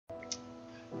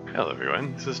Hello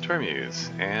everyone, this is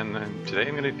Tormuse, and today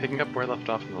I'm going to be picking up where I left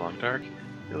off in the Long Dark.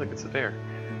 I feel like it's a bear.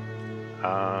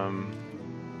 Yeah,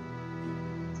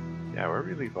 where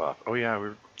did we leave off? Oh yeah, I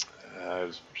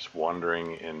was just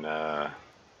wandering in,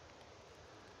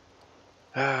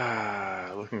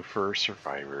 looking for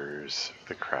survivors of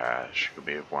the crash who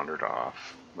may have wandered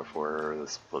off before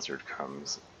this blizzard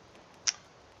comes.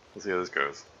 We'll see how this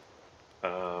goes.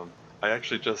 I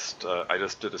actually just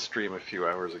did a stream a few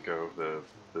hours ago,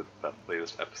 that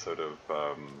latest episode of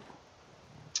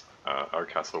Our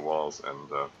Castle Walls,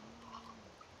 and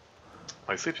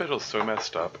my sleep schedule is so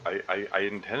messed up. I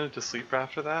intended to sleep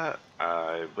after that.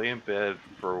 I lay in bed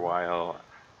for a while,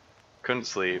 couldn't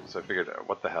sleep, so I figured,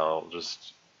 what the hell,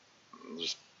 just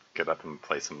get up and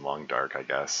play some Long Dark, I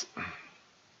guess.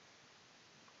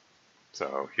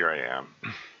 So here I am.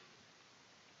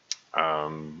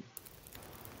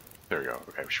 There we go.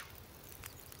 Okay.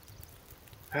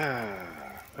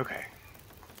 Okay.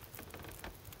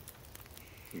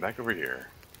 Back over here.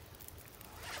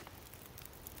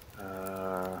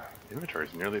 Inventory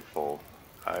is nearly full.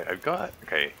 I've got,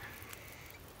 okay,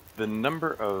 the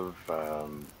number of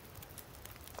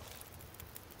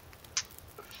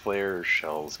flare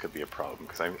shells could be a problem,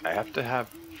 because I have to have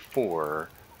 4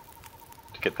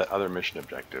 to get that other mission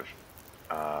objective.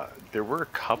 There were a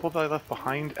couple that I left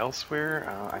behind elsewhere.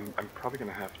 I'm probably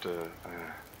going to have to,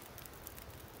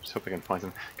 just hope I can find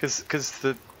them, because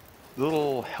the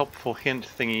little helpful hint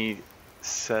thingy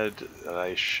said that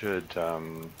I should,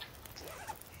 when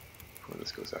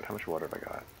this goes out, how much water have I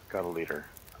got? Got a liter.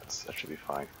 That should be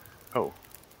fine. Oh,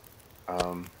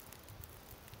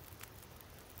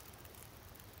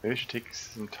 maybe I should take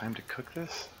some time to cook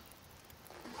this.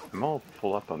 I'm all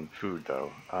full up on food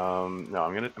though. No,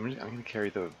 I'm gonna carry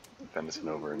the venison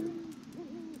over and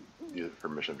use it for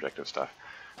mission objective stuff.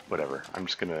 Whatever. I'm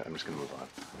just gonna move on.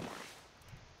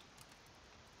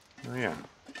 Oh yeah,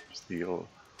 just the old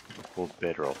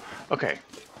bedroll. Okay,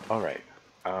 all right.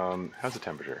 How's the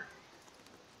temperature?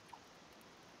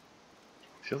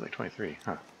 Feels like 23,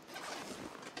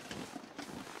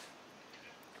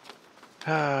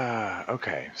 huh?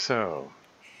 Okay, so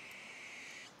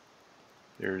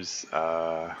there's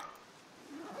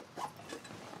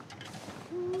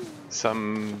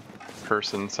some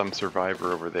person, some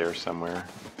survivor over there somewhere.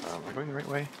 Am I going the right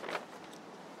way?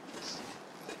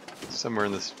 Somewhere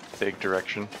in this vague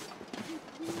direction.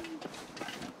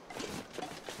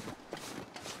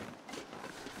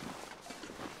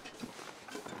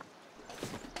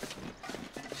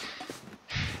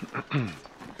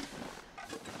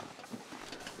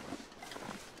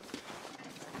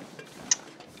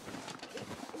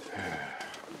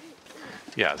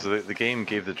 Yeah, so the game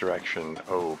gave the direction,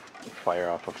 oh, fire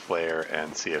off a flare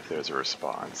and see if there's a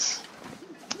response.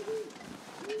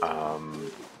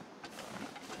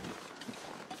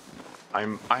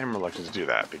 I'm reluctant to do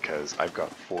that because I've got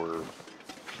 4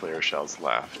 flare shells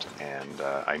left, and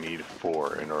I need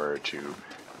 4 in order to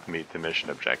meet the mission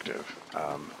objective.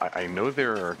 I know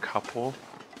there are a couple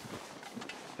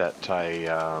that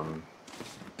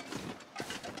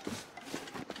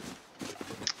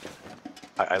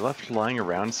I left lying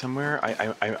around somewhere.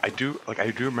 I do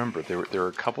remember there were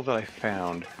a couple that I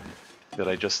found that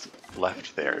I just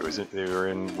left there. They were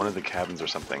in one of the cabins or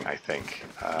something, I think.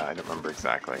 I don't remember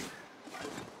exactly.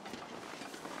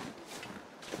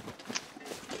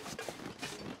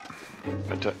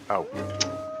 But oh,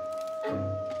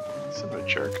 son of a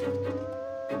jerk.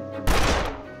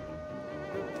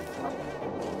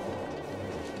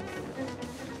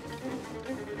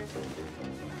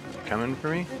 Coming for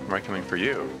me? Or am I coming for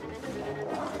you?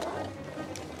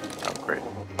 Oh, great.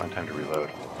 Fine time to reload.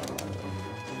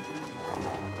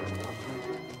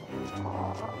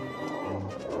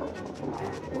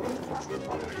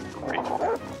 Great.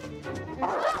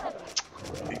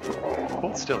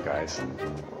 Hold still, guys.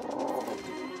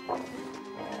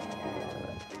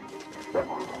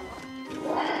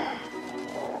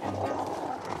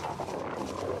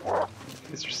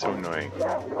 These are so annoying.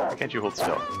 Why can't you hold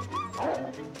still?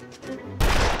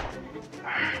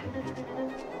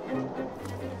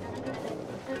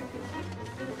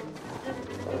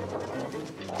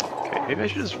 Okay, maybe I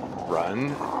should just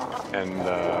run and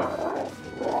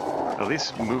at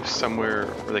least move somewhere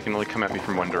where they can only come at me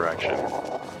from one direction.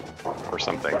 Or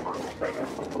something.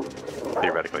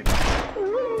 Theoretically.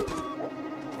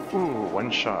 Ooh,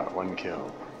 1 shot, 1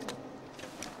 kill.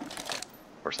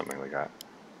 Or something like that.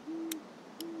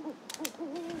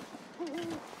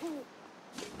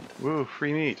 Woo,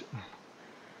 free meat.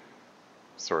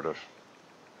 Sort of.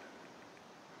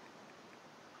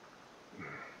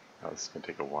 Oh, this is gonna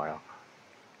take a while.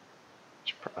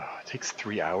 Should It takes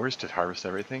 3 hours to harvest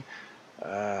everything.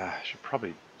 I should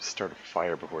probably start a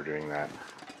fire before doing that.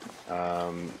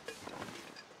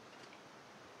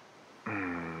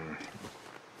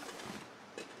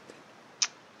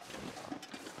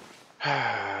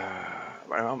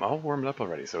 I'm all warmed up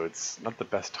already, so it's not the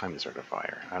best time to start a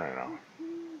fire. I don't know.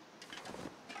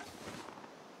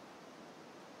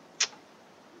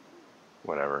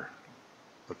 Whatever.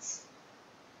 Let's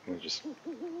just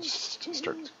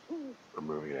start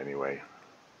removing it anyway.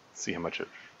 See how much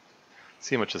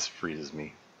this freezes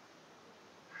me.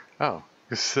 Oh,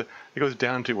 it goes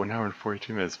down to 1 hour and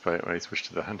 42 minutes when I switch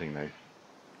to the hunting knife.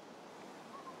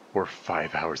 Or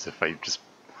 5 hours if I just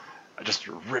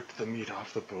rip the meat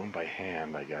off the bone by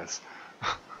hand, I guess.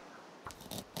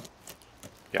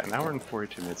 Yeah, 1 hour and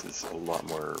 42 minutes is a lot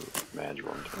more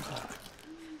manageable in terms of time.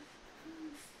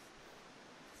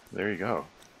 There you go.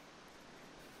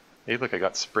 Hey, look, I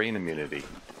got sprain immunity.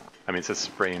 I mean, it says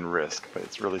sprain risk, but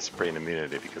it's really sprain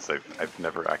immunity because I've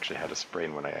never actually had a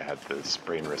sprain when I had the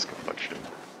sprain risk affliction.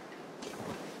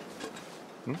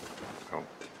 Oh.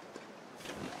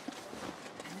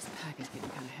 This pack is getting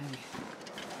kind of heavy.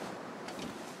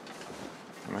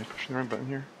 Am I pushing the right button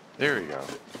here? There we go.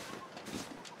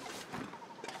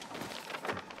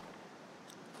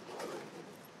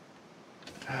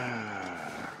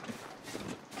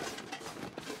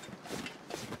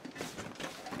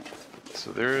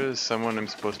 So there is someone I'm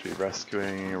supposed to be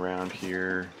rescuing around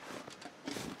here.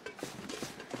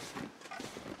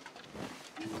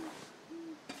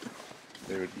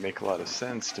 It would make a lot of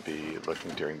sense to be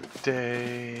looking during the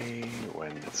day,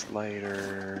 when it's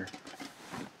lighter.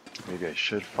 Maybe I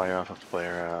should fire off a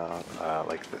flare out,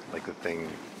 like the thing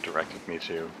directed me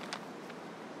to.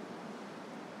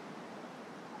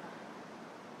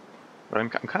 But I'm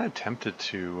kind of tempted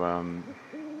to,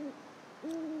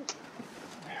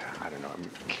 I don't know, I'm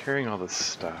carrying all this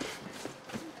stuff.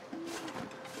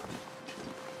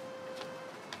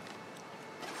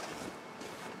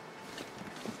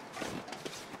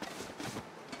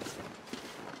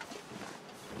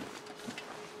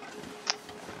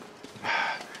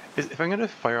 If I'm gonna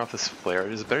fire off this flare,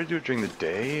 is it better to do it during the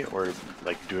day or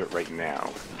like do it right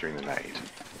now during the night?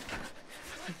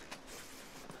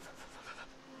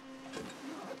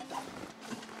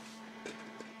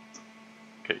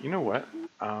 Okay, you know what?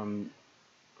 I'm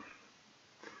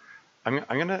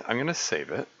gonna save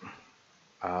it.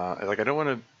 Like I don't want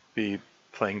to be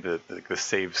playing the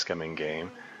save scumming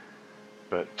game,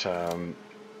 but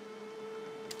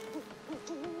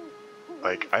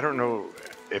like I don't know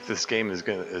if this game is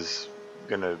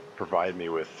gonna provide me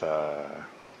with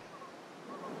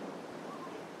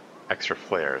extra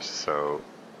flares. So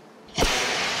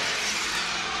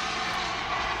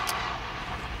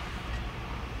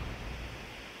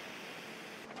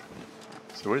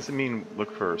what does it mean?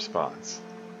 Look for a response.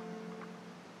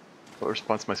 What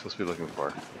response am I supposed to be looking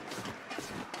for?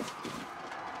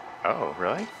 Oh,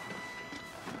 really?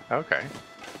 Okay.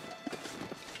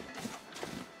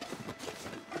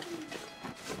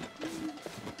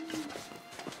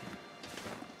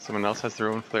 Someone else has their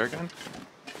own flare gun?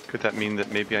 Could that mean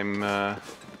that maybe I'm have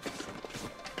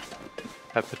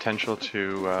potential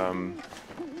to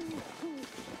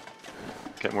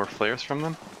get more flares from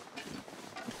them?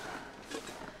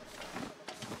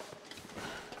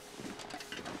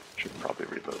 Should probably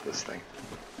reload this thing.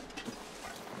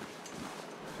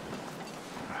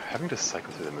 Having to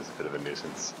cycle through them is a bit of a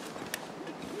nuisance.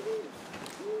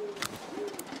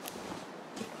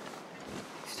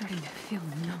 Starting to feel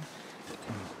numb.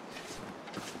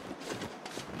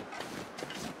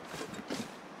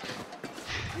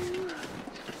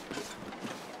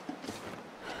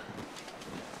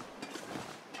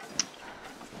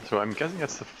 So I'm guessing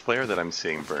that's the flare that I'm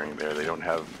seeing burning there. They don't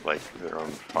have like their own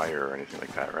fire or anything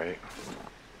like that, right?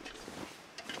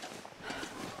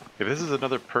 If this is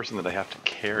another person that I have to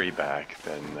carry back,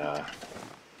 then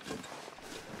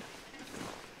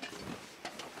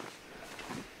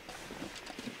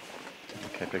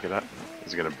can I pick it up?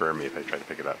 It's gonna burn me if I try to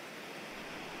pick it up.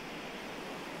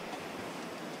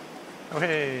 Oh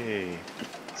hey!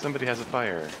 Somebody has a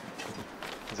fire.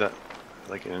 Is that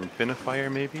like an infinifire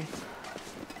maybe?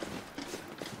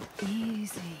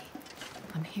 Easy.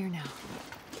 I'm here now.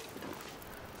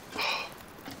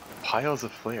 Piles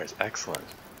of flares, excellent.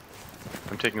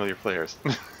 I'm taking all your flares.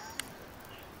 I'm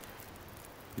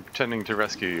pretending to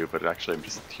rescue you, but actually I'm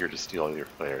just here to steal all your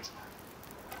flares.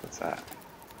 What's that?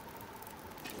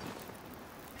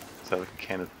 Is that like a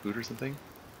can of food or something?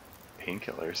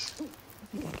 Painkillers. I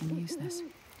think I can use this.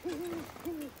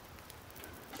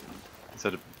 Is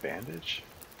that a bandage?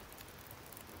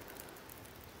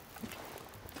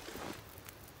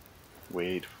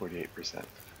 Weight 48%.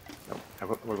 No,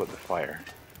 what about the fire?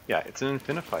 Yeah, it's an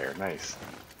infinifier. Nice.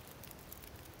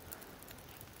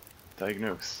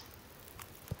 Diagnose.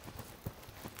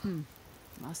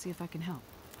 I'll see if I can help.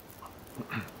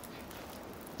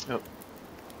 Oh,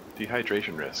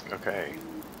 dehydration risk. Okay.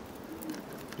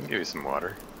 I can give you some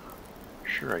water.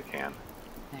 Sure I can.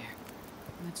 There.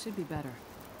 That should be better.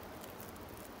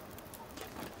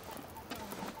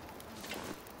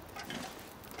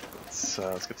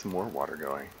 Let's get some more water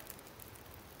going.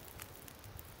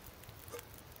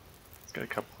 Let's get a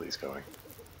couple of these going.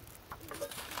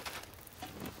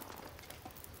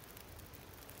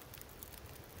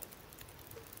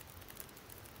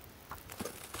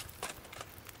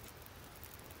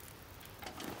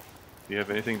 Do you have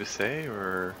anything to say,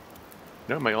 or...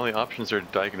 No, my only options are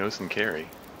diagnose and carry.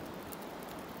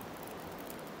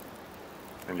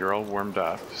 And you're all warmed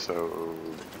up, so...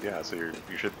 Yeah, so you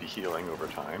should be healing over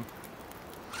time.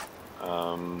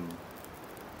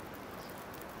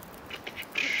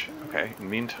 Okay, in the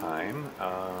meantime,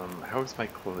 how is my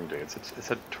clothing doing? It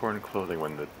said torn clothing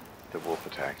when the wolf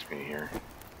attacked me here.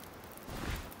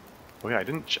 Oh yeah, I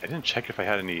didn't check if I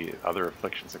had any other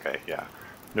afflictions. Okay, yeah.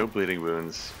 No bleeding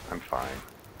wounds. I'm fine.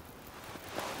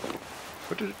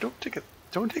 But don't take it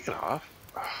off.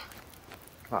 Ugh,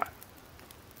 come on.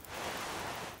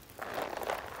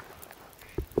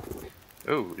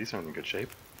 Oh, these aren't in good shape.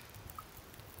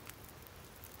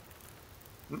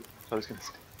 I was gonna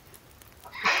say.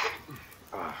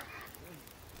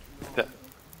 That.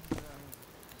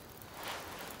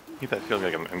 I get that feeling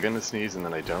like I'm gonna sneeze and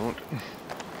then I don't.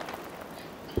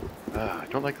 I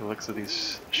don't like the looks of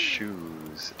these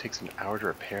shoes. It takes an hour to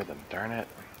repair them, darn it.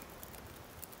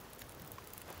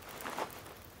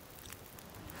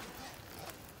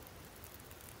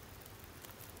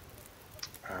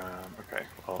 Okay,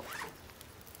 well,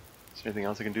 is there anything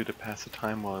else I can do to pass the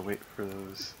time while I wait for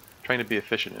those? Trying to be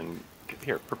efficient and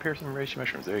here, prepare some reishi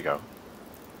mushrooms. There you go.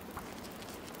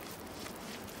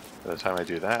 By the time I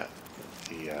do that,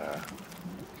 the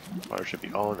water should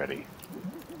be all ready.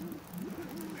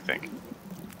 I think.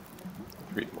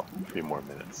 Three more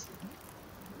minutes.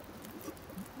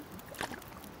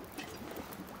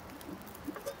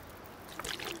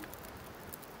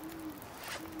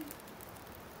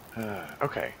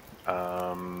 Okay.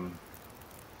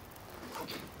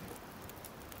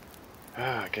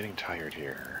 Getting tired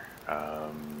here.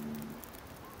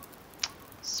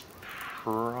 It's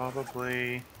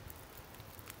probably...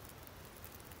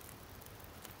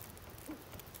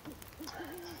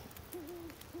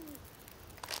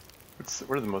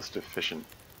 What are the most efficient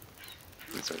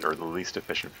foods, or the least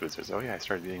efficient foods? Oh yeah, I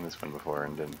started eating this one before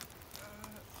and then...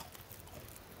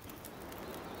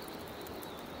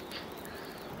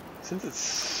 Since it's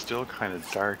still kind of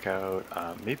dark out,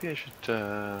 maybe I should,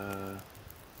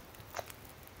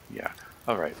 yeah.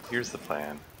 Alright, here's the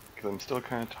plan. Because I'm still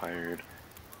kind of tired.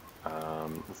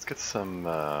 Let's get some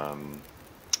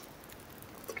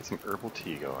herbal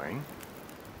tea going.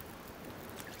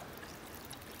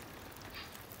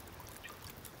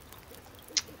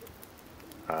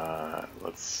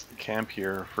 Let's camp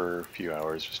here for a few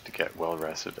hours just to get well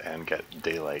rested and get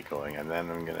daylight going, and then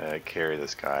I'm gonna carry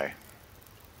this guy.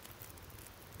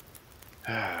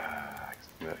 I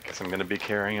guess I'm gonna be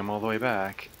carrying him all the way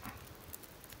back.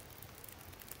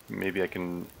 Maybe I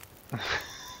can...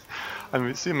 I'm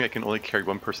assuming I can only carry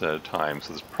one person at a time, so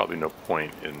there's probably no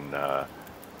point in...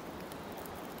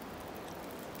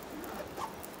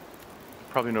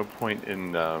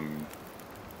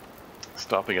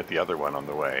 stopping at the other one on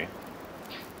the way.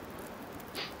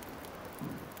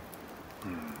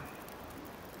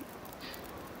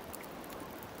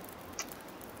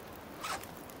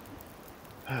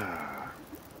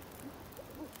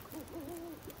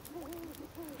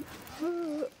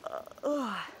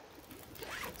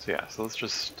 So yeah, so let's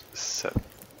just set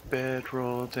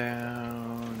bedroll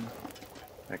down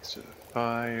next to the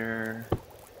fire.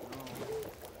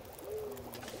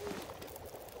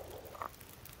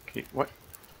 Okay, what?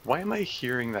 Why am I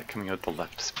hearing that coming out the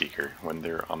left speaker when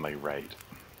they're on my right?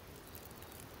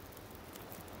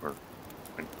 Or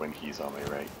when he's on my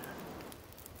right?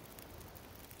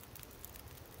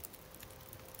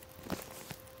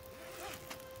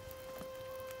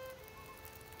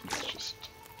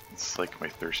 It's like my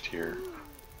thirst here.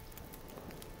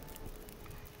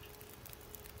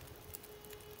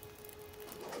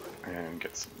 And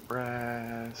get some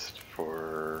rest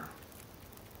for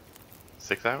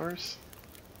 6 hours?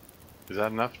 Is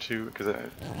that enough to, because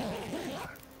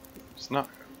it's not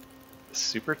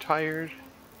super tired.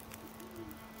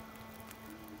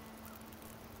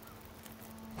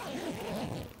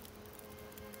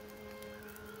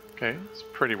 Okay, it's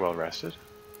pretty well rested.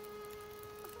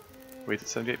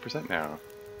 Weight's at 78% now.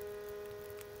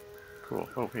 Cool.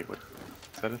 Oh wait, what?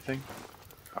 Is that a thing?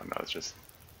 Oh no, it's just...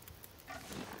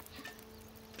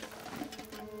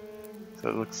 So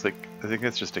it looks like... I think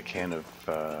that's just a can of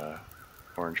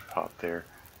orange pop there.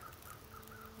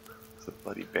 It's a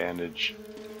bloody bandage.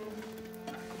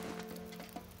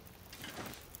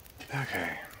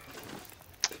 Okay.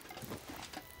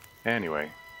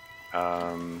 Anyway.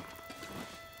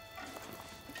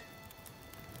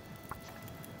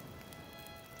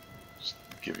 Just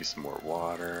give you some more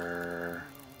water.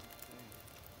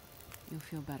 You'll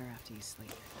feel better after you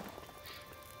sleep.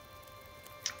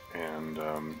 And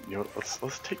you know,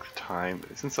 let's take the time.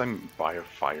 Since I'm by a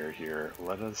fire here,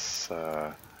 let us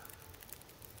yeah,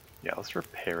 let's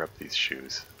repair up these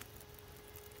shoes.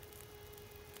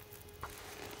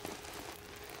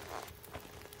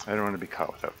 I don't want to be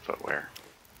caught without footwear.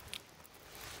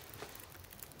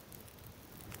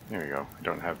 There we go. I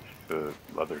don't have the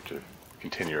leather to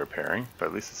continue repairing, but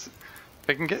at least it's, if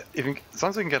I can get, as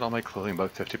long as I can get all my clothing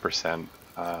above 50%,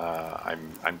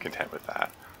 I'm content with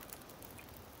that.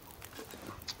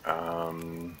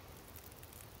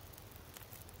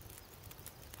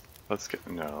 Let's get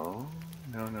no.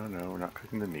 We're not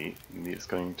cooking the meat. The meat is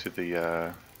going to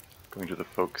the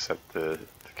folks at the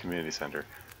community center.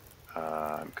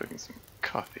 I'm cooking some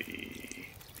coffee.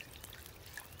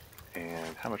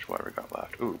 And how much water we got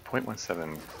left? Ooh,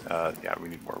 0.17. Yeah, we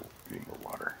need more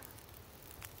water.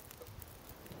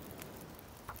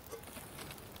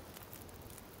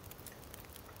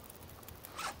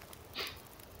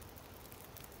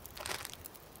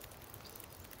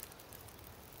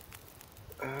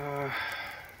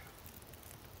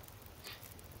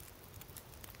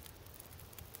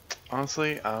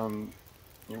 Honestly, you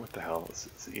know, what the hell?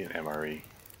 Let's eat an MRE.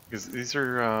 Because these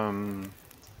are,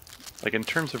 like in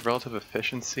terms of relative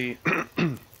efficiency,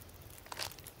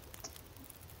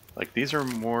 like these are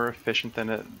more efficient than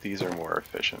it, these are more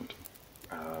efficient.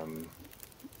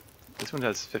 This one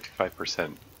has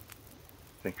 55%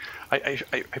 thing. I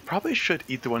probably should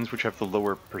eat the ones which have the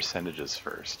lower percentages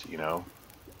first, you know?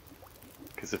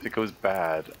 Because if it goes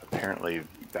bad, apparently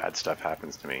bad stuff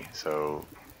happens to me. So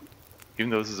even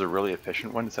though this is a really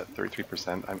efficient one, it's at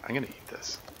 33%, I'm gonna eat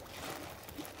this.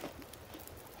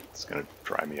 It's gonna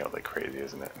dry me out like crazy,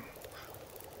 isn't it?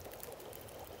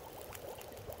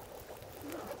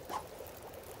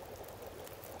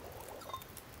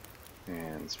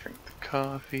 And let's drink the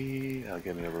coffee. That'll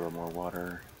give me a little more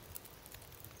water.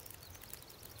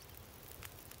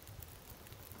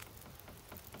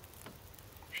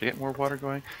 Should I get more water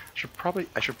going? I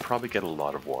should probably get a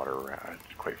lot of water around,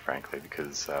 quite frankly,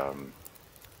 because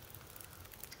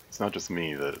it's not just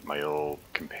me. My old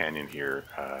companion here,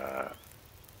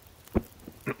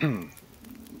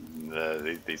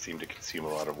 they seem to consume a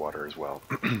lot of water as well.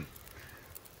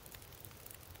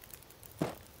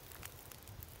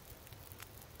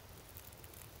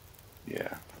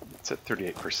 Yeah, it's at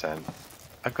 38%.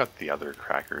 I've got the other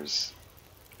crackers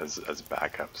as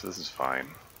backup, so this is fine.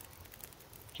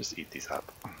 Just eat these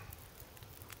up.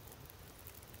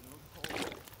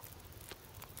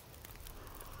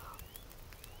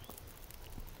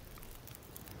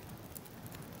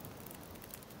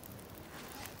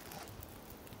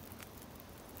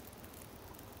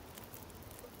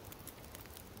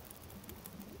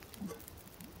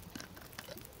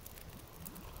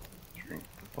 Drink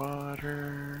the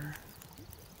water.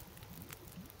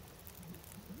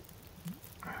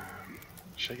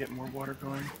 Should I get more water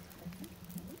going?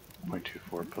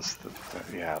 0.24 plus the,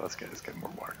 yeah, let's get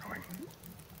more water going.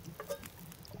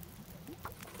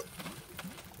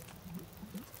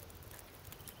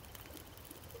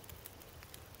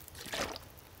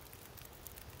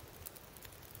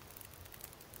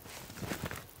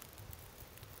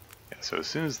 Yeah, so as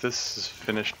soon as this is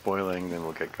finished boiling, then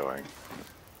we'll get going.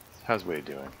 How's Wade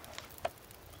doing?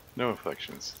 No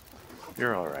afflictions.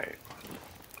 You're alright.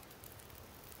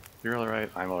 You're alright,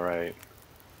 I'm alright.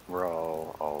 We're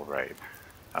all alright.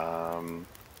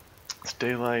 It's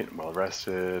daylight, well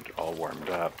rested, all warmed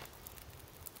up.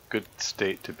 Good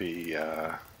state to be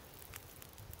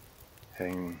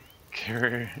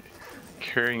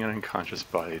carrying an unconscious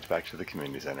body back to the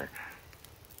community center.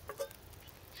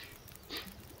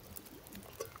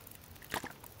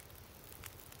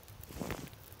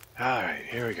 Alright,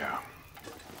 here we go.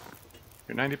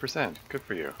 You're 90%. Good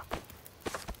for you.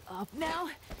 Up now.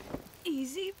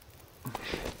 Easy.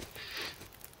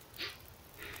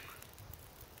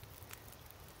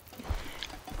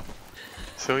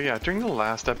 So yeah, during the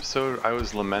last episode, I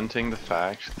was lamenting the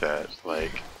fact that,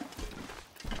 like,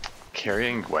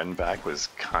 carrying Gwen back was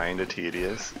kind of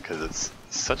tedious, because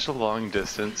such a long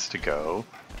distance to go,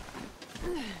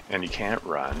 and you can't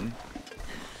run.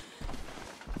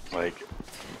 Like,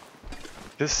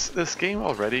 this game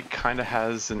already kind of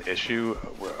has an issue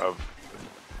of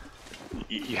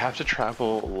you have to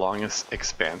travel long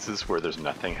expanses where there's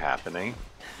nothing happening.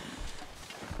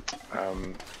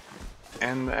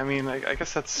 And I mean, I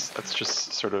guess that's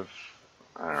just sort of,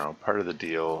 I don't know, part of the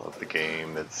deal of the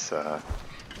game. It's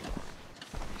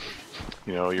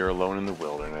you know, you're alone in the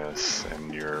wilderness,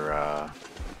 and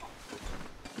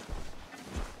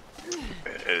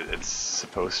it's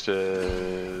supposed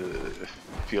to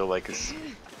feel like it's, you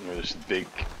know, this big,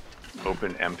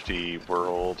 open, empty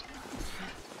world.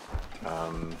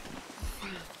 Sorry,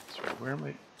 what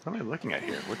am I looking at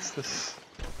here? What's this?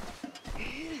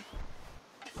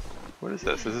 What is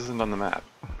this? This isn't on the map.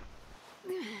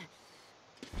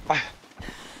 Ah.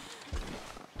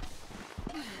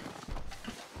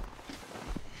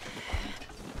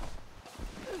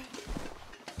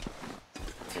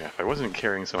 Yeah, if I wasn't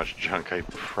carrying so much junk, I'd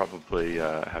probably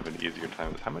have an easier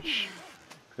time. How much?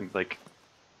 Like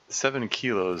 7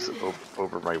 kilos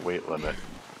over my weight limit,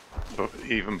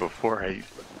 even before I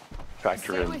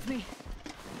factor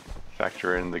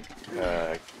in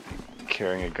the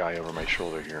carrying a guy over my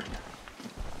shoulder here.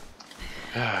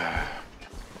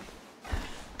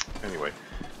 Anyway,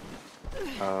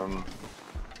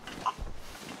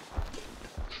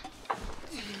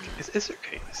 is there,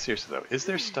 okay, seriously though, is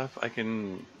there stuff I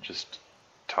can just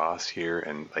toss here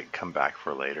and like come back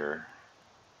for later?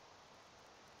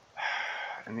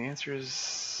 And the answer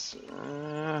is,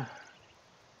 I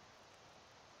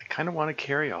kind of want to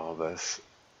carry all of this.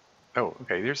 Oh,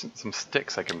 okay, there's some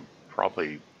sticks I can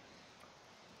probably...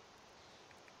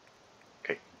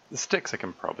 Okay, the sticks I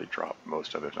can probably drop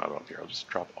most of, if not all here. I'll just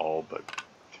drop all but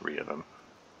 3 of them.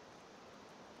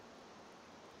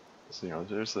 So, you know,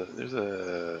 there's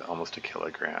a almost a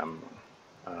kilogram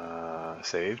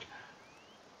saved.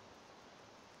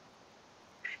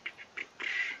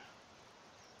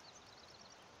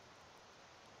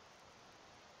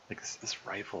 Like this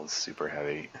rifle is super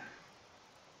heavy.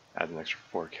 Add an extra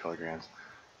 4 kilograms.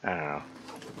 I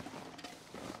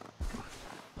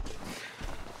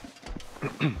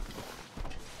don't know.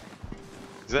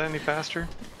 Is that any faster?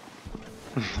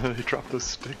 They drop those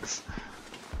sticks.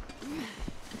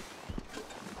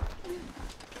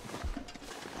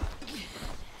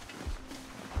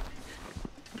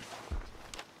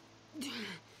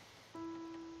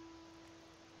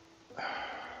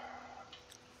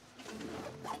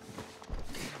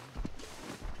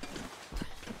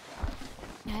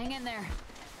 Hang in there.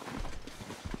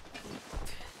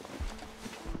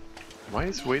 Why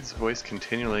is Wade's voice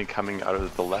continually coming out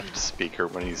of the left speaker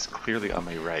when he's clearly on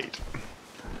my right?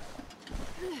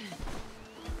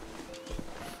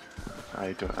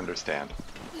 I don't understand.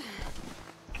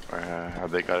 How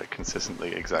they got it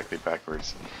consistently exactly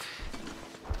backwards.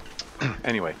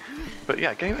 Anyway, but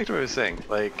yeah, getting back to what I was saying,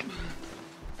 like,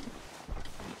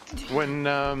 when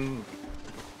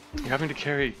having to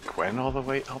carry Gwen all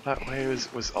that way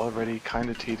was already kind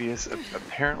of tedious.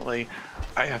 Apparently,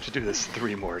 I have to do this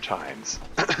 3 more times.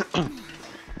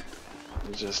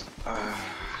 Just,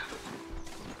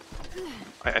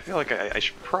 I feel like I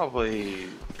should probably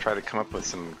try to come up with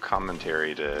some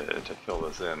commentary to fill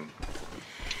this in.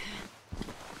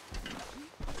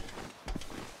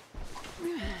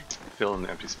 Fill in the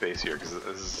empty space here, because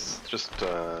this is just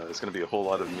it's going to be a whole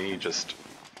lot of me just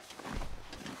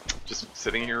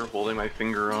sitting here holding my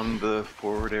finger on the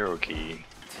forward arrow key.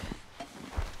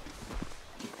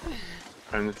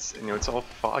 And it's, you know, it's all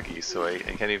foggy, so I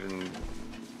can't even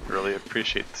really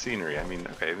appreciate the scenery. I mean,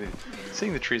 okay,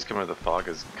 seeing the trees come out of the fog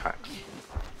is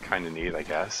kind of neat, I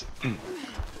guess.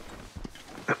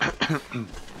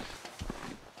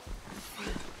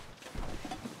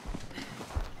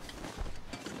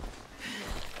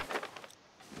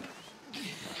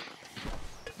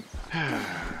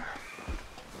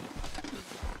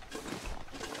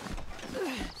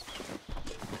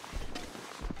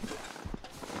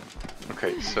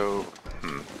 Okay, so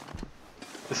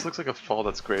this looks like a fall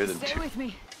that's greater than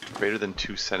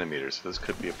 2 centimeters. So this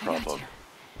could be a problem.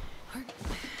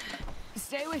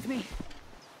 Stay with me.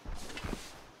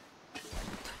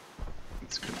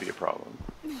 This could be a problem.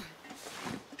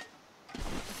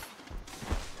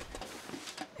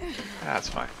 That's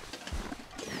fine.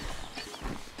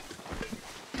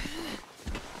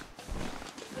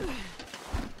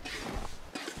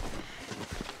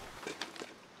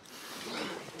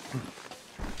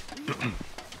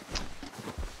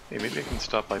 Hey, maybe I can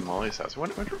stop by Molly's house.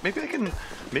 Maybe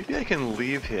I can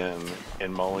leave him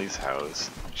in Molly's house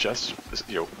just,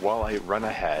 you know, while I run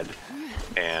ahead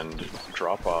and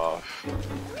drop off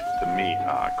the meat.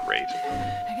 Ah, great.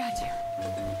 I got you.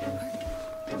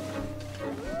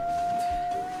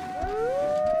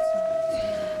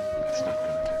 That's not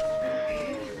good.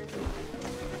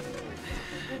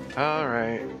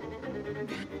 Alright.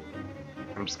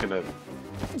 I'm just gonna...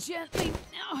 Gently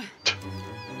now.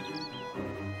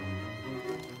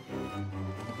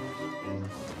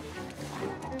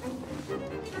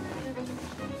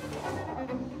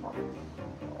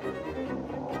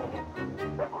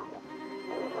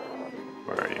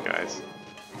 Where are you guys?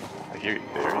 I hear you.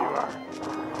 There you are.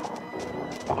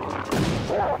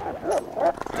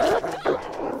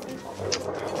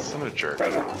 Son of a jerk.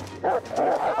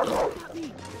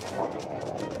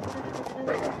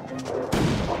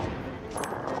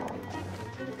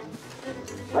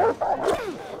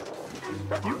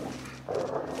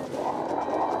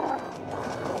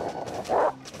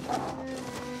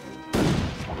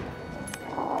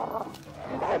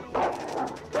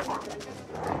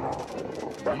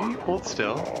 You hold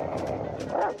still.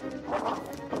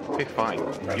 Okay, fine.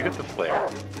 You get the flare.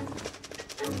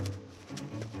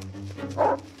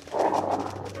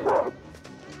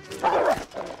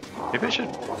 Maybe I should,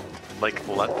 like,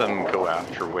 let them go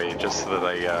after Wade just so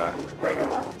that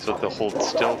so that they'll hold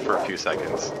still for a few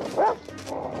seconds.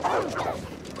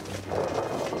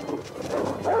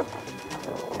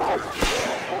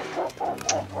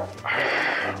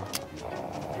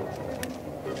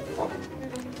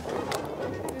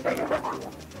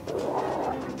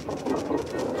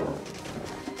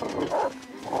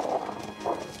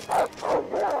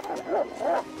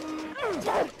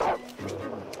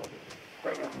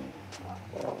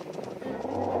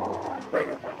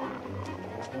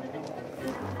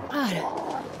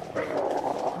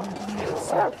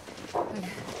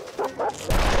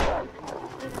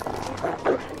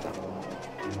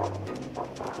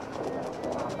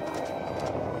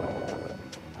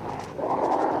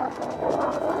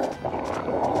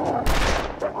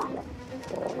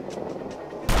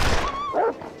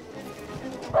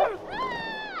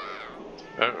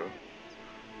 Uh-oh.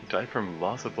 Died from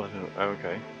loss of blood.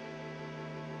 Okay.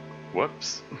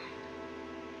 Whoops.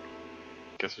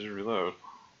 Guess I should reload.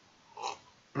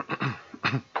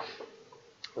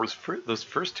 Those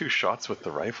first two shots with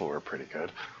the rifle were pretty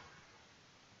good.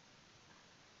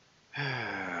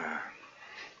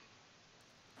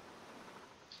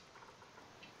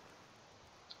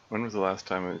 When was the last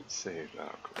time it saved?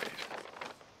 Oh, great.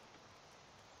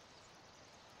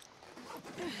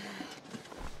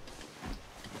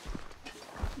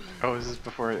 Oh, is this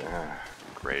before?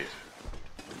 Great.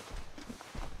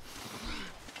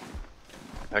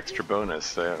 Extra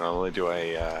bonus. Not only do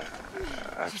I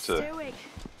have to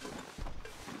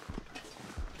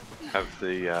have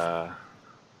the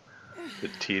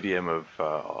tedium of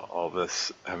all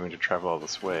this, having to travel all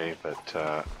this way,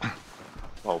 but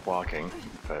while walking,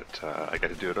 but I got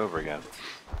to do it over again.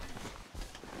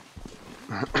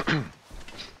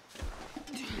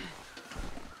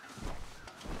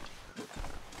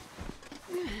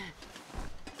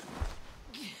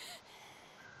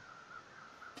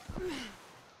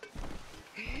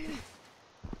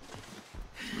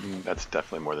 That's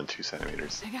definitely more than 2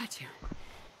 centimeters. I got you.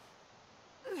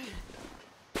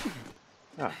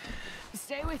 Ah,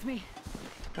 Stay with me.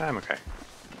 I'm okay.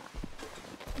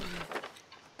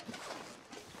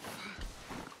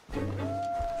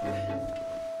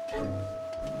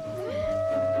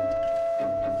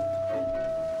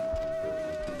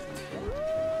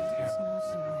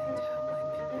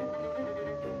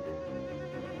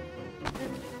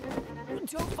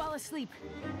 Don't fall asleep.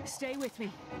 Stay with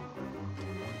me.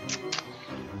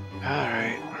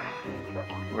 Alright.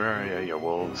 Where are you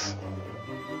wolves?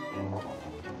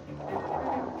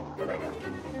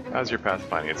 How's your path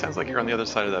finding? It sounds like you're on the other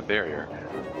side of that barrier.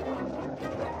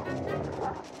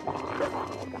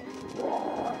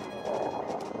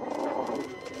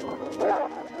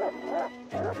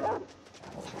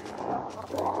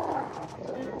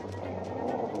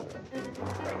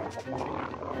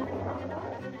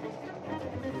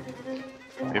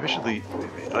 Maybe I should leave.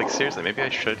 Like, seriously, maybe I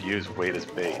should use Wade as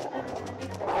bait.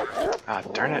 Ah,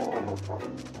 darn it.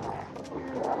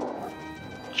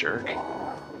 Jerk.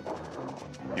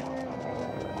 You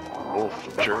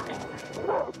wolf jerk.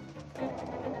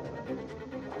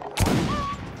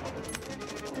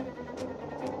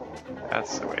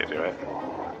 That's the way to do it.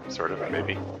 Sort of,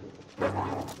 maybe.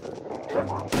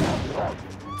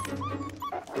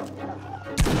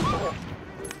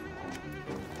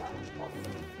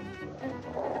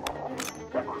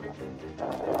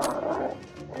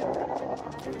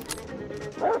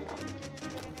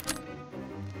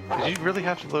 Did you really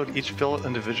have to load each fillet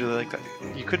individually like that?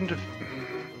 You couldn't have...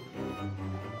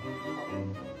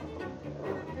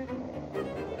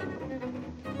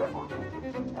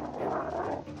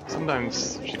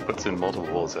 Sometimes she puts in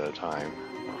multiple wolves at a time.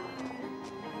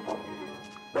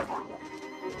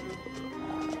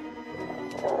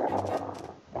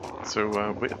 So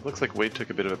it looks like Wade took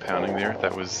a bit of a pounding there.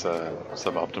 That was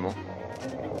suboptimal.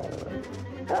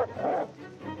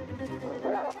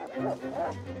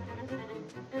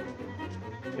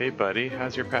 Hey buddy,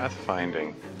 how's your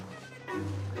pathfinding?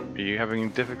 Are you having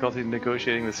difficulty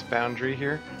negotiating this boundary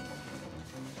here?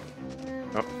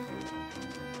 Oh.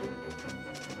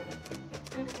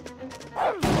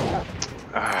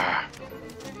 Ah.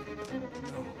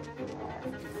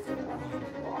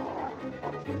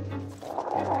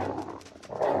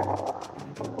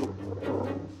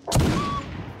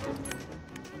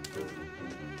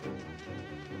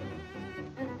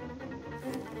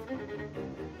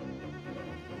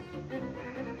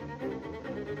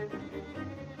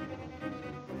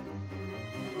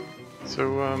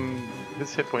 So,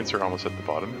 his hit points are almost at the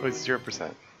bottom. Oh, he's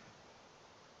 0%.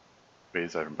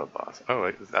 Wade's item above boss.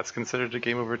 Oh, that's considered a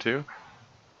game over too?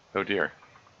 Oh dear.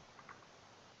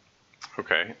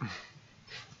 Okay.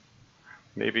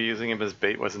 Maybe using him as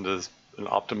bait wasn't an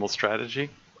optimal strategy?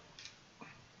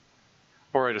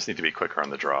 Or I just need to be quicker on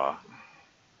the draw.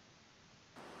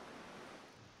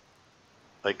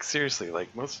 Like, seriously,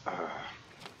 like, most...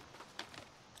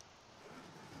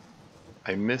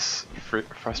 I miss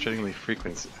frustratingly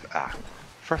frequently.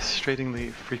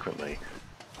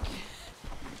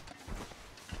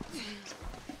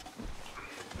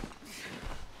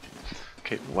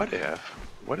 Okay, what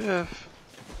if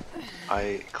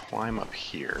I climb up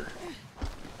here?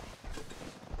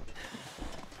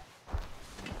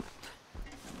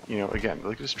 You know, again,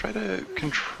 like, just try to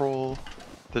control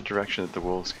the direction that the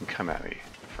wolves can come at me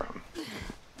from.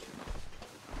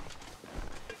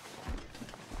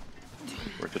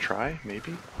 Worth a try,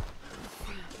 maybe?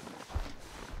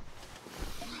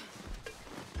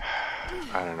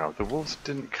 I don't know. The wolves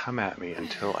didn't come at me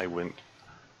until I went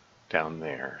down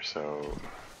there, so...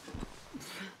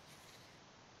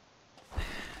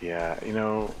 Yeah, you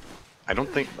know, I don't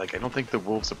think the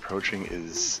wolves approaching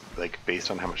is, like, based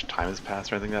on how much time has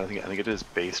passed or anything like that. I think it is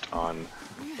based on,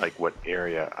 like, what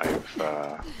area I've,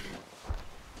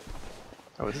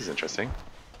 Oh, this is interesting.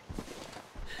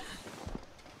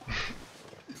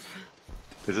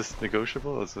 Is this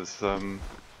negotiable? Is this,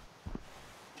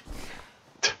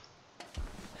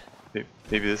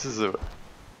 Maybe this is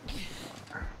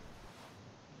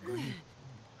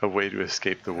a way to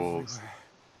escape the wolves.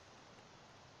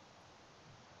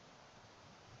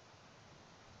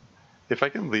 If I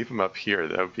can leave him up here,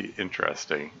 that would be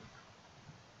interesting.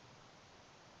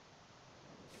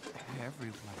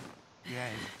 Everyone. Yeah.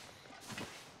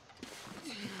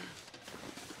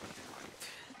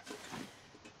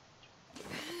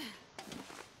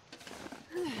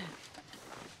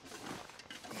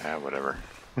 Whatever.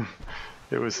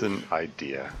 It was an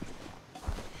idea.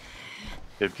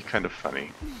 It'd be kind of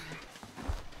funny.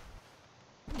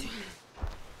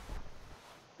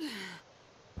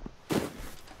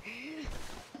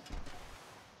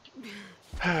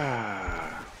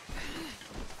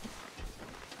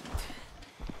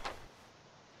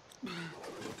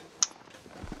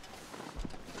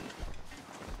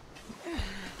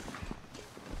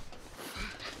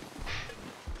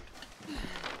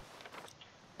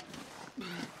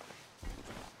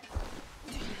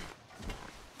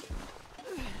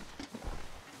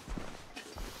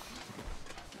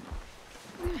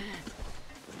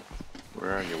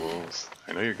 Where are you, wolves?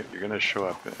 I know you're gonna show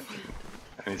up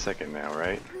any second now,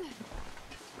 right?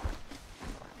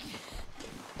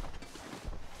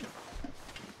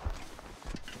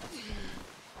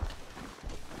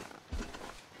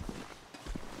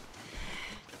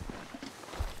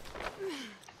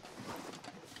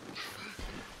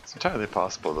 It's entirely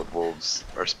possible that wolves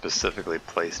are specifically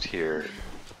placed here.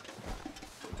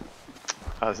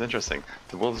 Oh, that's interesting.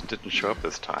 The wolves didn't show up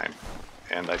this time,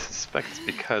 and I suspect it's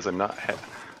because I'm not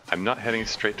heading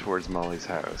straight towards Molly's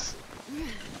house.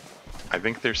 I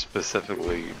think they're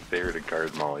specifically there to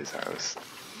guard Molly's house.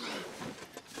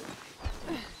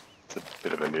 It's a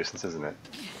bit of a nuisance, isn't it?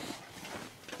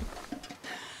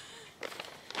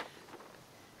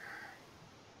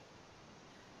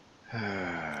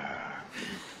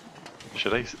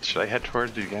 Should I head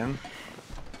towards it again?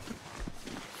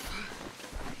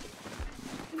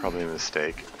 Probably a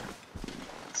mistake.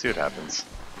 Let's see what happens.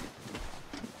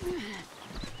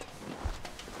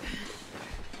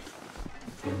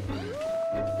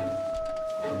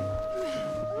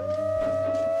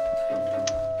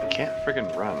 I can't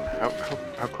friggin' run.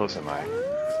 How close am I?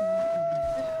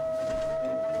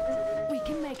 We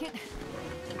can make it.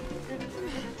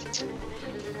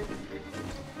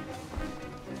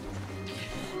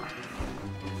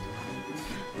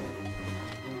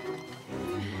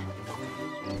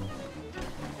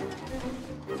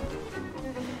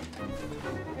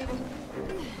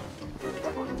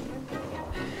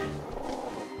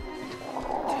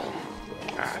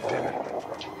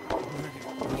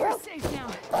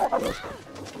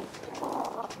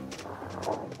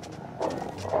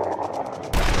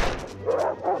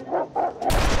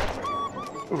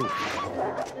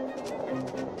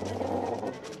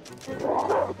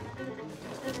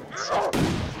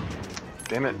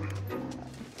 Damn it.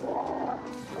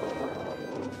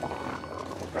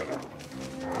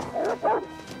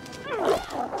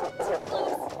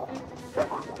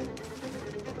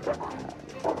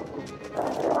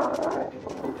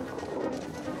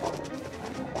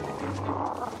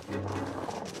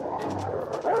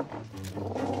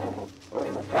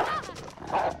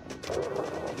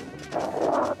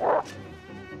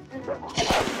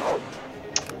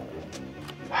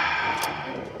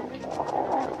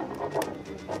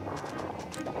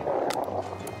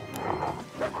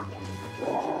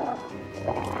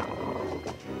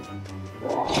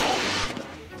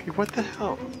 What the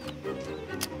hell?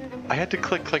 I had to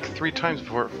click like 3 times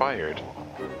before it fired.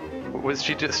 Was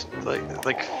she just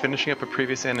like finishing up a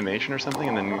previous animation or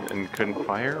something and couldn't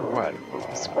fire, or what?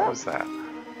 What was that?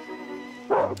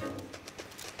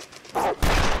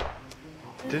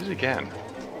 Did it again.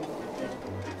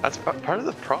 That's part of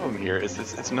the problem here. Is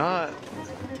it's not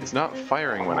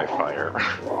firing when I fire.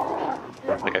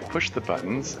 Like I push the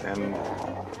buttons and.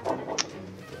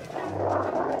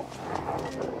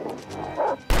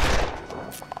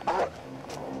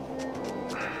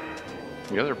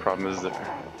 The other problem is that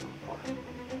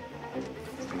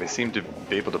they seem to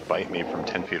be able to bite me from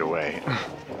 10 feet away.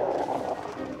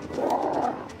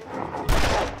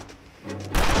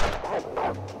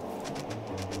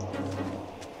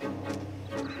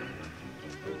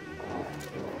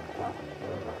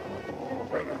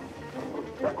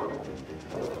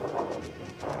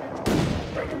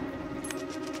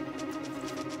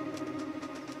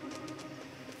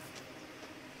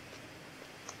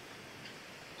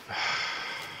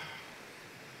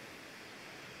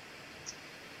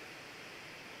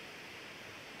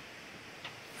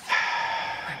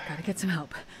 Gotta get some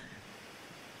help.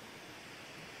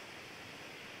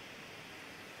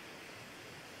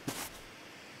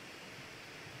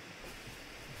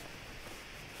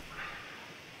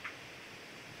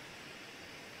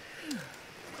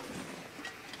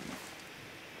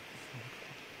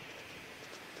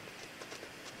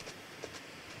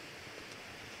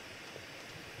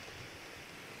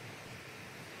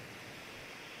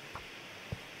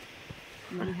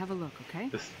 Let me have a look, okay?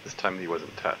 This time he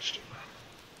wasn't touched.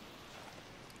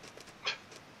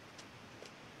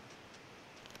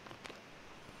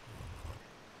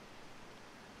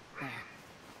 There.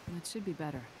 That should be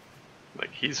better.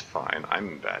 Like, he's fine. I'm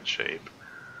in bad shape.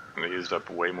 And I used up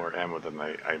way more ammo than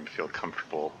I feel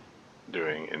comfortable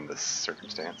doing in this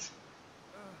circumstance.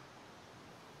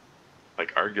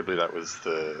 Like, arguably that was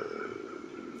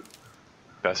the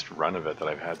best run of it that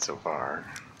I've had so far.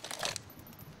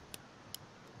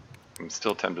 I'm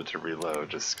still tempted to reload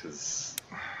just because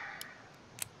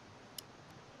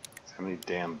how many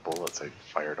damn bullets I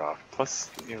fired off. Plus,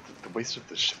 you know, the waste of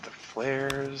the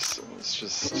flares. It's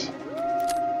just.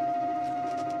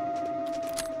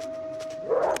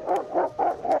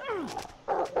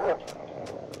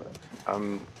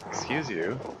 Excuse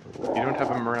you. You don't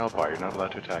have a morale bar. You're not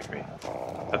allowed to attack me.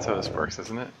 That's how this works,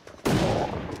 isn't it?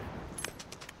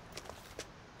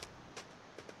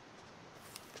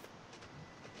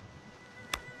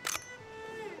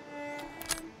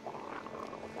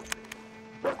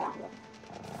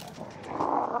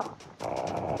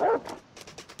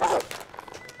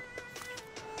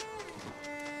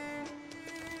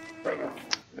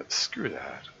 Screw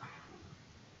that.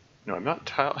 No, I'm not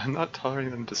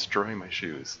tolerating them destroying my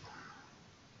shoes.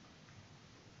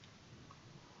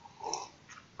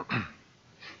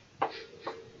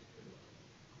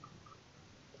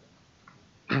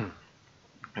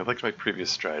 I liked my previous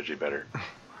strategy better.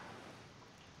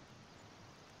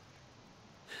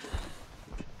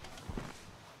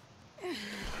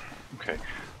 Okay.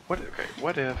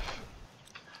 What if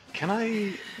can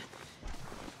I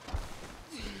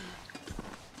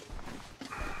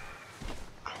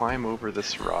climb over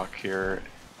this rock here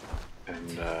and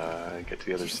get to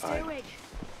the other side? What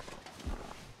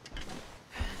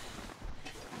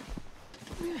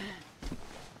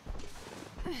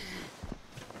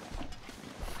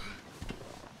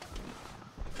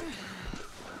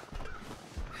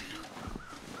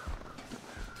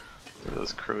are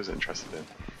those crows interested in?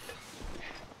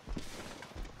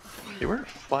 They weren't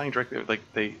flying directly, like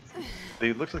they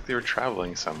looked like they were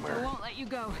traveling somewhere. I won't let you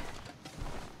go.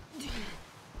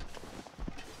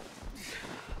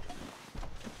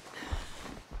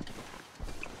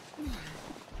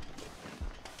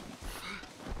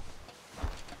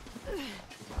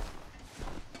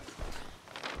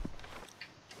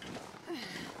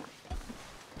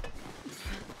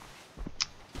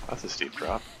 That's a steep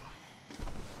drop.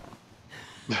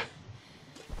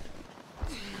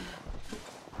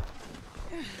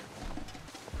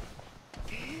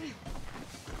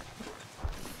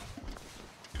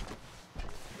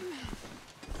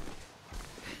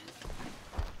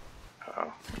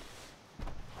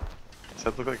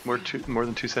 that look like more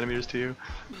than 2 centimeters to you?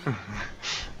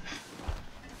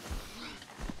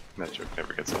 That joke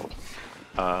never gets old.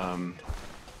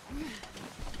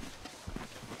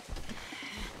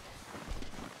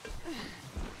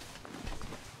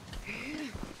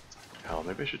 Hell,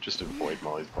 maybe I should just avoid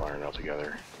Molly's barn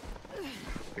altogether.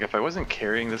 Like, if I wasn't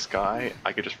carrying this guy,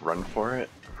 I could just run for it.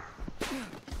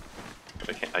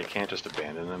 But I can't just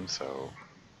abandon him, so...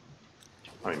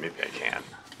 I mean, maybe I can.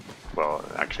 Well,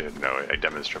 actually, no, I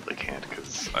demonstrably can't,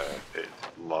 because I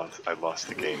lost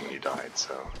the game when he died,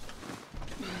 so...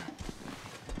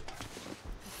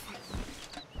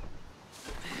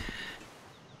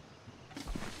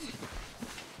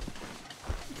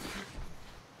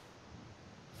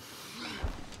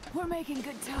 We're making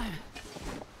good time.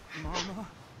 Mama.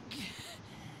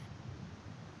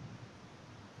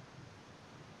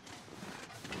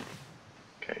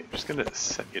 Okay, just gonna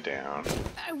set you down.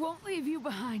 I won't leave you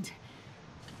behind.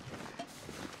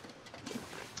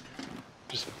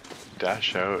 Just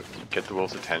dash out, get the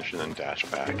wolf's attention, and dash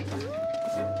back. It's not the wind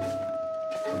howling.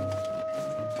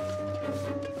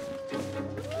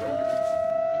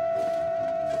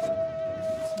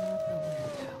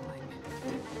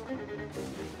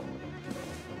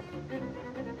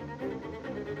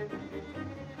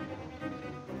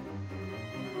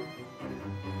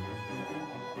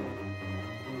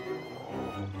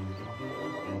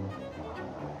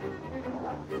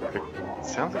 It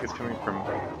sounds like it's coming from...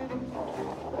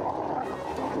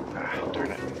 Ah,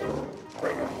 darn it.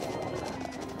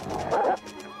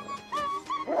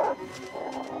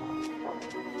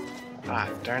 Ah,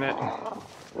 darn it.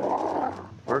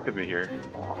 Work with me here.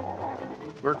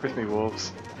 Work with me,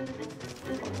 wolves.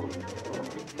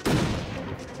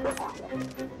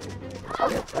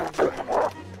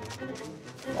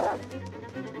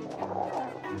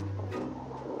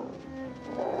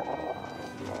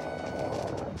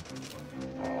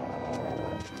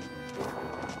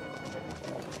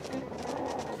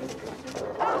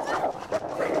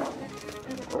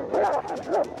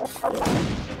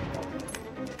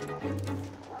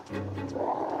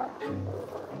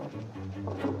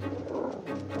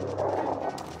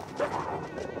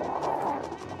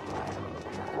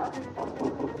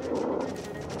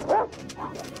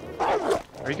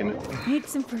 Are you gonna... Need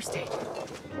some first aid.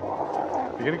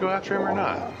 Are you gonna go after him or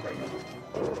not?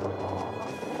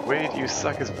 Wade, you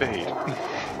suck as bait.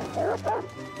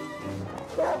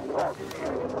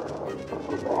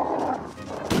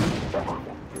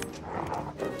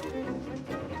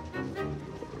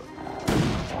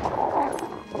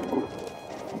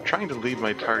 I'm trying to lead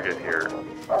my target here,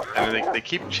 and they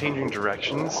keep changing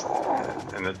directions,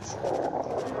 and it's...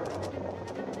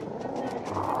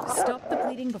 Stop the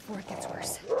bleeding before it gets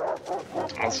worse.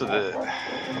 Also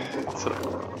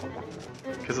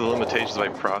because of the limitations of my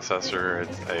processor,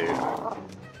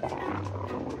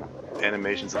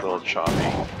 animation's a little choppy.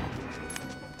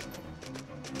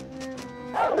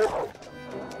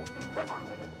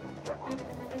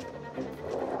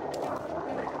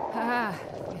 Ah,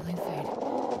 feeling fade.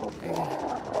 Very good.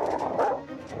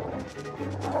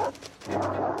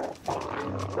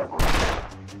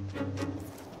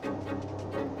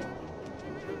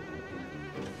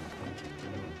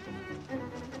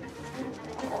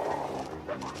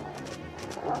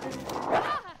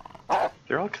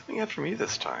 They're all coming after me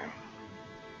this time.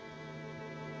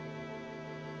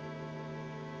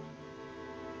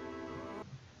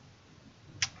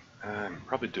 I'm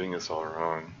probably doing this all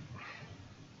wrong.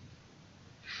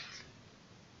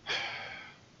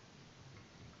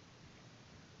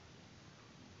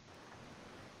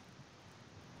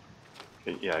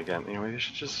 Okay, yeah, again, you know, maybe I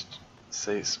should just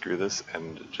say screw this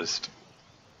and just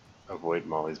avoid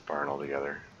Molly's barn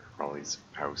altogether. Or Molly's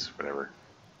house, whatever.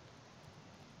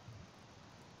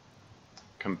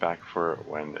 Come back for it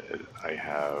when I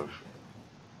have...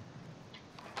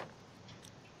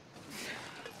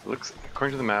 Looks,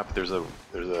 according to the map, there's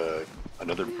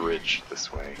another bridge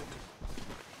this way.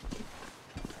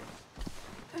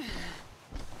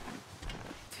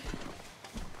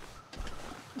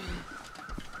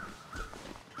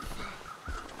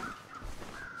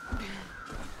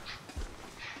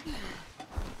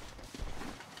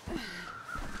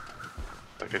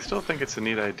 Like, I still think it's a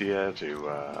neat idea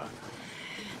to,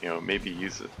 you know, maybe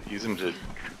use them to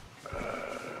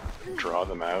draw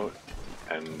them out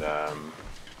and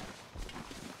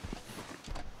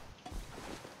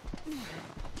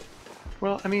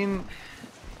well, I mean,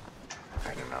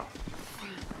 I don't know.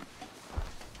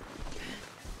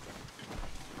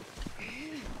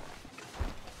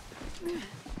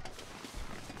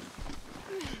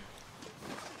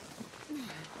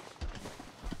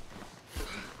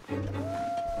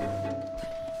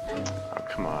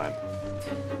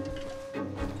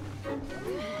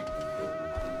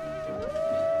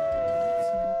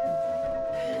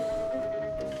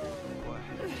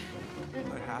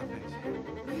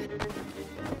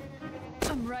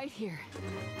 Here.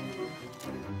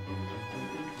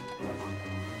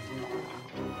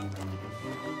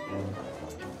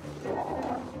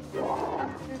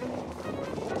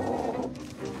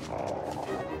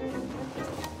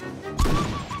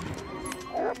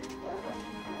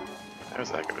 That was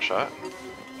a heck of a shot.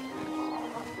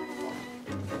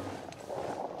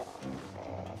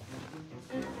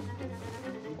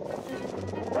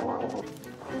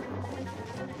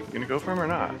 You gonna go for him or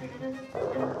not?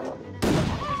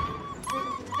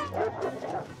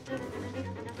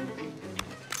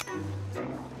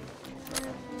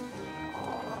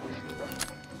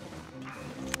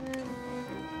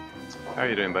 How are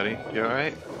you doing, buddy? You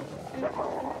alright?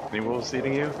 Any wolves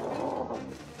eating you?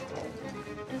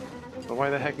 Well, why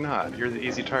the heck not? You're the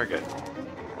easy target.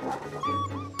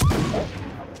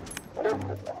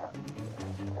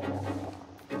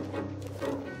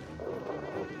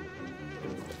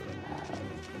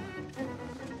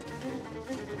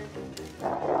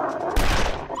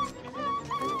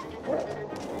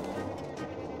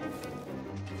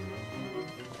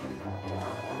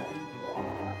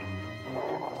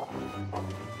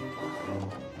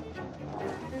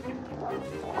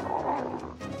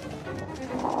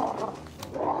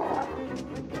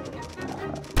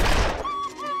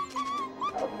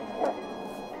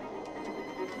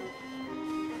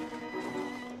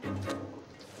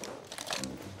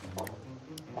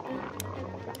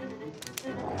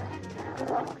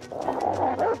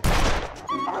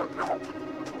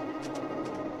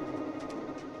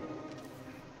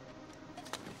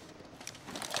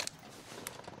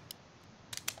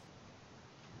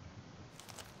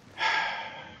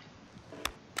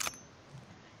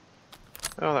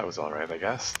 Oh, that was alright, I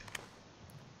guess.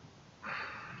 How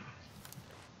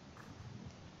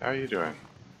are you doing?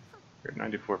 You're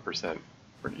at 94%.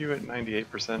 Weren't you at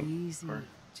 98%? Easy. Or...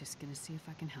 Just gonna see if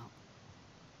I can help.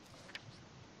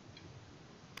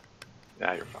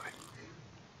 Yeah, you're fine.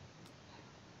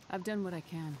 I've done what I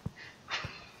can.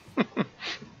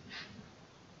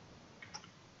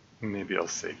 Maybe I'll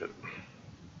save it.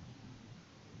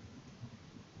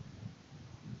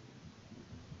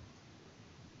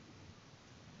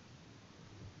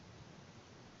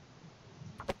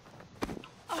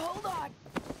 Hold on.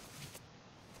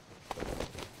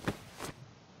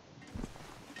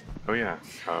 Oh yeah,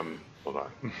 hold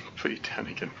on. Put you down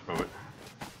again for a moment.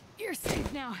 You're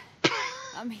safe now.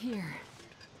 I'm here.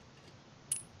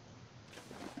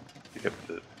 You get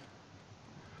the...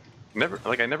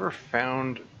 I never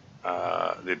found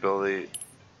the ability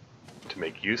to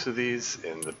make use of these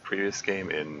in the previous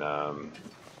game in, I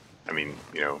mean,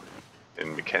 you know,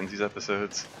 in Mackenzie's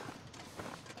episodes.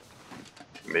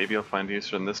 Maybe I'll find use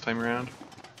for them this time around.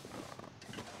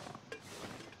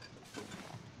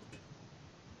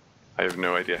 I have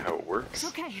no idea how it works. It's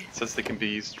okay. It says they can be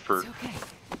used for... It's okay.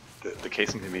 The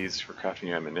casing can be used for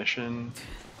crafting ammunition.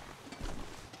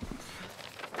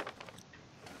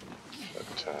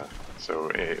 But, so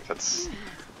if that's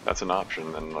an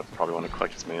option, then I probably want to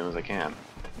collect as many of them as I can.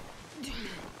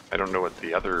 I don't know what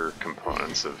the other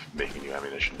components of making new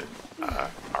ammunition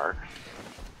are.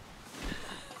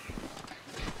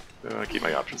 So I want to keep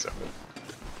my options open.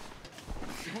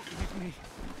 Don't leave me.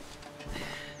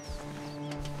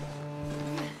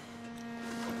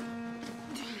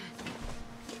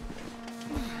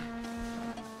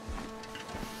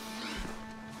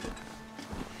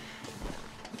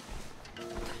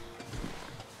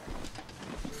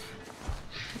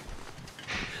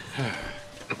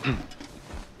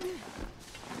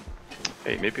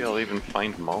 Hey, maybe I'll even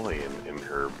find Molly in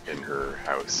her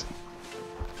house.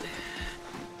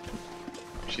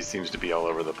 She seems to be all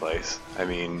over the place. I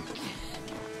mean,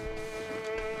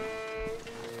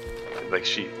 like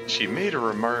she made a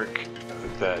remark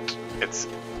that it's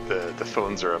the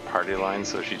phones are a party line,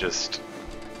 so she just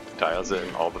dials it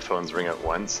and all the phones ring at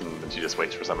once, and then she just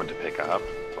waits for someone to pick up.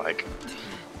 Like,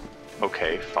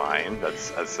 okay, fine.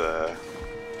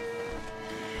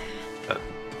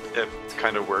 It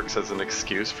kind of works as an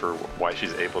excuse for why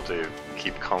she's able to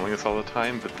keep calling us all the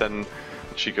time, but then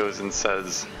she goes and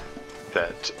says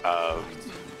that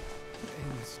In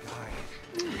the sky.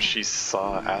 she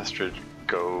saw Astrid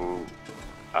go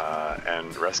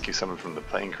and rescue someone from the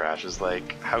plane crash. Is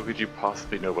like, how could you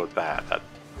possibly know about that?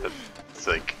 That's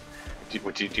like, do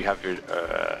you have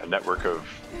a network of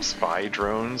spy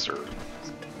drones or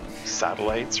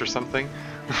satellites or something?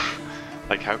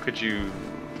 Like, how could you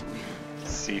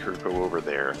see her go over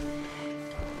there?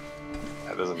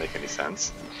 That doesn't make any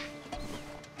sense.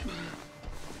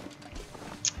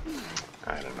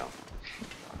 I don't know.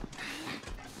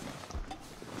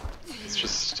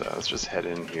 Let's just head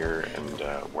in here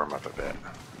and warm up a bit.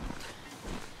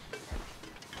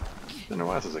 been a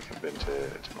while since I've been to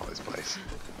Molly's place.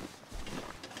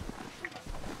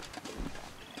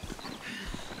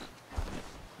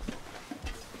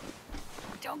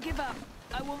 Don't give up.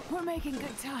 We're making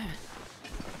good time.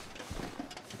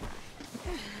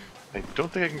 I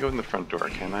don't think I can go in the front door,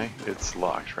 can I? It's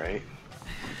locked, right?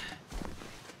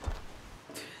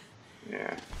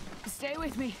 Yeah. Stay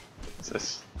with me. What's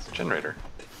this? It's a generator.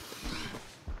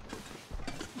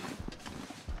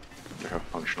 I wonder how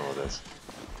functional it is.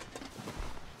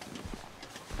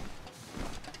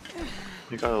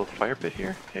 You got a little fire pit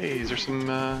here? Hey, is there some,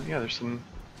 yeah, there's some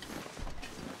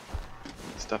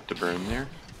stuff to burn there.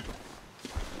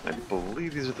 I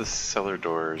believe these are the cellar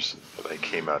doors that I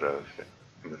came out of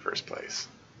in the first place.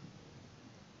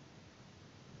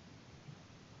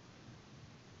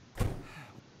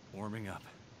 Warming up.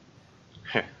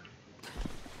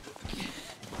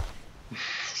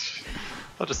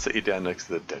 I'll just sit you down next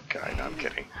to the dead guy. No, I'm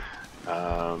kidding.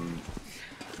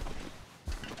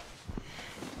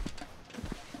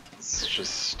 It's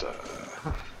just,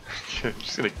 I'm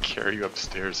just gonna carry you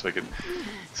upstairs so I can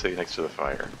sit you next to the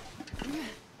fire.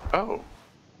 Oh.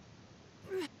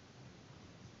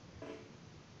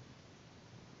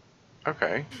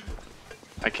 Okay.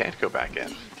 I can't go back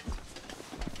in.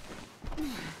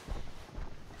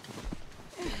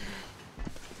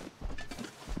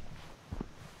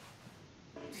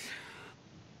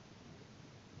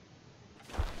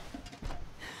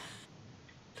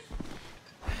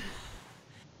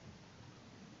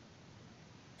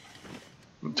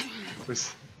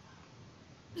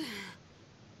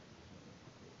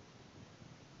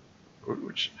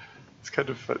 Which it's kind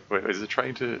of fun. Wait, is it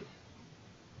trying to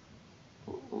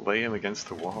lay him against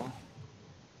the wall?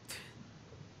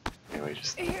 Anyway,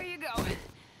 just Here you go.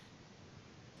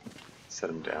 set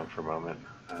him down for a moment.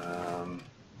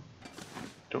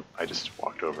 I just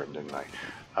walked over him, didn't I?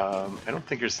 I don't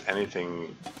think there's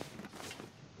anything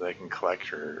that I can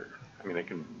collect, or I mean, I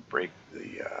can break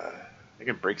the I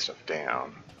can break stuff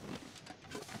down.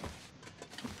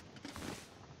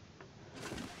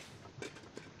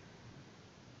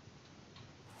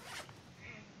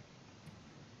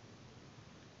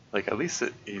 Like, at least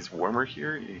he's warmer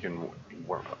here. You can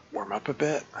warm up a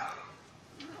bit.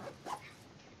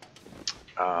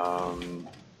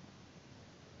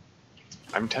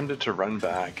 I'm tempted to run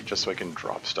back just so I can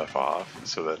drop stuff off,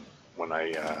 so that when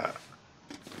I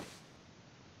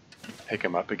pick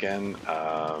him up again,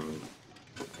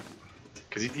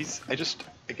 because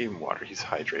I gave him water. He's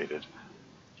hydrated.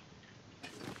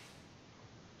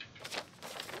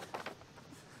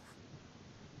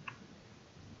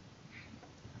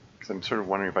 I'm sort of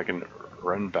wondering if I can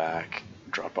run back,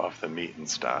 drop off the meat and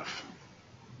stuff.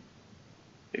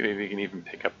 Maybe we can even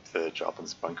pick up the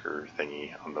Joplin's bunker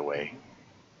thingy on the way.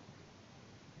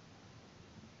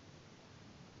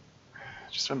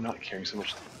 Just so I'm not carrying so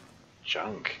much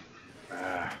junk.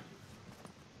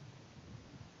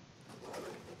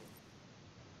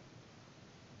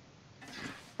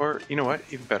 Or, you know what?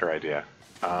 Even better idea.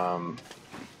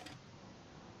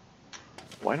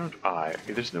 Why don't I?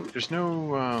 Okay, there's no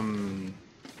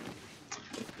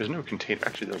container.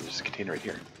 Actually, there's a container right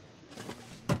here.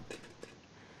 You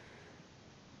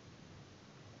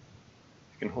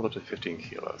can hold up to 15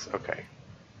 kilos. Okay.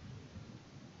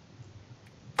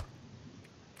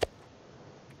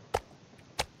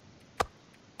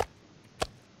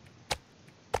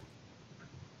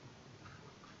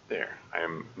 There. I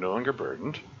am no longer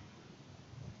burdened.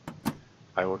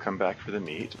 I will come back for the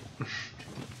meat.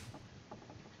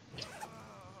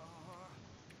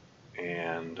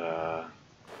 And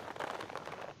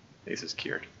this is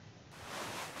cured.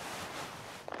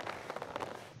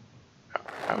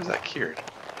 How is that cured?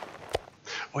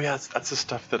 Oh yeah, that's the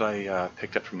stuff that I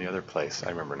picked up from the other place.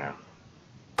 I remember now.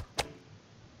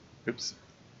 Oops.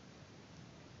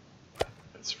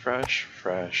 It's fresh,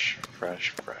 fresh, fresh,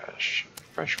 fresh,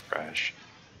 fresh, fresh,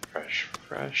 fresh,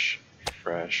 fresh,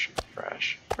 fresh,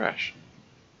 fresh, fresh.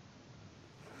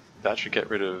 That should get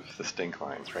rid of the stink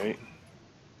lines, right?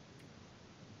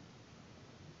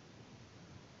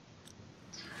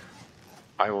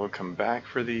 I will come back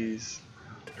for these.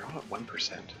 They're all at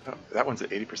 1%. Oh, that one's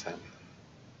at 80%.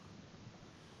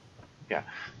 Yeah,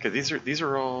 because these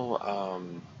are all.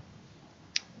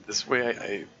 This way,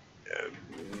 I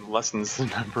lessens the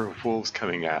number of wolves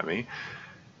coming at me,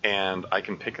 and I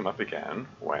can pick them up again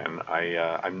when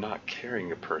I'm not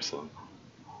carrying a person.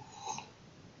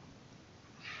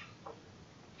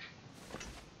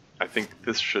 I think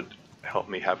this should help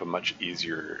me have a much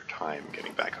easier time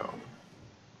getting back home.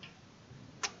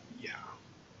 Yeah.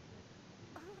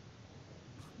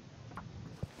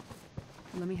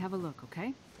 Let me have a look,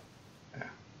 okay?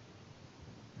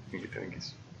 Yeah. I think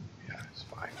he's, yeah, he's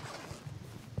fine.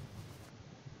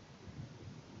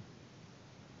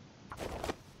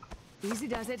 Easy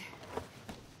does it.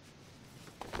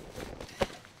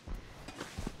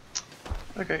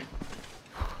 Okay.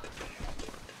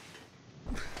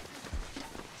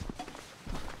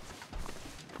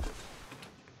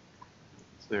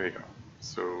 So there you go.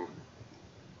 So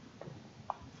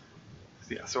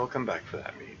yeah, so I'll come back for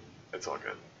that meet. It's all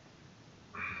good.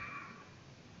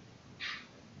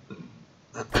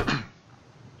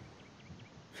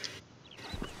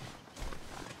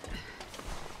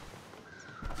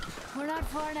 We're not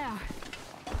far now.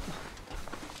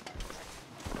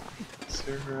 Is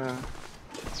there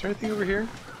anything over here?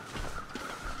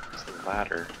 There's a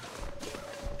ladder.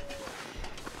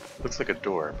 Looks like a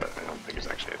door, but I don't think there's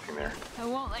actually anything there. I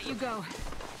won't let you go.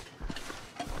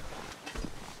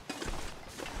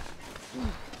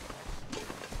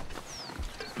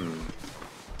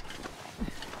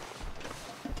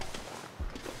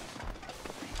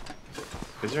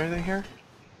 Is there anything here?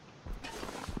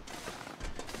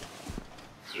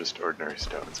 It's just ordinary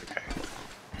stones, okay.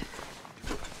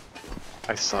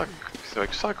 I saw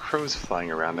crows flying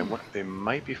around, and they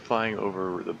might be flying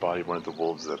over the body of one of the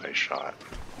wolves that I shot.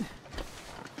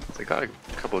 So I got a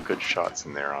couple of good shots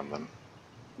in there on them.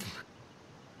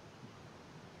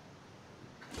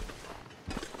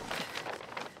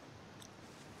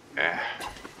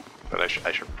 But I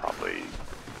should probably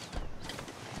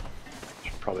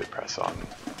press on.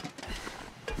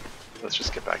 Let's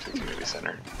just get back to the community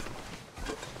center.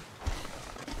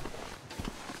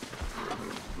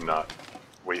 Not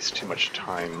waste too much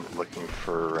time looking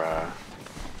for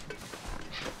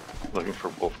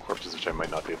wolf corpses, which I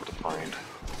might not be able to find.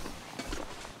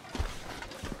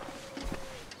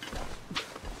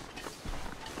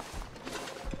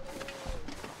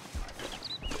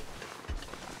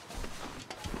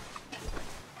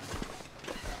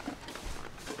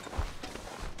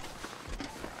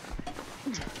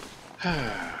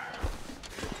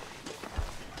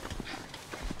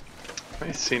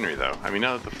 Nice scenery, though. I mean,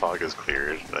 now that the fog is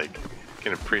cleared, like, you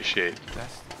can appreciate.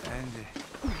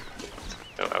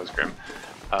 Oh, that was grim.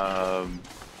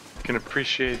 Can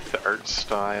appreciate the art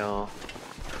style.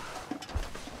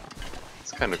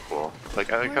 It's kind of cool.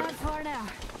 Like, I like how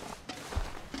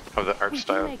the art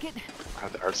style. How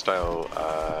the art style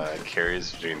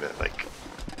carries between the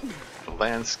the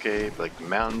landscape, like the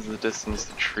mountains in the distance,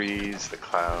 the trees, the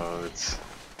clouds.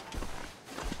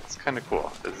 It's kind of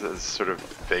cool. There's a sort of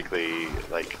vaguely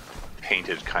like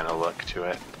painted kind of look to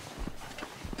it.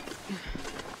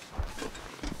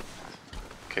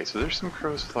 Okay, so there's some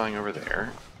crows flying over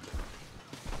there.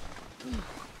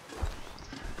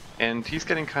 And he's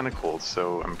getting kind of cold,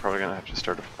 so I'm probably gonna have to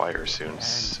start a fire soon.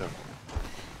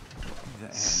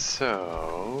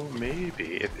 So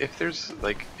maybe if there's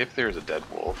a dead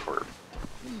wolf or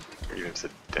even if it's a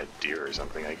dead deer or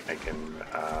something, I can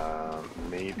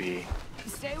maybe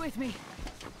stay with me.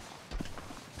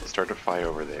 Start a fire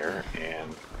over there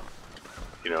and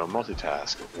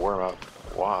multitask, warm up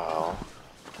while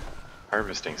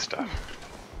harvesting stuff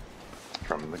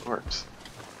from the corpse.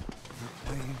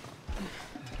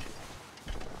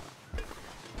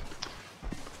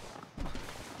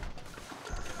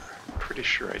 Pretty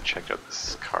sure I checked out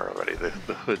this car already. The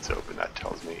hood's open, that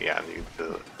tells me. Yeah, and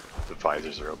the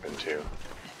visors are open too.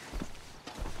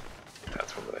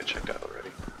 That's one that I checked out already.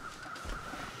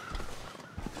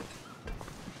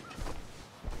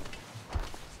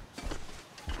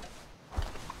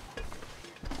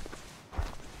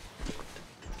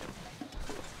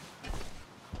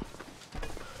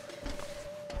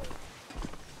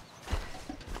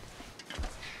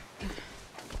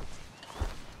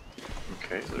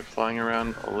 Okay, so they're flying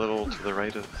around a little to the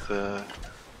right of the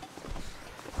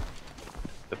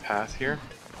path here.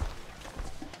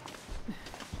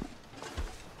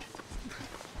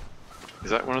 Is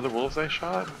that one of the wolves I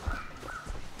shot?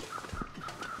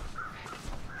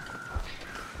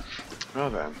 Well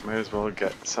then, might as well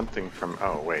get something from...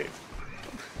 Oh, wait.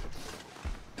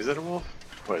 Is it a wolf?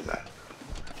 What is that?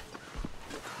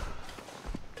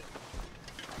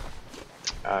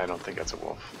 I don't think that's a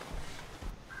wolf.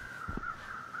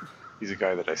 He's a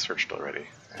guy that I searched already.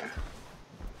 Eh.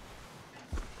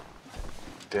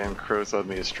 Damn crows led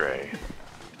me astray.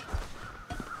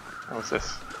 Oh, what's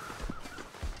this?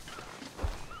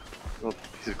 A little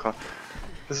piece of cloth.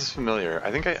 This is familiar.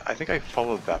 I think I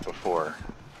followed that before.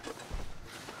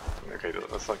 Okay,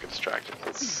 let's not get distracted.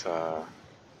 Let's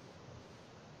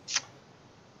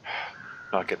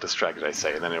not get distracted. I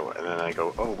say, and then I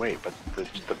go, oh wait, but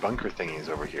the bunker thingy is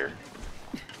over here.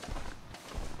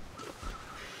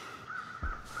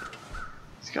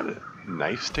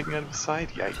 knife sticking out of his side?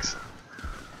 Yikes.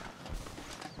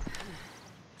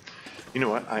 You know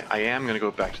what? I am going to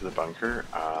go back to the bunker,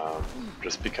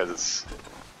 just because it's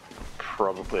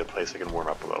probably a place I can warm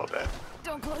up a little bit.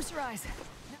 Don't close your eyes.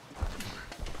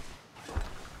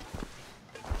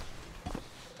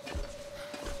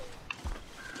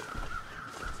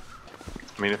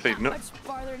 I mean, if they know... Much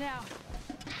farther now.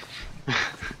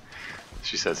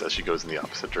 She says as she goes in the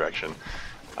opposite direction.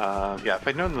 Yeah, if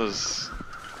I'd known those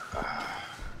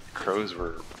crows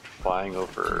were flying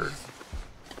over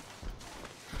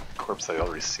a corpse I'd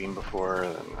already seen before,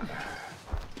 then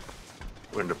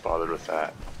I wouldn't have bothered with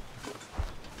that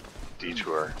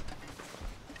detour.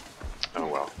 Oh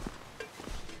well.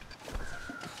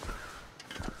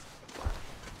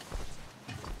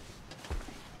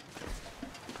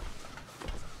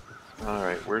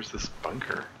 Alright, where's this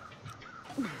bunker?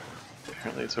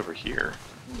 Apparently it's over here.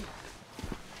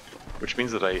 Which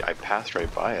means that I passed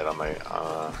right by it on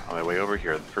my way over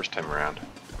here the first time around.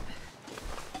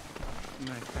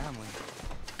 My family.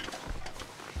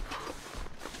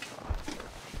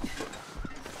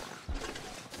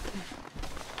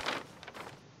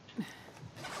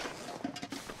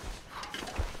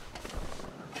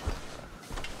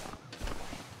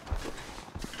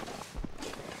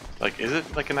 Like, is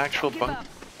it like an actual bunker?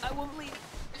 I won't leave.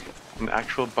 An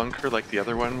actual bunker like the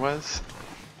other one was?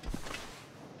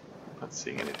 Not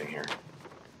seeing anything here.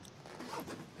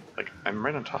 Like, I'm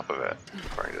right on top of it,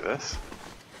 according to this.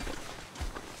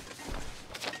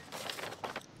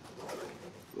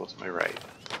 Well, to my right.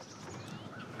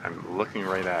 I'm looking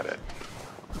right at it.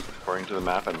 According to the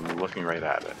map, I'm looking right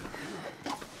at it.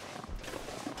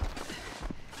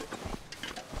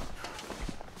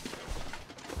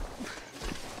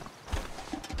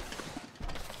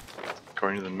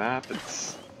 According to the map,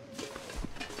 it's...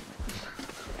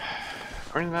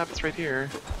 According to the map, it's right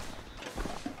here.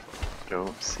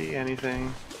 Don't see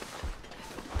anything.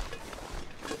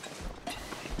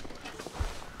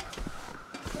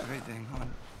 Everything on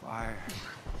fire.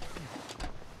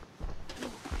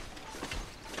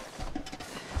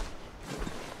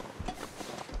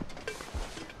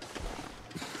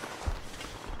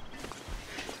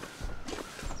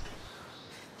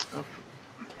 Oh,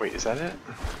 wait, is that it?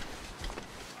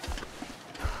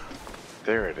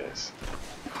 There it is.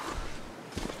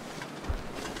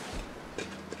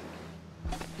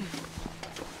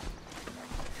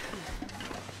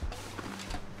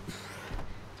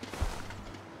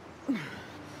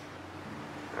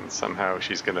 And somehow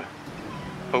she's gonna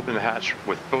open the hatch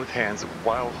with both hands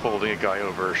while holding a guy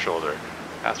over her shoulder.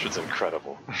 Astrid's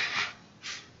incredible.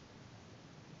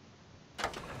 I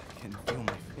can feel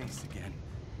my face again.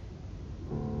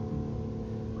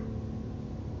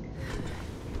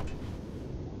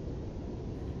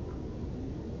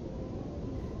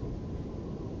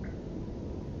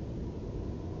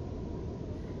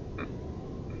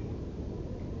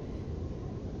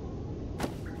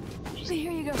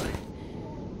 Here you go.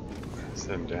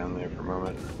 Set him down there for a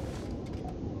moment.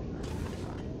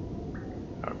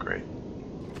 Oh, great.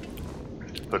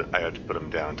 I had to put him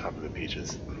down on top of the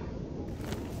peaches.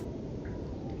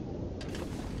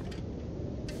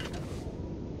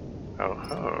 Oh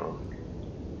ho.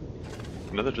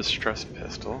 Another distress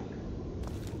pistol.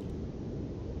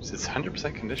 It's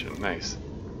 100% condition. Nice.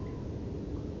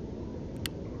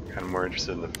 Kind of more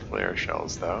interested in the flare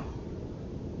shells though.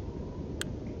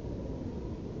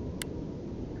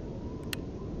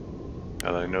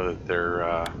 Now that I know that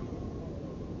they're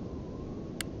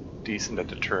decent at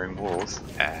deterring wolves.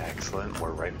 Excellent.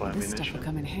 More rifle This stuff ammunition. will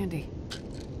come in handy.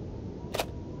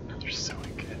 They're so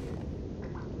good.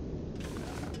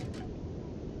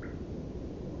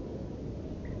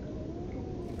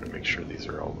 I'm gonna make sure these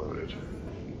are all loaded.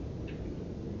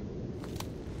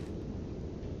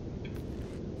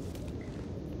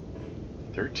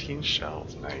 "13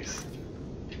 shells, nice.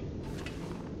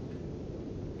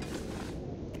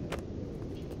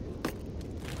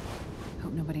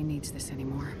 Hope nobody needs this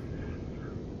anymore.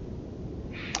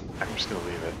 I'm just gonna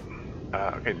leave it.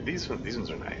 Okay, these ones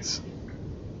are nice.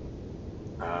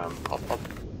 I'll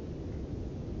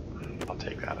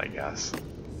take that, I guess.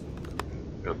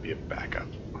 It'll be a backup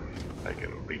I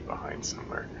can leave behind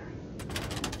somewhere.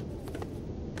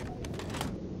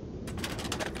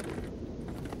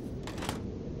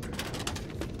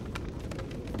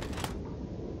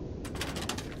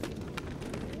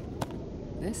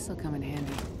 This'll come in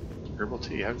handy. Herbal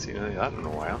tea, I haven't seen any of that in a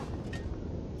while.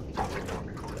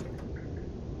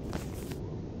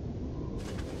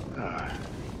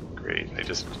 Great, yeah,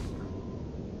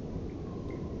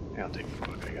 I'll take the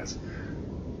book, I guess.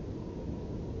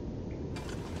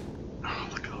 Oh,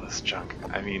 look at all this junk.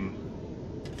 I mean,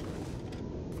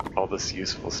 all this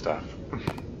useful stuff. I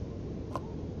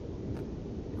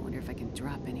wonder if I can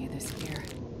drop any of this here.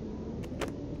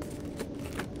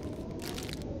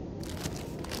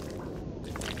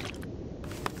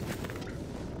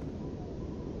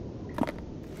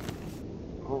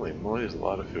 Holy moly, there's a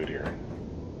lot of food here.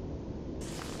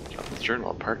 Jonathan's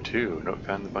Journal, Part 2. Note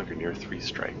found in the bunker near 3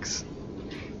 strikes.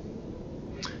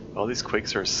 All these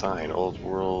quakes are a sign. Old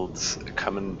world's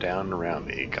coming down around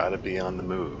me. Gotta be on the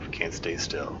move. Can't stay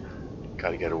still.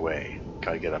 Gotta get away.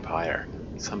 Gotta get up higher.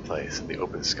 Someplace in the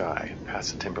open sky.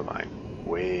 Past the timberline.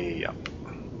 Way up.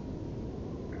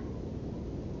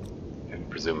 And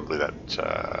presumably that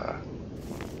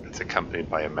it's accompanied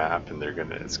by a map, and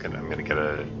I'm gonna get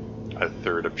a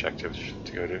third objective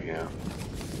to go to. Yeah.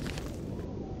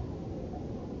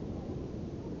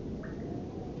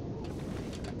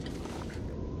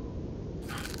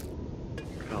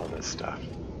 All this stuff.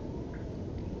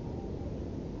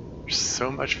 There's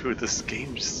so much food. This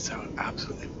game just so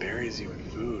absolutely buries you in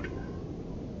food.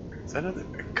 Is that another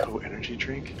Go energy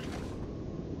drink?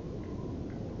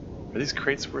 Are these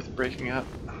crates worth breaking up?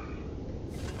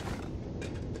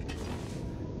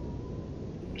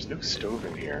 There's no stove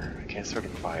in here. I can't start a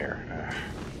fire.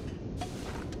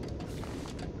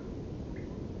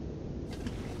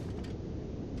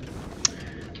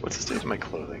 What's the state of my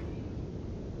clothing?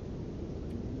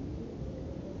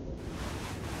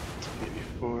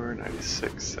 84,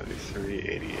 96, 73,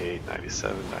 88,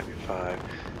 97, 95,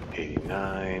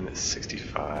 89,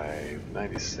 65,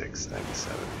 96,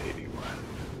 97, 81.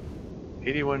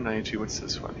 81, 92, what's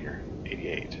this one here?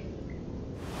 88.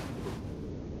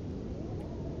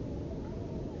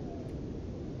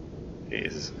 Okay,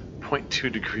 this is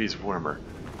 0.2 degrees warmer.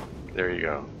 There you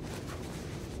go.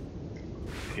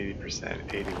 80%,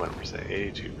 81%,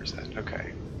 82%,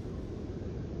 okay.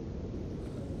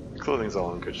 Clothing's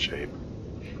all in good shape.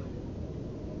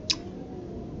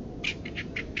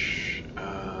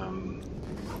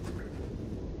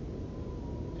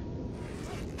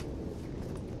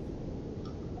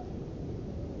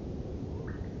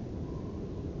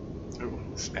 Oh,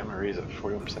 this MRE is at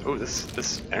 41%. Oh,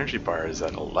 this energy bar is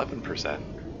at 11%.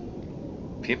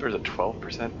 Peanut butter is at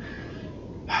 12%.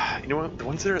 You know what? The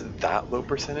ones that are at that low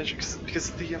percentage,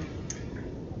 because the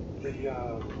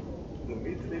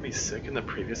meat that made me sick in the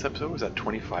previous episode was at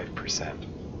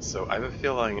 25%. So I have a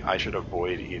feeling I should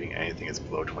avoid eating anything that's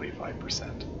below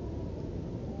 25%.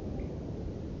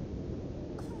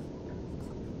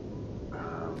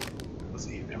 Let's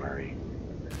eat MRE.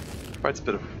 Provides a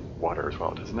bit of water as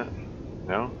well, doesn't it?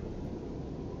 No?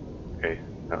 Okay.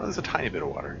 No, there's a tiny bit of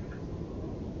water.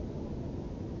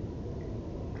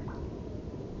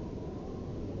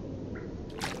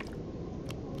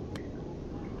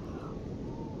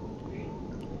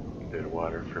 Bit of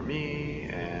water for me,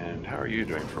 and how are you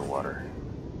doing for water?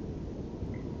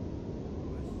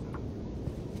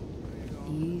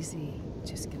 Easy.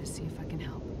 Just gonna see if I can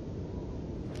help.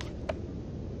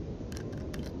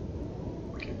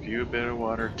 Give you a bit of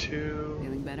water too.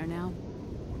 Feeling better now?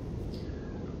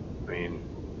 I mean,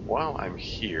 while I'm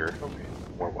here... Okay,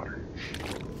 more water.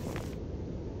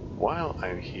 While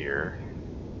I'm here...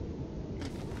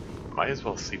 Might as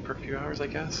well sleep for a few hours, I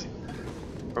guess?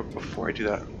 Or before I do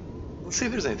that, let's see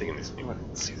if there's anything in these... You know what?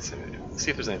 Let's see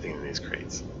if there's anything in these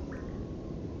crates.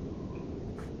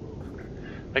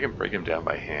 I can break them down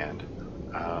by hand.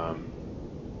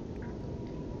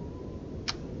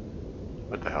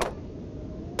 What the hell?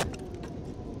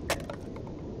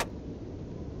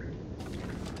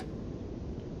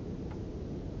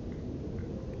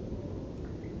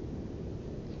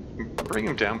 Bring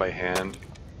them down by hand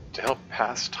to help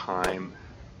pass time.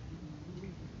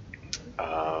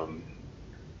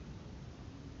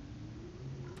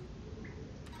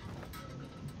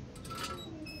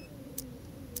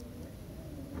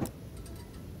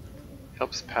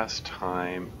 Helps pass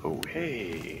time. Oh,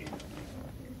 hey!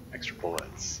 Extra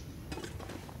bullets.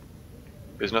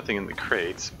 There's nothing in the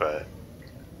crates, but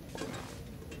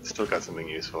still got something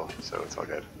useful, so it's all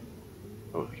good.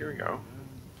 Oh, here we go.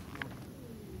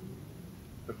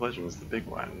 Book of Legends, the big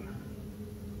one.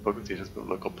 Book of teaches about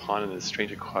local pond and his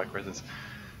strange aquatic residence.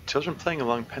 Children playing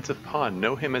along Pensive Pond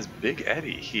know him as Big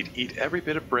Eddie. He'd eat every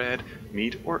bit of bread,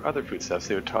 meat, or other foodstuffs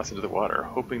they would toss into the water,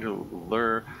 hoping to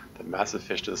lure the massive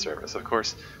fish to the surface. Of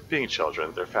course, being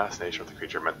children, their fascination with the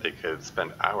creature meant they could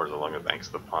spend hours along the banks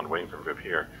of the pond waiting for him to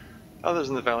appear. Others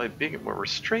in the valley, being of more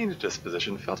restrained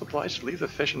disposition, felt obliged to leave the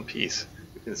fish in peace.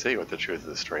 Who can say what the truth of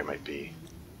the story might be?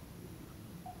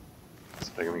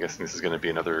 So I'm guessing this is going to be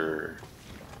another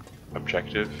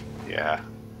objective. Yeah.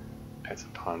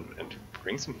 Pensive Pond and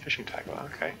bring some fishing tackle.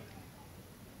 Okay.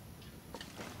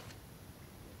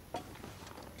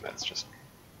 That's just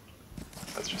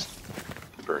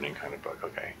the burning kind of bug.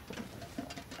 Okay.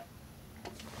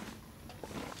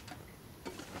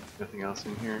 Nothing else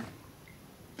in here.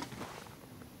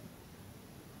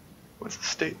 What's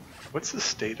the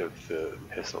state of the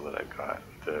pistol that I've got?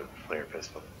 The flare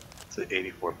pistol. It's at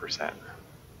 84%.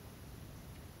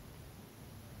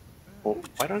 Well,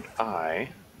 why don't I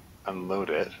unload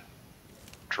it,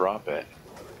 drop it,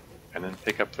 and then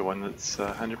pick up the one that's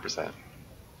 100%.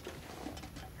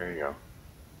 There you go.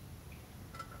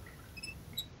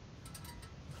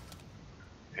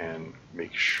 And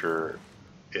make sure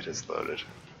it is loaded.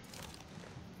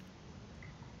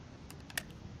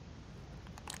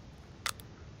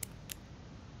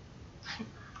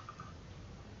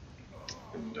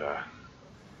 And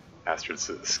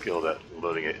Astrid's skilled at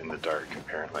loading it in the dark,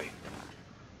 apparently.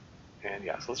 And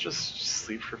yeah, so let's just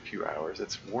sleep for a few hours.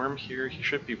 It's warm here. He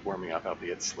should be warming up,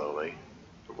 albeit slowly.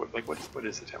 But what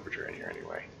is the temperature in here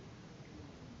anyway?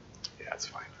 Yeah, it's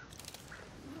fine.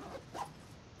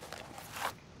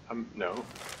 No,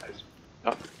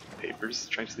 not papers.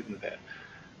 Trying to sleep in the bed.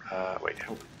 Wait,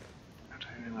 how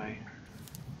tired am I?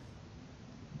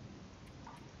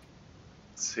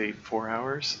 Let's say 4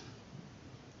 hours.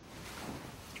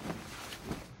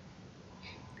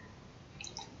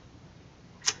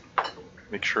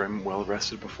 Make sure I'm well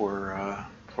rested before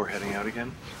heading out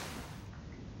again.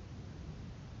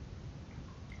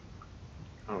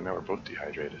 Oh, now we're both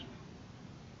dehydrated.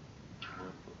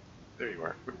 There you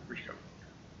are. Where'd you go?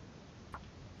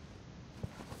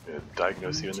 I'm gonna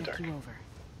diagnose you in the dark.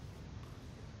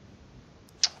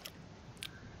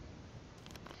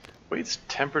 Wade's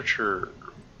temperature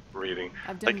reading.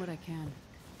 I've done what I can.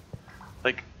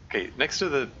 Like, okay, next to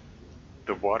the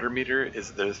water meter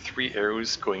is the 3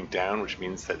 arrows going down, which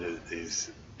means that it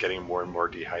is getting more and more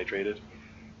dehydrated.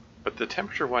 But the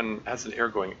temperature one has an arrow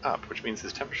going up, which means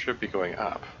his temperature should be going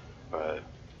up, but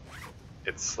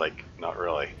it's like not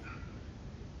really.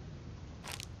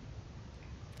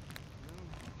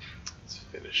 Let's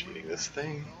finish eating this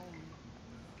thing.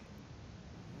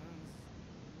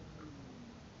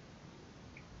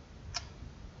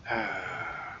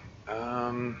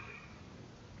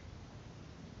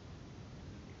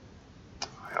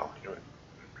 Well, you know what?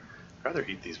 I'd rather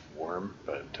eat these warm,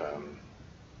 but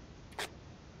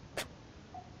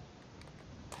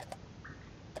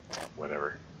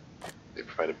whatever. They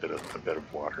provide a bit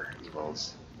of water as well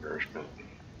as nourishment.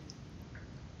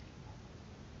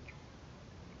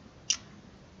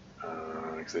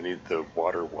 Because I need the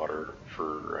water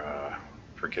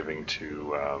for giving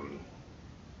to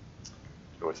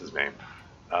what's his name?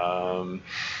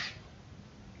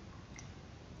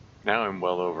 Now I'm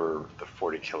well over the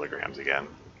 40 kilograms again.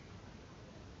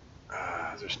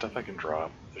 Is there stuff I can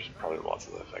drop? There's probably lots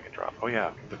of stuff I can drop. Oh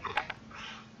yeah, the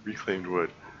reclaimed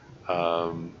wood.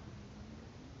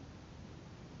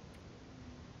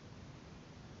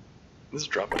 Let's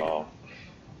drop it all.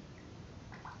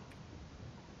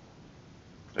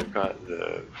 I've got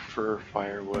the fir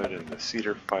firewood and the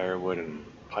cedar firewood and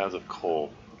piles of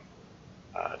coal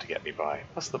to get me by,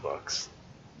 plus the books.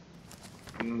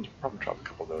 And probably drop a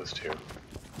couple of those too.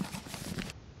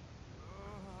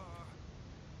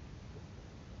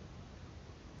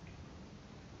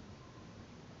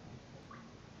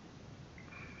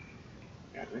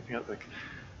 Yeah, anything else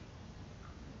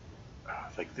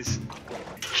like these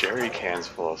jerry cans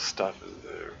full of stuff is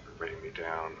weighing me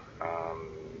down.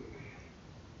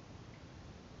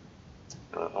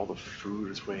 All the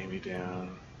food is weighing me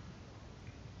down.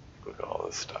 Look at all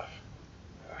this stuff.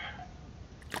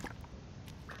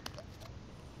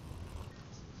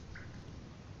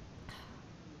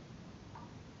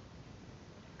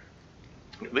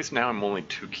 At least now I'm only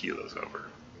 2 kilos over.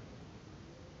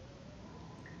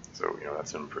 So, you know,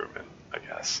 that's an improvement, I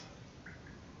guess.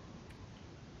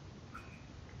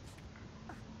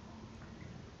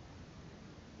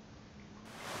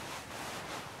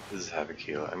 This is half a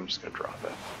kilo. I'm just gonna drop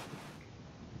it.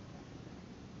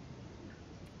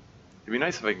 It'd be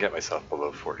nice if I could get myself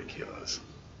below 40 kilos.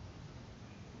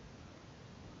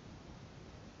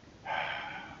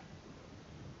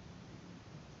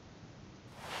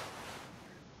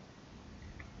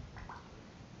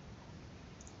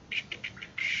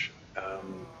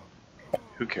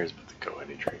 Who cares about the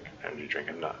energy drink?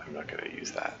 I'm not gonna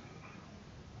use that.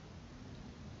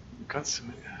 We've got so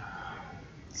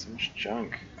much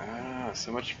junk.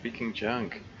 So much freaking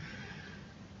junk.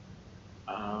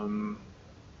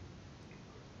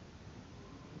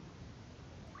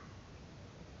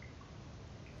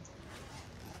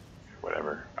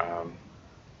 Whatever.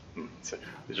 It's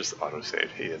just auto-save.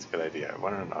 Hey, that's a good idea.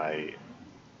 Why don't I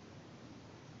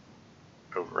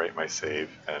overwrite my save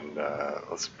and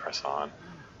let's press on.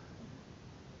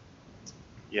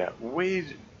 Yeah,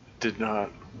 Wade did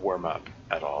not warm up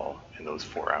at all in those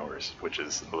 4 hours, which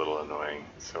is a little annoying.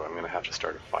 So I'm gonna have to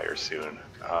start a fire soon.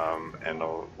 And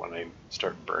when I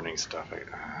start burning stuff,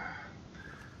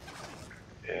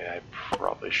 yeah, I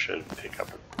probably should pick up.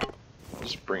 I'll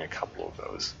just bring a couple of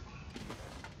those.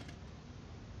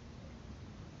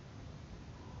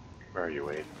 Where are you,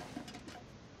 Wade?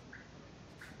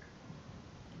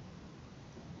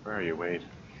 Where are you, Wade?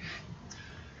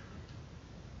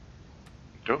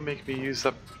 Don't make me use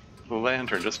up the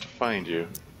lantern just to find you.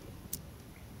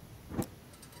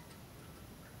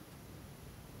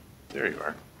 There you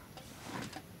are.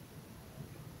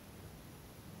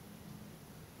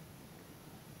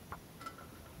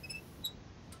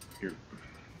 You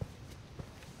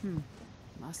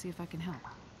I'll see if I can help.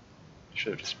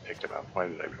 should have just picked him up. Why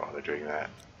did I bother doing that?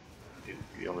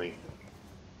 The only...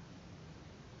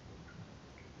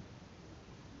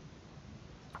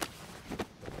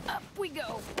 Up we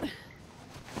go.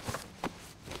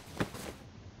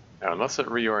 Now, unless it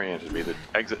reoriented me, the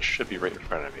exit should be right in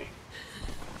front of me.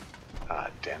 Ah,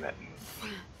 damn it.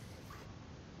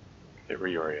 It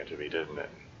reoriented me, didn't it?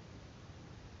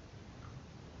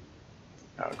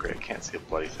 Oh, great. I can't see a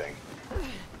bloody thing.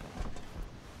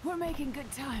 We're making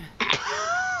good time.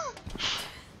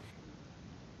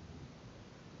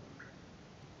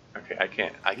 Okay, I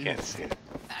can't see it.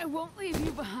 I won't leave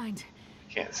you behind.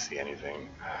 Can't see anything.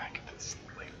 Get this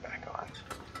light back on.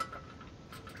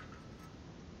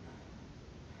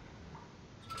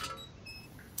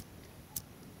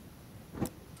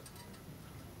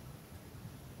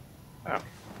 Oh,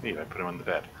 neat. I put him on the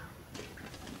bed.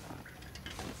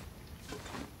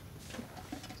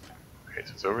 Okay,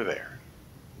 so it's over there.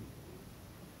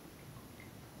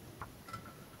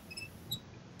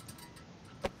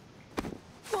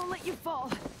 Won't let you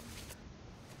fall.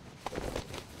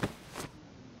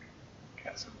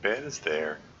 Okay, so bed is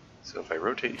there. So if I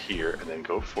rotate here and then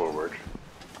go forward,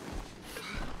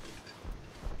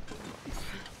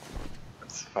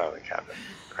 that's the filing cabinet.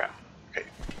 Crap. Okay,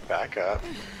 back up.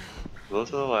 A little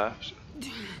to the left.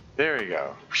 There you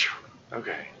go.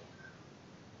 Okay.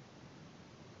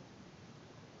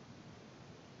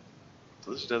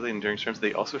 So those are deadly enduring storms.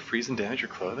 They also freeze and damage your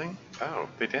clothing? Oh,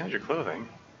 they damage your clothing.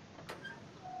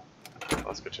 Well,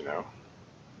 that's good to know.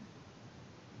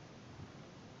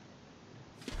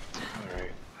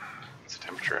 Alright. What's the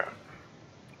temperature out?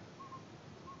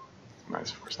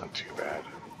 -4 is not too bad.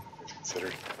 It's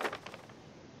considered.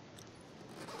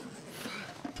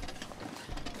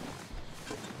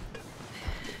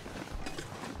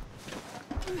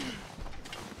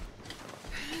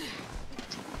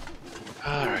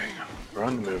 Alright, we're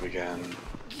on the move again.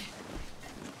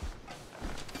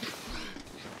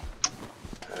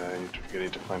 You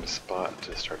need to find a spot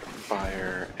to start a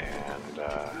fire and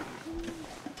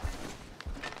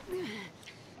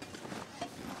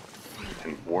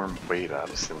warm Wade up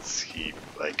since he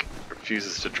like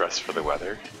refuses to dress for the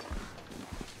weather.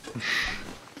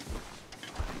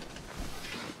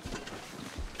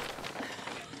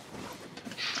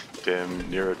 Damn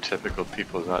neurotypical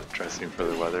people not dressing for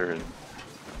the weather and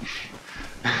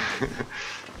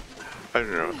I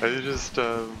don't know. I just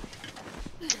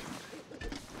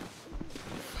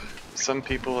some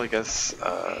people, I guess,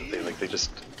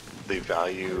 they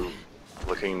value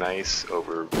looking nice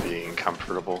over being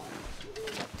comfortable.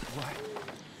 What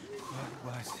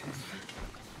was it?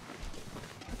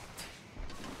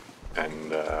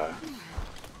 And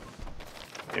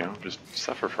you know, just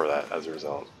suffer for that as a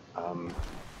result.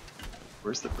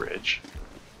 Where's the bridge?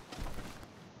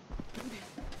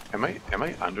 Am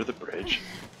I under the bridge?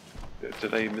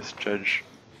 Did I misjudge?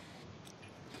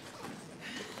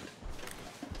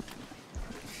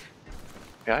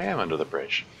 Yeah, I am under the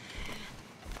bridge.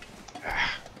 I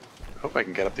hope I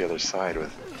can get up the other side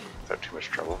without too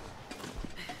much trouble.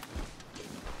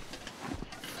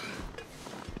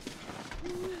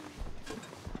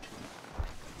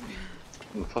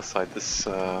 On the plus side, this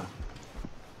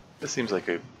seems like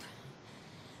a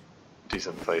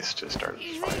decent place to start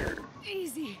a fire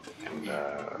Easy. and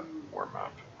warm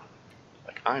up.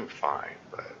 Like, I'm fine,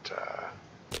 but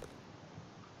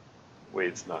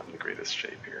Wade's not in the greatest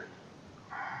shape here.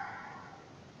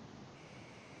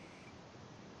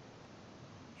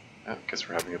 I guess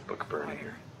we're having a book burn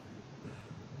here.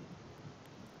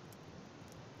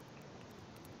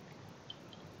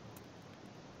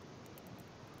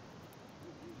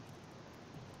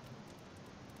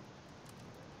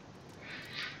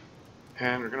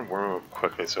 And we're gonna warm up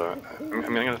quickly, so I'm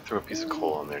gonna throw a piece of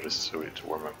coal in there just so to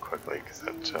warm up quickly, because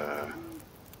that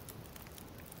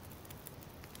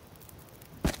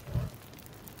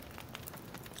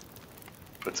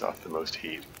puts off the most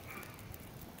heat.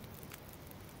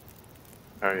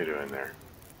 How are you doing there?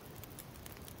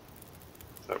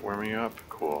 Is that warming you up?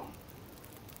 Cool.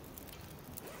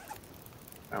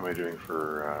 How am I doing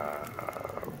for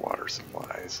water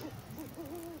supplies?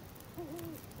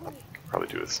 Could probably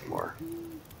do with some more.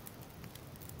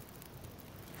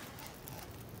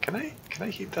 Can I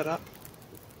heat that up?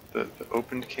 The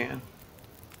opened can?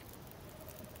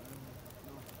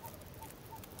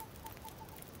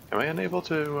 Am I unable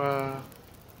to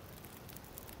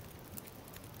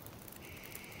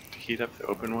heat up the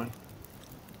open one?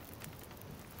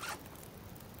 It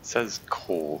says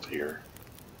cold here.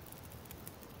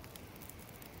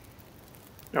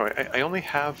 No, I only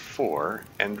have 4,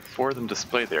 and 4 of them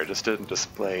display there. It just didn't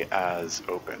display as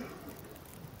open.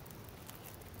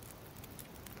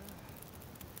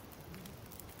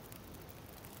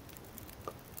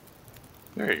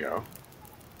 There you go.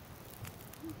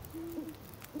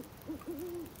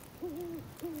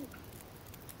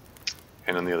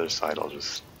 And on the other side, I'll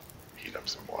just heat up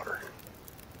some water.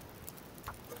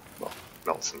 Well,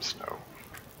 melt some snow.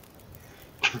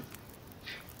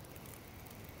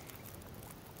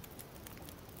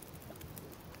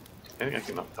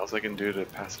 Anything else I can do to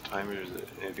pass the time? Or is it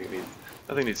anything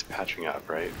nothing needs patching up,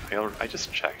 right? I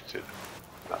just checked it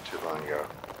not too long ago.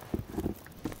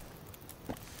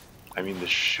 I mean, the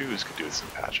shoes could do with some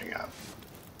patching up,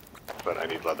 but I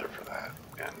need leather for that,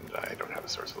 and I don't have a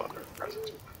source of leather at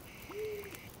present.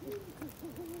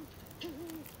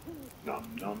 Nom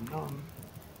nom nom.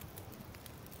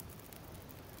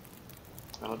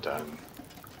 All done.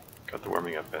 Got the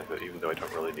warming up benefit, even though I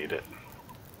don't really need it.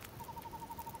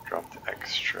 Drop the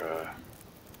extra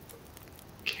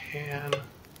can.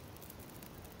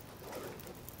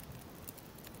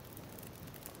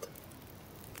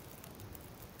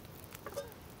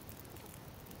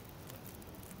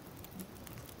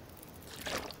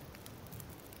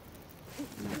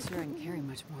 I'm not sure I can carry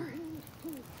much more.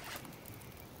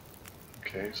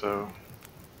 Okay, so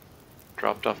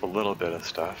dropped off a little bit of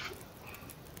stuff.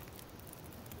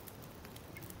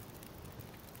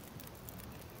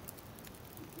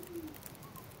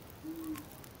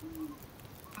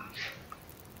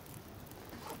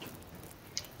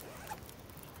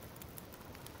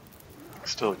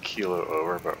 Still a kilo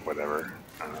over, but whatever.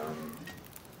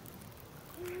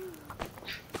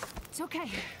 It's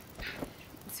okay.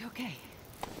 It's okay.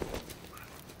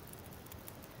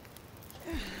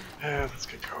 Yeah, let's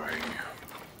get going.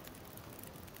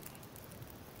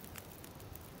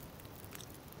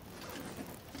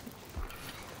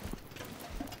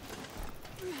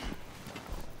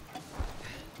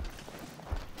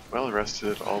 Well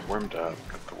rested, all warmed up,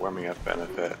 got the warming up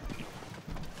benefit.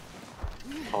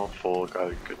 All full,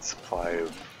 got a good supply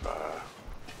of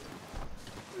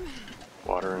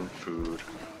water and food.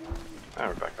 Now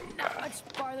we're back on the Not path. much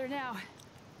farther now.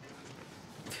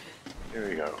 Here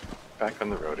we go. Back on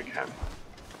the road again.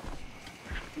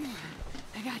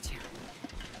 I got you.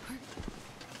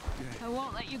 Good. I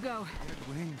won't let you go.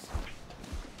 Good wings.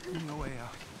 No way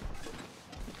out.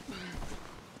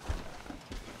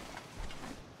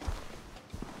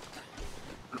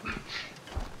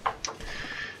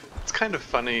 It's kind of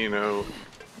funny, you know,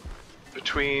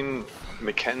 between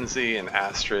Mackenzie and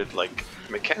Astrid, like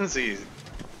Mackenzie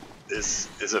is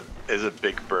a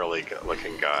big burly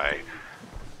looking guy.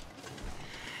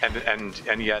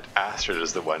 And yet Astrid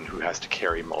is the one who has to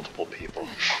carry multiple people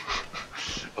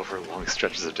over long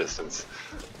stretches of distance.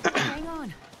 Hang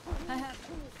on. I have...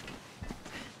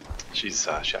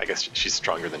 I guess she's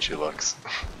stronger than she looks.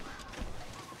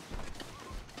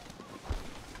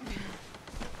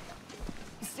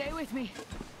 Stay with me.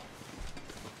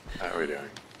 How are we doing?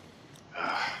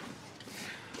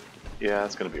 Yeah,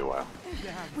 it's gonna be a while.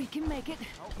 Dad, We can make it.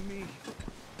 help me.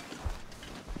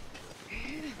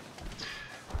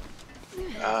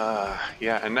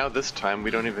 Yeah, and now this time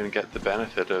we don't even get the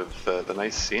benefit of the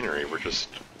nice scenery. We're just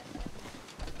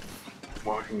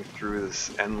walking through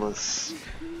this endless,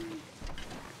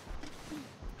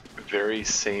 very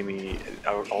samey,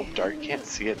 all dark. Can't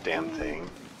see a damn thing.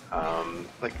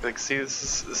 See,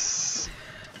 this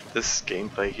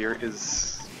gameplay here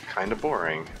is kind of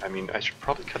boring. I mean, I should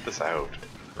probably cut this out,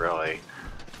 really.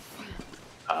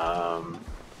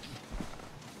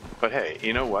 But hey,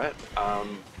 you know what?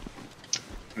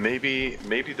 Maybe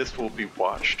this will be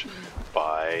watched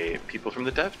by people from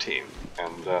the dev team,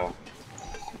 and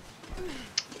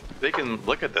they can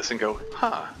look at this and go,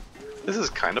 huh, this is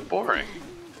kind of boring.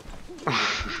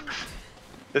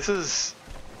 This is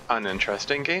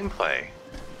uninteresting gameplay.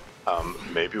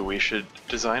 Maybe we should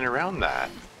design around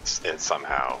that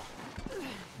somehow.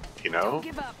 You know? Don't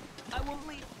give up. I won't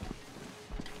leave.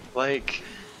 Like,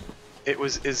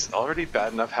 is already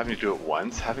bad enough having to do it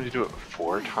once, having to do it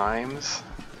 4 times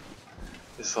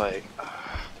is like,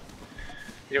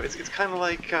 you know, it's kind of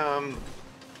like,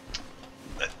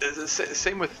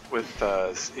 same with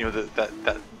you know,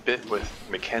 that bit with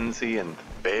Mackenzie and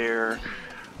Bear,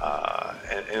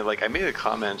 and like I made a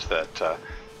comment that,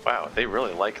 wow, they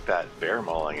really like that bear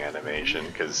mauling animation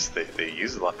because they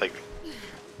use a lot, like,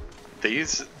 they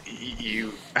use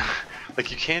you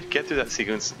like you can't get through that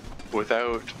sequence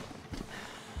without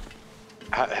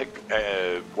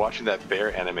watching that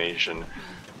bear animation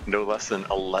no less than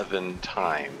 11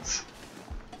 times.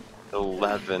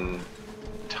 11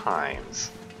 times.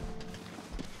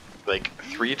 Like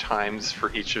 3 times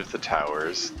for each of the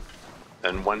towers,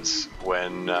 and once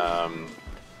when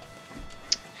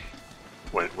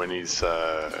he's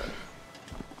have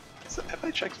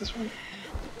I checked this one?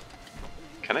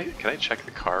 Can I check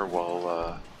the car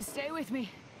while Stay with me.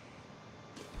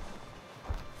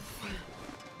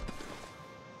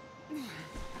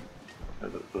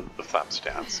 the flap's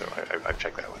down, so I've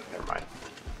checked that one. Never mind.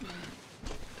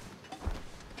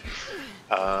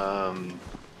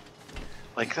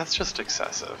 Like, that's just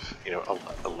excessive. You know,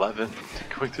 11,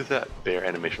 going through that bear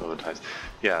animation 11 times.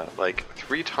 Yeah, like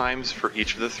 3 times for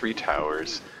each of the 3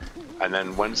 towers, and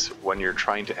then once when you're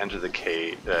trying to enter the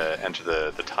cave, enter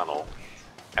the tunnel,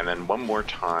 and then 1 more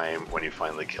time when you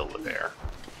finally kill the bear.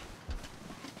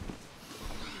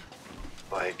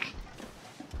 Like,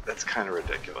 that's kind of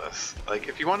ridiculous. Like,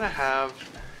 if you want to have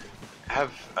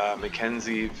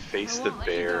Mackenzie face the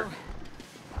bear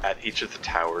at each of the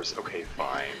towers, okay,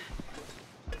 fine.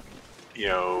 You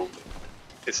know,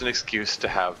 it's an excuse to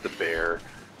have the bear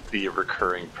be a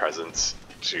recurring presence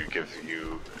to give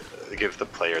the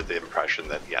player the impression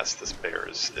that yes, this bear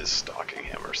is stalking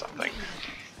him or something.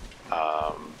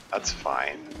 That's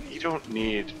fine. You don't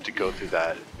need to go through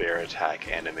that bear attack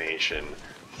animation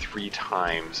 3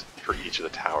 times for each of the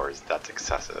towers. That's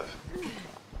excessive.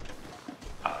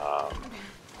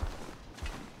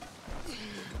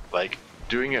 Like,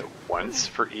 doing it once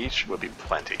for each would be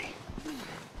plenty.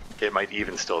 It might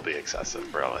even still be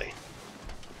excessive, really.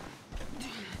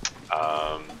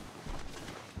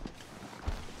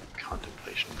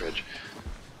 Contemplation Bridge.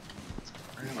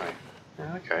 Where am I?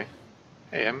 Yeah, okay.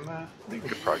 Hey, I'm making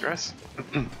good progress.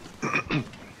 I'm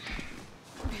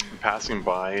passing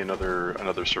by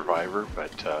another survivor,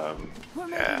 but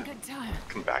yeah, good time.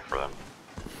 come back for them.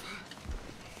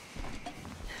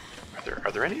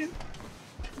 Are there any?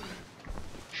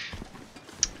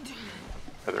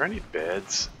 Are there any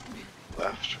beds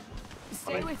left?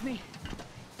 Stay with me.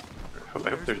 I hope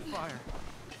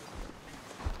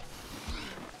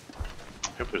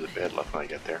there's a bed left when I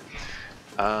get there.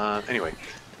 Anyway,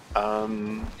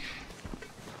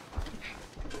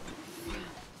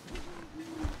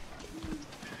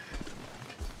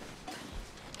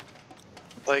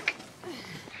 like,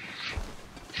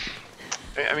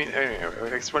 I mean, I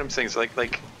guess what I'm saying is like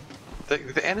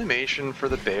the animation for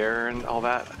the bear and all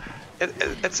that.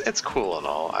 It's cool and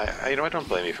all. I don't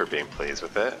blame you for being pleased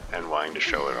with it and wanting to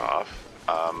show it off.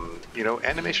 You know,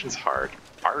 animation's hard.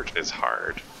 Art is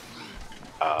hard.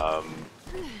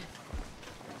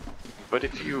 But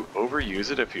if you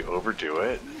overuse it, if you overdo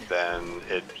it, then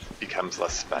it becomes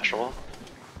less special.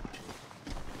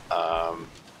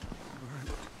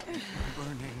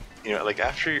 You know, like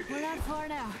after you, We're not far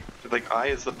now. like I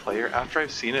as the player, after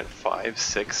I've seen it 5,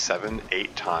 6, 7,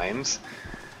 8 times,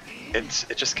 it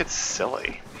just gets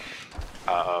silly.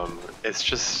 It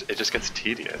just gets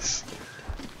tedious.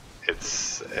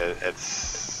 It's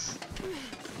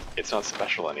not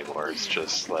special anymore. It's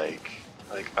just like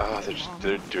oh,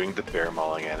 they're doing the bear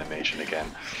mauling animation again.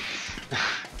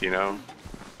 You know.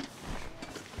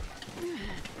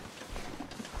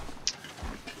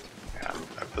 Yeah,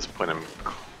 at this point I'm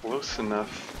close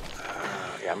enough.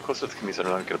 Yeah, I'm close enough to the community, so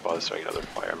I'm not gonna bother starting another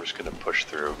fire. I'm just gonna push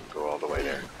through, go all the way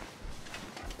there.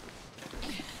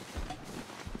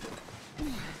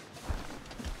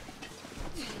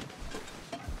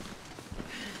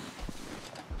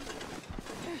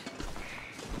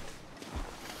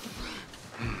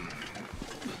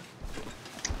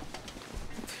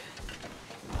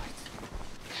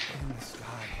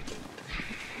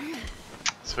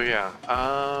 So yeah,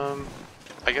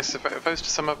 I guess if I was to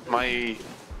sum up my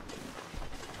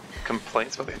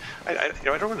complaints about you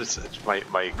know, I don't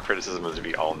want my criticism to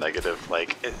be all negative.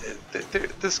 Like,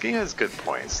 this game has good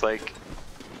points. Like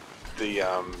the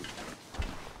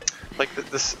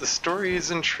story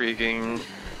is intriguing.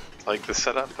 Like the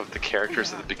setup of the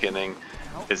characters at the beginning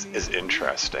is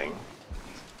interesting.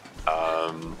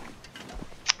 The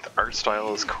art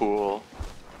style is cool.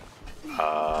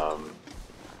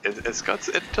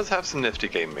 it does have some nifty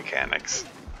game mechanics.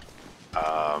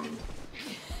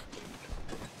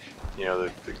 You know,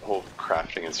 the whole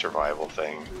crafting and survival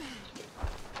thing.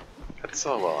 It's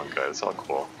all well and good. It's all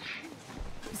cool.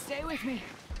 Stay with me.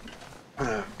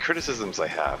 Criticisms I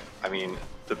have. I mean,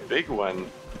 the big one,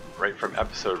 right from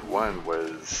episode 1,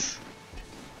 was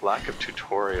lack of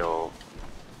tutorial,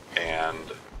 and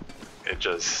it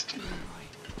just...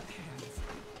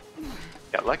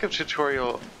 Yeah, lack of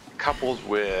tutorial coupled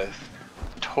with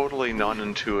totally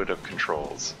non-intuitive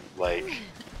controls. Like,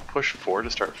 push 4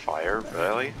 to start fire,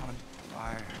 really? On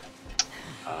fire.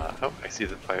 Oh, I see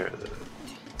the fire,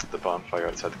 the bonfire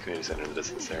outside the community center in the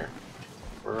distance there.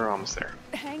 We're almost there.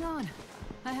 Hang on.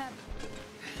 I have...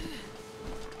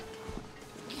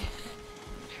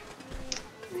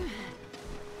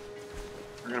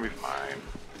 We're gonna be fine.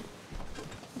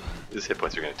 These hit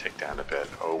points are gonna take down a bit.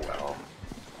 Oh well.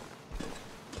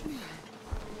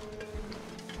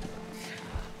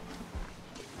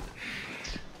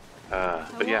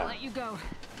 But I yeah. won't let you go.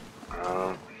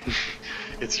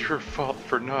 It's your fault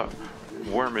for not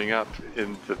warming up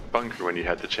in the bunker when you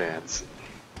had the chance.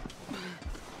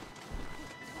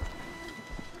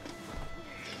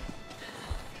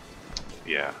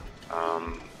 Yeah.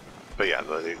 But yeah,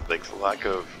 the lack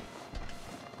of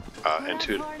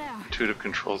intuitive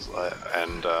controls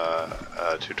and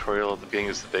tutorial at the beginning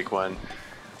is the big one.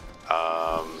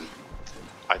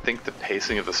 I think the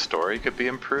pacing of the story could be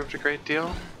improved a great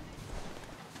deal.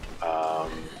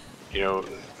 You know,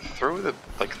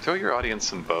 throw your audience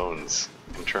some bones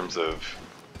in terms of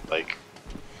like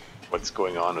what's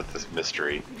going on with this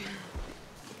mystery.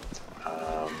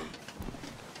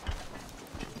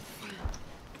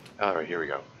 All right, here we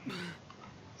go.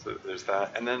 So there's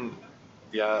that, and then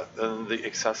yeah, then the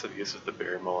excessive use of the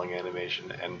bear mauling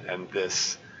animation and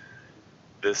this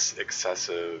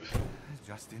excessive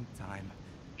Just in time.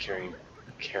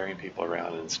 carrying people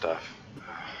around and stuff.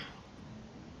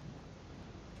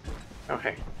 Oh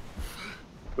hey,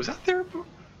 was that there?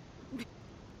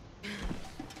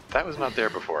 That was not there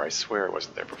before. I swear it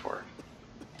wasn't there before.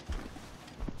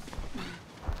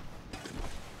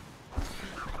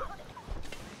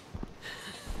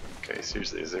 Okay,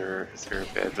 seriously, is there a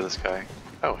bed for this guy?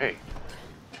 Oh hey,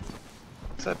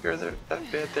 was that bear there?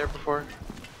 That bed there before?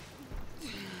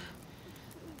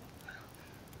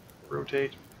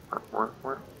 Rotate.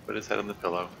 Put his head on the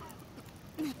pillow.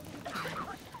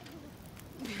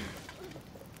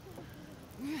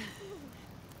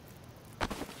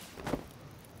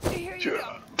 Here you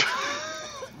go.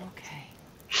 Okay.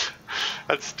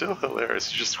 That's still hilarious.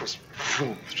 It just goes,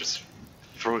 just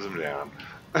throws him down.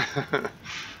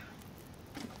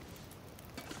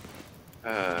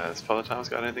 Has Father Thomas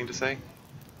got anything to say?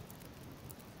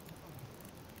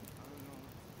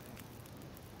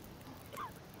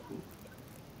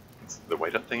 It's the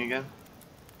whiteout thing again?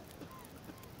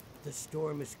 The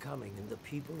storm is coming and the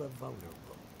people are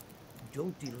vulnerable.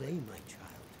 Don't delay, my child.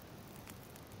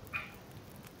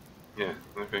 Yeah,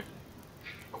 okay.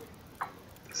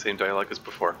 Same dialogue as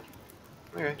before.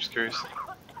 Okay, just curious.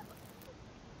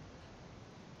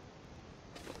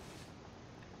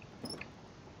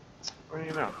 What do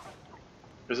you know?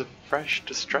 There's a fresh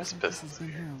distress This pistol has been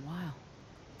here. here a while.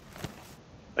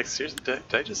 Like seriously, did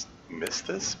I just miss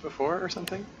this before or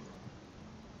something?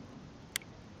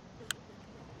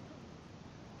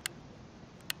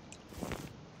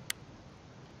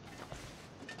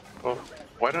 Well,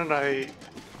 why don't I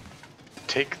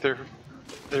take their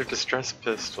distress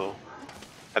pistol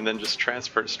and then just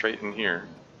transfer it straight in here?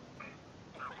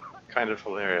 Kind of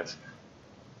hilarious.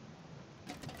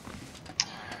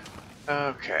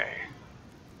 Okay.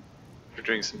 We're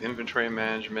doing some inventory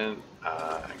management,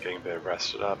 and getting a bit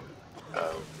rested up.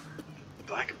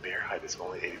 Black bear hide is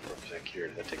only 84%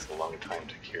 cured. That takes a long time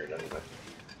to cure, doesn't it?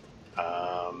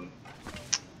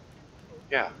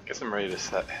 Yeah, guess I'm ready to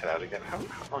head out again. How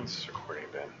long has this recording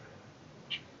been?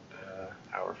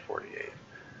 Hour 48.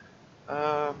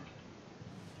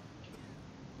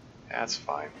 That's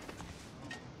fine.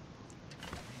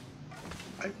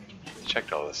 I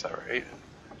checked all this out, right?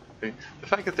 I mean, the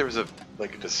fact that there was a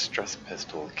distress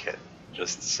pistol kit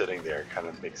just sitting there kind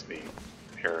of makes me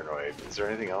paranoid. Is there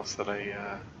anything else that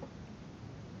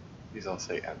these all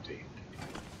say empty.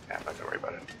 Yeah, I'm not gonna worry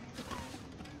about it.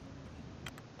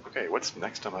 Okay, what's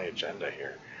next on my agenda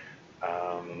here?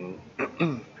 Oh,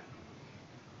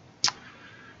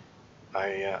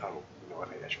 you know what,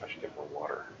 I should get more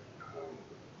water.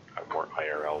 More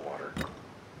IRL water.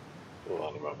 Hold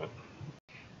on a moment.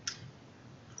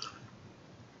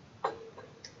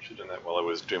 Should have done that while I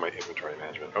was doing my inventory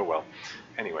management. Oh well.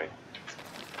 Anyway.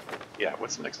 Yeah,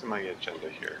 what's next on my agenda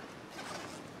here?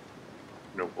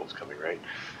 No wolves coming, right?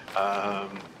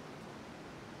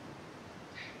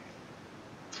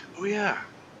 Oh yeah.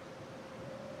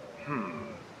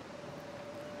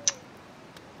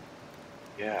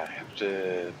 Yeah, I have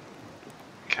to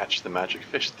catch the magic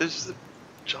fish. There's the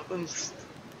Joblin's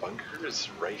bunker is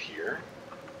right here.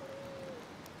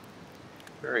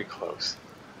 Very close.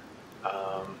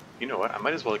 You know what? I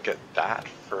might as well get that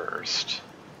first.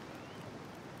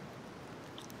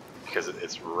 Because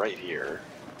it's right here.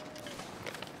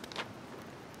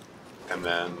 And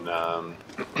then,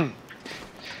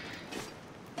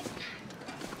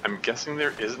 I'm guessing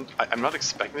there isn't... I'm not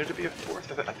expecting there to be a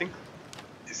fourth. I think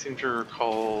I seem to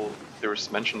recall there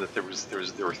was mention that there were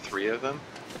 3 of them.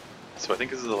 So I think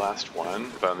this is the last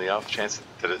one, but on the off chance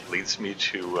that it leads me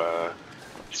to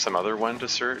some other one to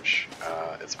search,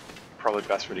 it's probably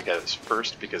best for me to get it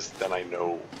first, because then I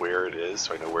know where it is,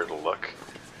 so I know where to look.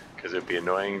 Because it would be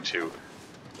annoying to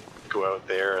go out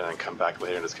there and then come back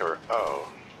later and discover,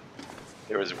 oh,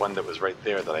 there was one that was right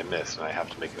there that I missed and I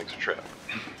have to make an extra trip.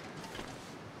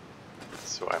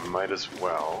 So I might as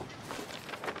well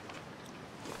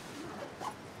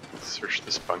search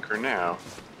this bunker now,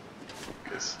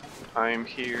 because I'm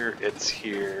here, it's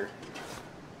here.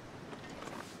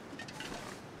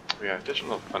 Yeah,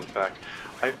 additional fun fact,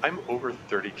 I'm over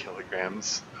 30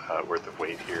 kilograms worth of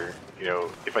weight here. You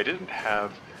know, if I didn't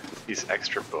have these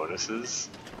extra bonuses,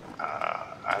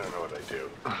 I don't know what I'd do.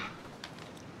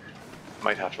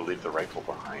 Might have to leave the rifle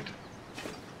behind.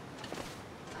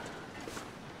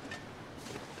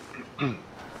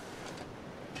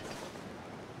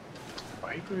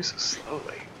 Why are you moving so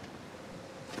slowly?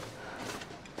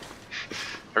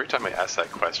 Every time I ask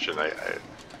that question, that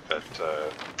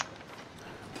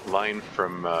line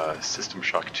from System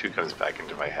Shock 2 comes back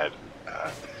into my head.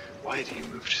 Why do you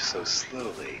move so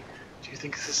slowly? Do you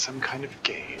think this is some kind of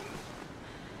game?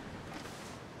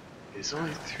 It is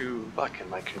only through luck and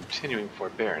my continuing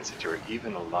forbearance that you are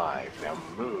even alive. Now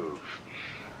move.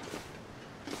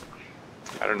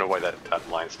 I don't know why that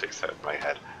line sticks out in my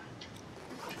head.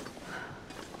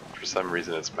 For some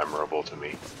reason it's memorable to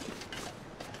me.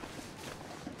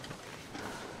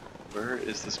 Where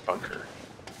is this bunker?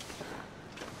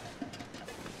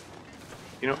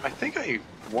 You know, I think I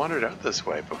wandered out this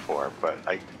way before, but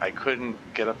I couldn't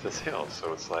get up this hill,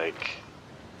 so it's like...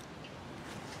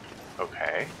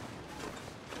 Okay.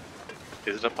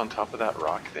 Is it up on top of that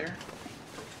rock there?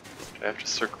 Do I have to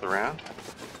circle around?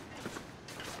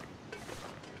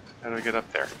 How do I get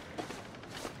up there?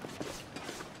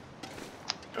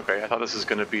 Okay, I thought this was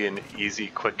going to be an easy,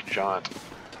 quick jaunt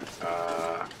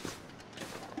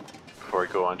before I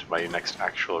go on to my next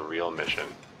actual real mission.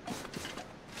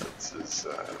 This is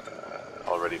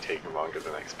already taking longer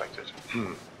than I expected.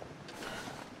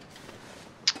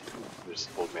 There's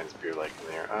old man's beer like in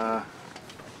there. I'll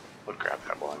grab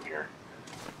that while I'm here.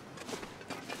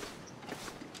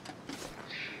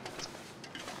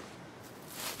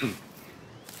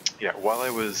 Yeah, while I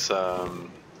was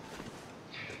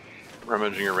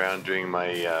rummaging around doing my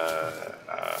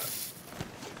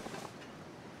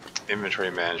inventory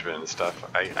management and stuff,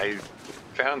 I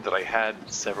found that I had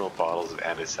several bottles of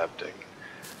antiseptic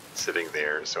sitting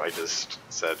there, so I just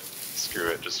said, screw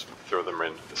it, just throw them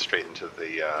straight into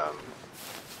the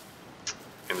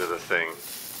thing.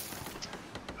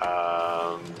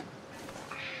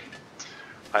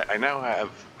 I now have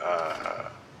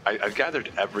I've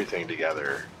gathered everything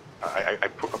together. I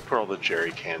put all the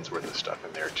jerry cans worth of stuff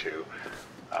in there too.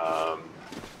 I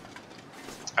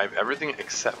have everything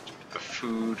except the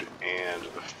food and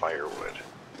the firewood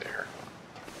there.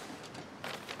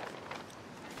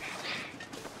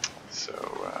 So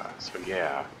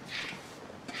yeah.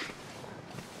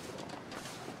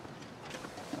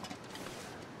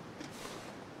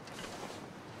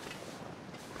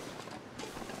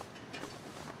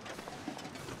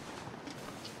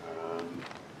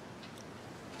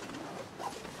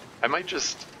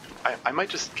 I might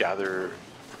just gather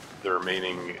the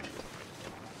remaining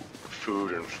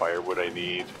food and firewood I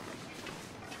need.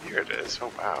 Here it is.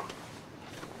 Oh wow.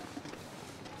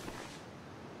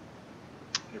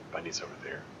 There are bunnies over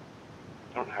there.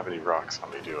 I don't have any rocks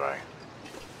on me, do I?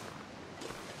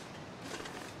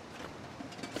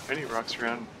 Any rocks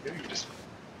around? Maybe just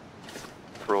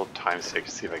for old time's sake,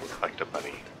 see if I can collect a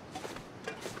bunny.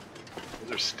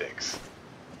 Those are sticks.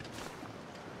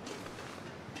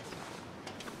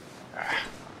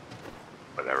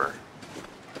 Whatever.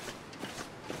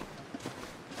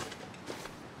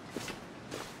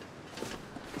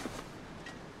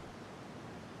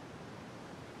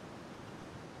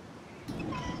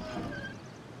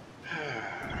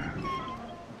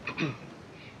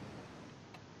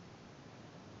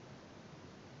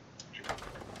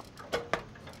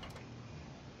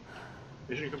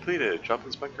 Mission completed. Drop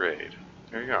and spec grade.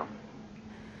 There you go.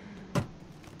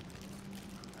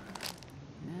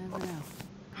 Never know.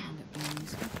 End up being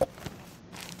useful.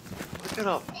 Look at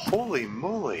all. Holy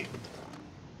moly.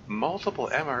 Multiple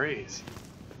MREs.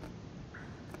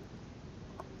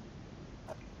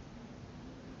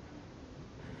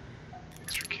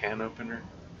 Extra can opener.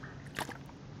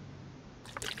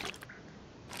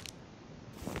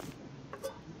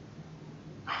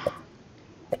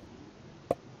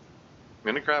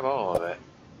 I'm gonna grab all of it.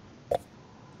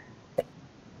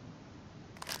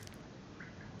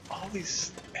 All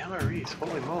these MREs,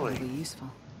 holy Will moly. be useful.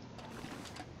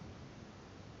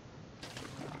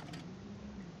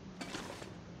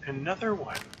 Another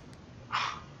one.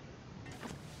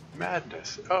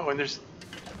 Madness. Oh, and there's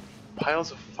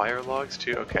piles of fire logs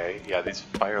too. Okay, yeah, these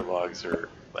fire logs are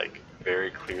like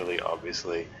very clearly,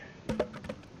 obviously.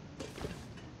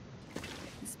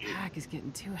 This pack is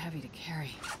getting too heavy to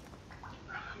carry.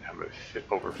 I'm at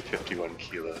over 51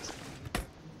 kilos.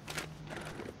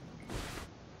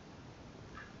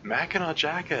 Mackinac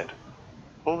jacket.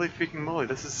 Holy freaking moly!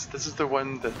 This is the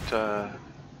one that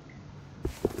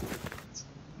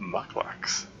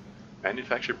Mucklucks.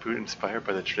 Manufactured boot inspired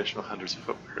by the traditional hunter's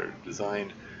footwear,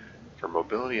 designed for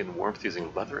mobility and warmth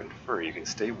using leather and fur. You can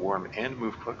stay warm and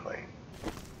move quickly.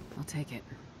 I'll take it.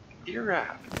 Ear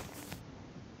wrap.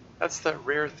 That's that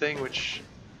rare thing which.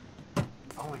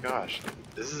 Oh my gosh,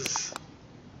 this is.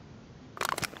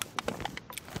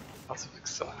 Lots of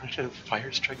acceleration and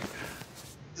fire strike.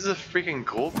 This is a freaking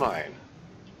gold mine.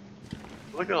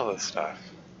 Look at all this stuff.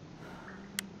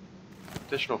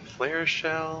 Additional flare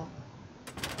shell.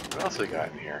 What else we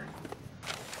got in here?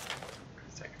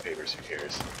 Stack favors, who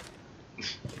cares?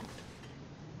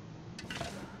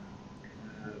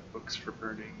 Books for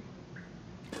burning.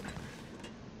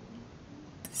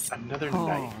 Another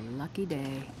knife. Oh, lucky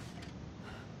day.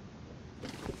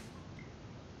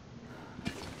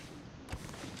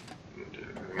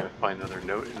 We're gonna find another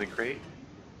note in the crate.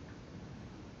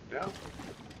 No?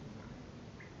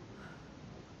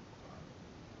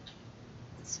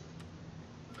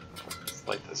 Let's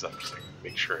light this up so I can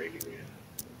make sure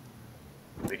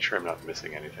make sure I'm not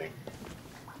missing anything.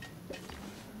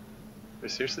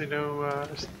 There's seriously no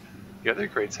the other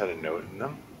crates had a note in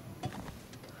them.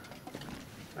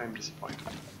 I'm disappointed.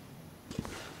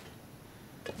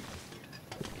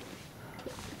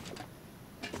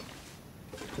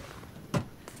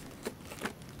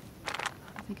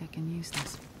 I think I can use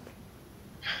this.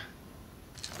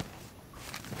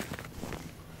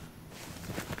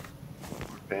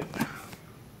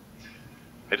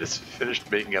 I just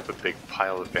finished making up a big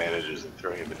pile of bandages and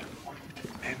throwing them into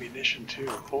ammunition too.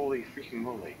 Holy freaking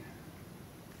moly.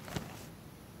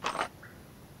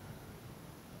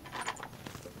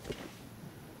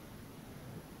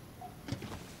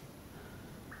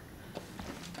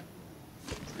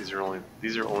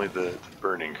 These are only the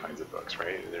burning kinds of books,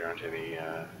 right? There aren't any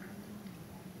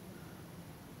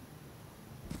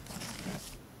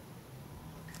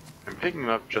I'm picking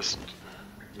them up just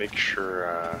to make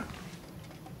sure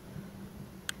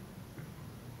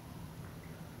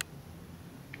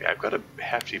yeah, I've got a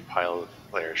hefty pile of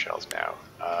flare shells now.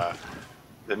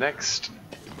 The next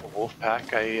wolf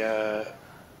pack I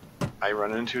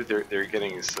run into, they're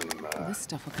getting some. This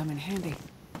stuff will come in handy.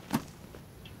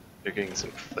 They're getting some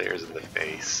flares in the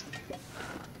face.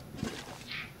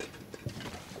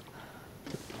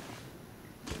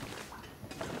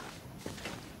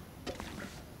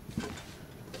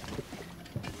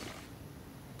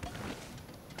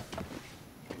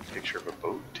 Picture of a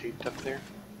boat taped up there.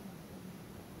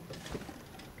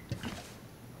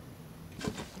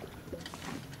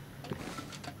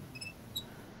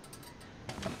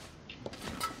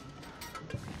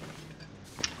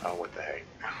 Oh, what the heck?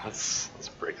 Let's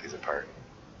break these apart.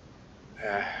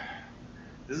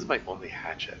 This is my only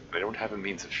hatchet. I don't have a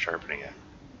means of sharpening it.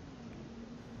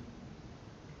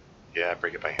 Yeah,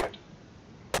 break it by hand.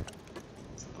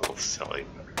 It's a little silly.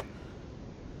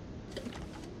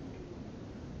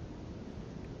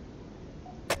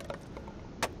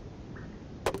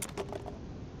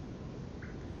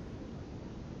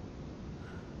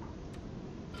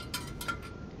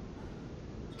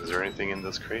 Is there anything in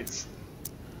those crates?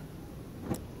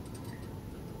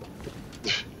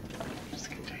 Just a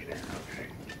container, okay.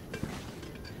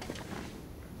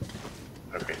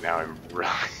 Okay, now I'm really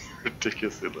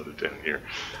ridiculously loaded down here.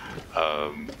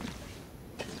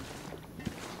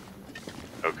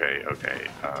 Okay,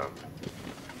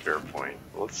 fair point.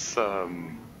 Let's,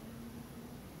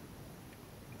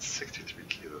 63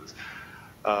 kilos.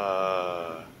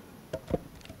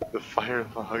 The fire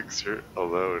logs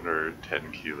alone are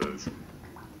 10 kilos.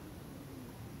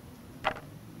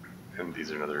 And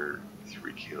these are another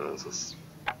 3 kilos. Let's...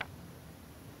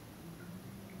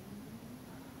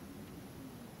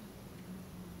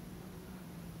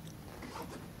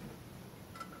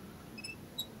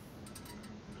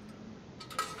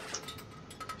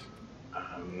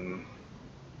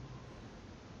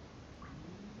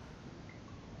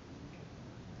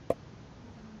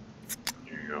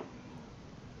 Here you go.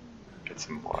 Get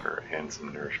some water and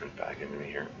some nourishment back into me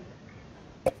here.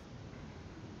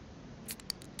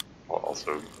 While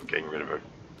also getting rid of a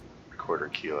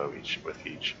 1/4 kilo each with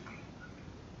each.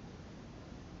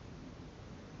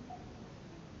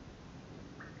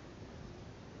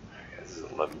 Yeah, this is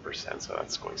 11%, so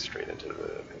that's going straight into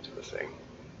the thing.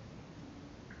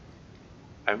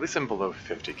 At least I'm below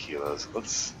 50 kilos.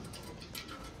 Let's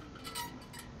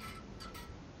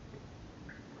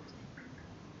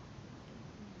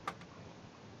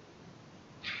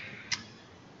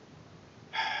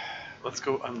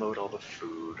go unload all the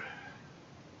food.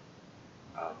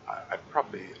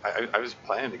 I was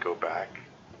planning to go back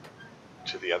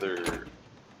to the other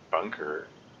bunker.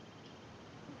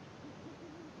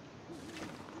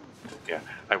 Yeah,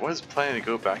 I was planning to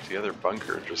go back to the other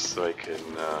bunker just so I can,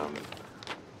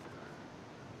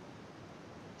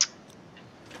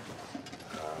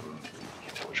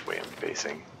 can't tell which way I'm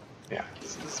facing. Yeah,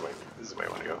 this is the way I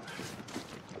want to go.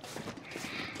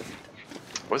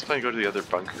 I was planning to go to the other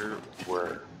bunker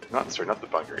where, not the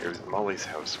bunker, it was Molly's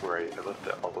house where I left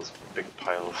all those big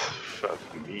piles of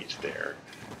meat there.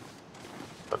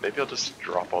 But maybe I'll just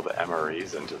drop all the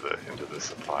MREs into the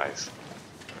supplies.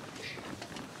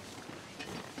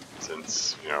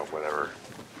 Since, you know, whatever.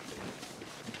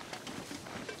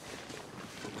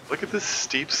 Look at this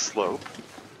steep slope.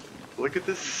 Look at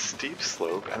this steep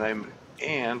slope, and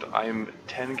I'm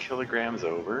 10 kilograms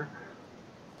over.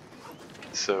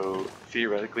 So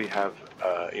theoretically have,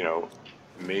 you know,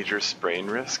 major sprain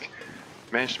risk.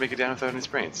 Managed to make it down without any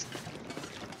sprains.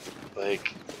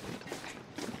 Like,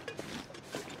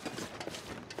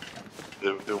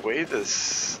 the way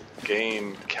this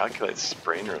game calculates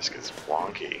sprain risk is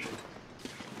wonky.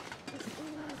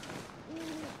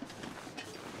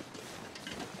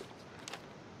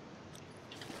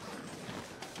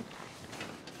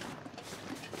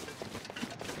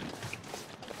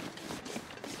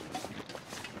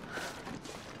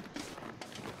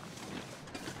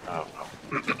 Oh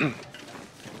well.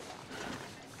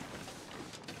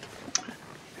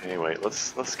 Anyway,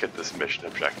 let's get this mission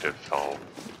objective all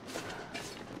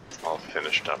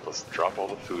finished up. Let's drop all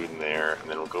the food in there, and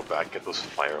then we'll go back, get those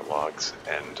fire logs,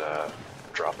 and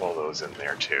drop all those in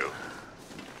there too.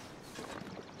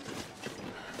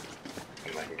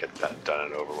 And I can get that done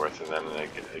and over with, and then I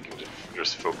can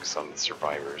just focus on the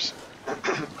survivors.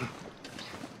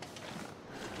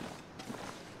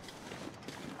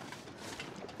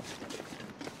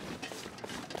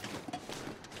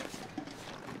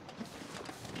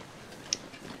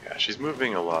 She's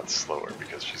moving a lot slower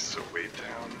because she's so weighed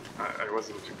down. I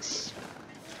wasn't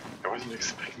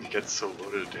expecting to get so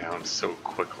loaded down so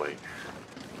quickly.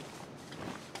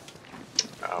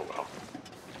 Oh well.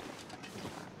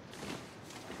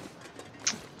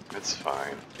 It's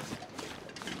fine.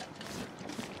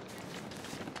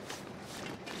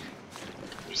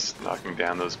 Just knocking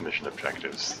down those mission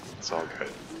objectives. It's all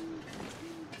good.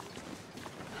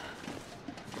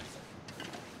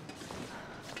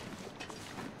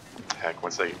 Heck,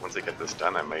 once I get this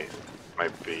done, I might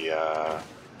be a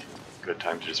good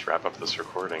time to just wrap up this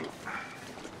recording.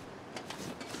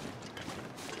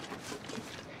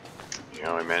 You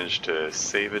know, I managed to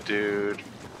save a dude,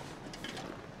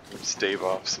 stave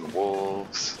off some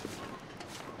wolves,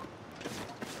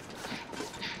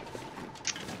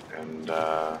 and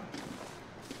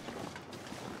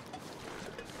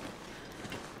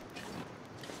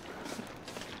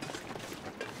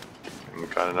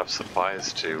got enough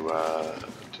supplies to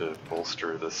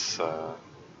bolster this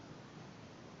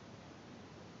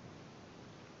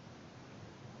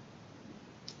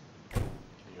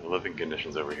living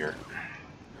conditions over here.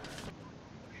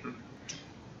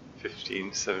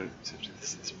 15, 7,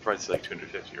 this price is like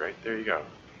 250, right? There you go.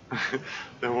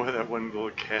 That one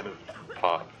little can of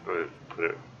pop put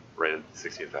it right at the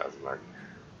 16,000 mark.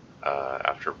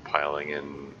 After piling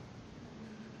in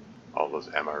all those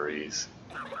MREs.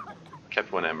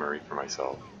 Kept one MRE for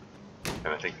myself, and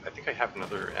I think I have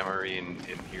another MRE in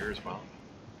here as well.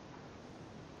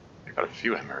 I got a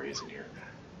few MREs in here.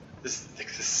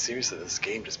 Seriously, this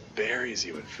game just buries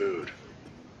you in food.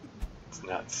 It's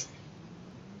nuts.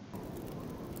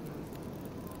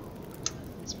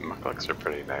 These mucklucks are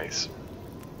pretty nice.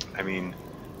 I mean,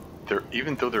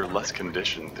 even though they're less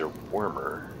conditioned, they're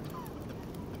warmer.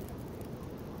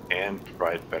 and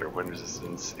provide better wind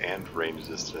resistance and rain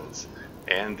resistance,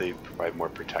 and they provide more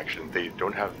protection. They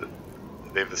don't have the,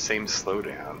 they have the same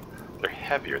slowdown. They're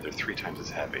heavier. They're 3 times as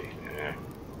heavy.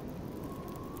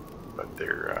 But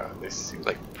they seem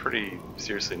like pretty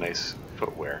seriously nice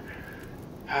footwear.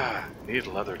 Need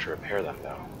leather to repair them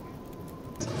though.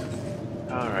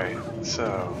 Alright,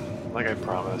 so like I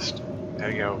promised,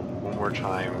 heading out one more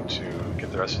time to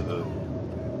get the rest of the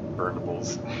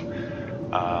burnables.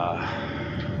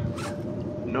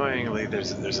 Annoyingly,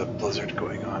 there's a blizzard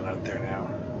going on out there now.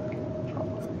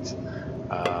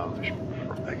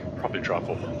 I could probably drop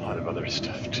a whole lot of other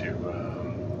stuff too.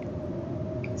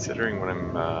 Considering when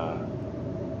I'm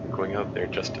going out there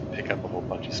just to pick up a whole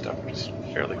bunch of stuff which is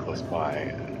fairly close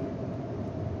by.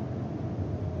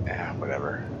 Yeah,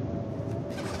 whatever.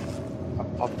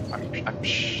 I'm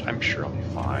sure I'll be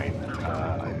fine.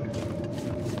 I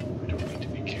don't need to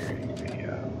be carrying the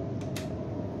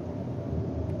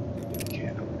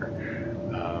can opener.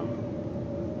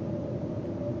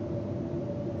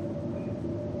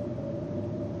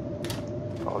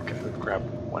 I'll grab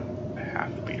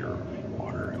 1/2 liter of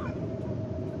water.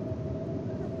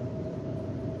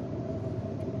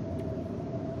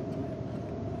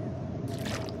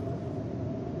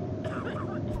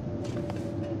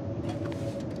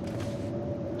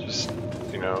 Just,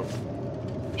 you know,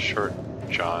 short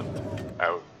John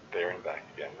out there and back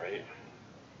again, right?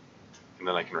 And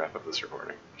then I can wrap up this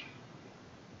recording.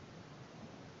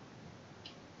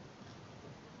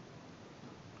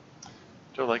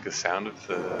 Do I like the sound of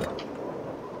the...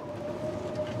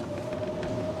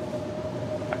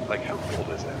 Like, how cold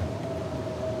is it?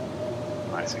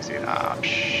 -68. Ah,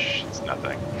 psh, it's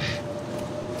nothing.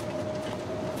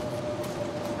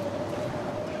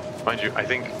 Mind you, I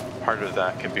think part of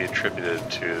that can be attributed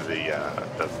to the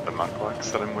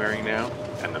mukluks that I'm wearing now,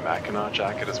 and the Mackinac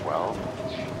jacket as well.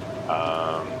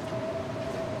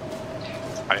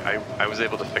 I was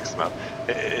able to fix them up.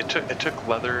 It took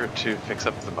leather to fix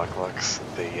up the mukluks.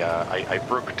 I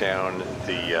broke down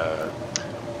the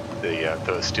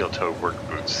steel-toed work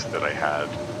boots that I had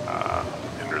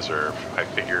in reserve. I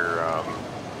figure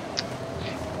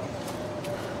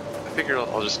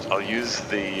I'll use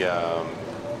the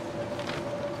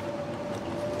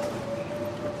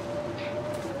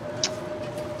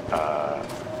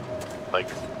like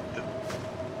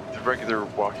the regular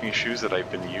walking shoes that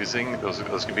I've been using.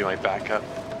 Those can be my backup,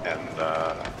 and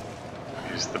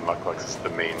use the mukluks as the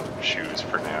main shoes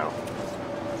for now,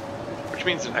 which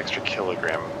means an extra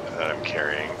kilogram that I'm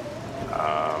carrying.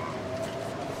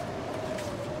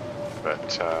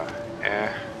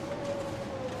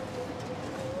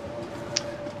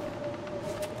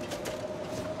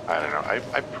 I don't know.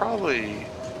 I probably,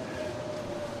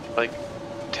 like,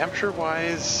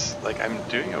 temperature-wise, like, I'm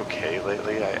doing okay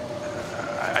lately.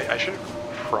 I should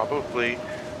probably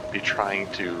be trying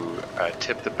to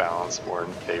tip the balance more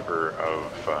in favor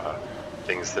of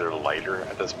things that are lighter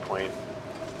at this point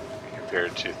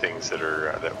compared to things that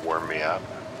are that warm me up.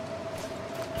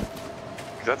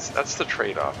 That's the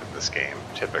trade-off in this game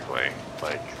typically.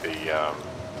 Like the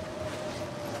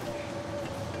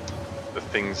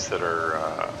things that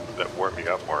are that warm me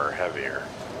up more are heavier.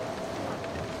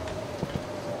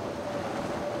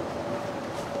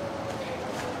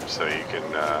 So you can,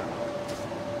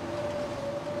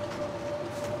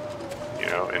 you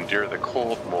know, endure the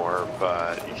cold more,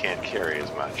 but you can't carry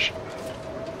as much.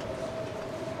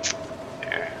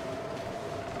 Yeah.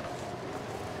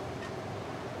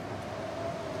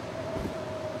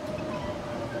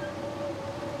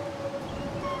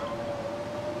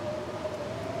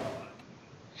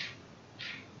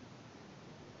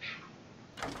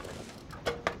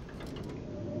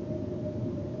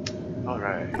 All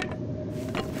right.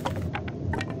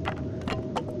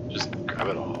 Grab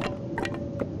it all.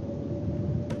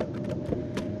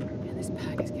 Man, this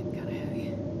pack is getting kind of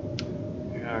heavy.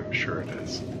 Yeah, I'm sure it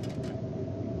is.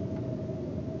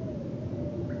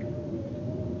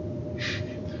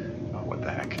 Oh, what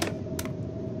the heck?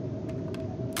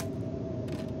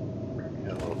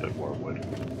 Yeah, a little bit more wood.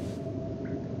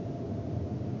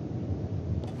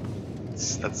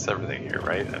 That's everything here,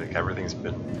 right? I think everything's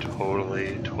been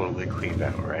totally cleaned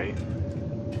out, right?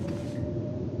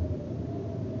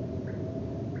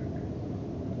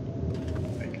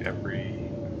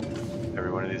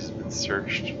 Every one of these has been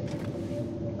searched.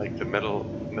 Like the metal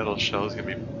shell is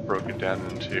gonna be broken down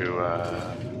into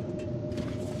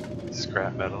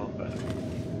scrap metal, but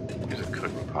there's a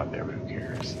cooking pot there, but who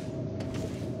cares?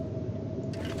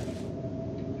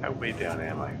 How way down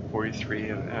am I? 43?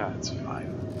 It's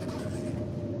fine.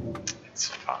 It's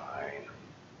fine.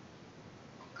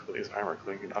 Cooley's armor,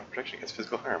 including enough protection against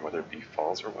physical harm, whether it be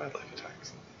falls or wildlife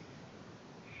attacks.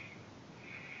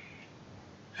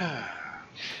 Yeah,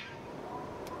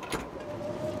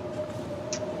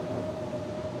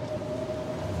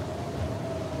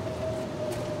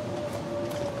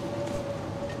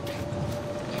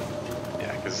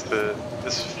 because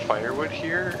this firewood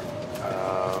here.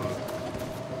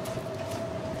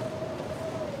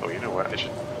 Oh, you know what? I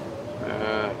should.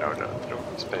 No,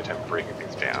 don't spend time breaking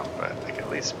things down, but I can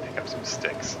at least pick up some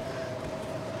sticks.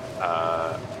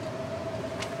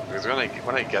 Because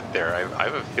when I get there, I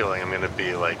have a feeling I'm going to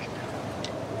be like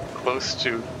close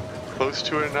to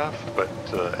enough, but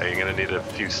I'm going to need a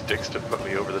few sticks to put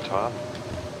me over the top.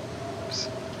 Oops.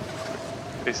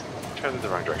 Basically, traveling the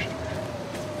wrong direction.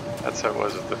 That's how it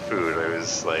was with the food. I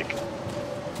was like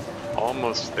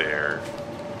almost there,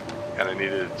 and I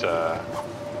needed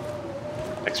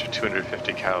extra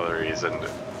 250 calories, and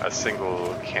a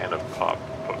single can of pop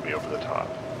put me over the top,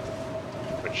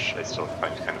 which I still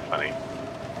find kind of funny.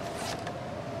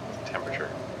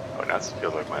 Temperature. Oh, now it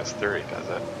feels like minus 30, does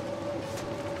it?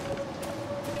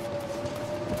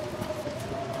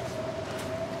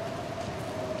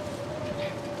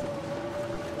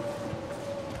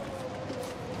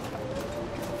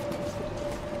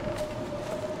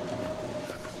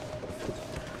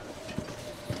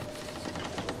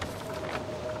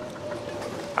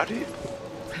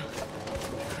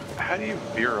 How do you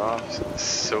veer off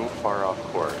so far off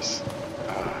course?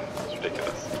 It's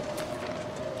ridiculous.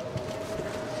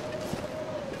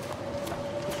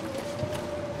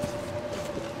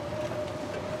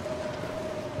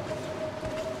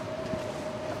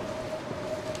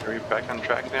 Are we back on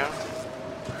track now?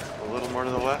 A little more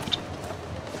to the left.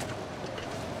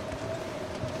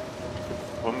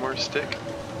 One more stick.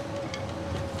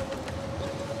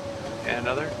 And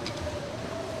another.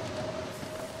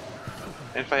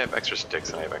 And if I have extra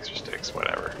sticks, then I have extra sticks,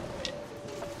 whatever.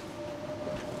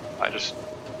 I just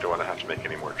don't want to have to make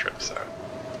any more trips, so.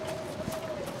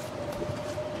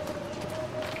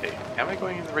 Okay, am I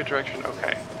going in the right direction?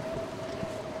 Okay.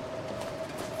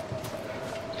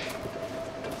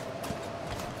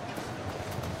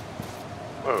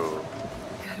 Whoa.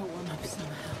 Gotta warm up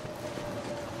somehow.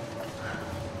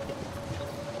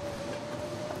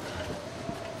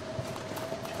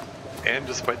 And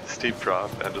despite the steep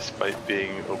drop, and despite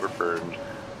being overburned,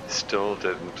 still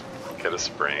didn't get a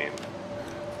sprain.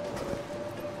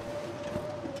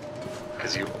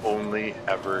 Because you only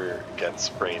ever get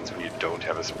sprains when you don't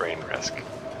have a sprain risk.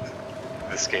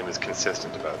 This game is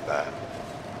consistent about that.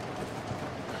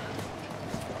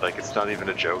 Like, it's not even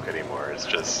a joke anymore, it's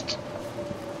just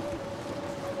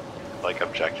like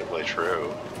objectively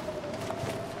true.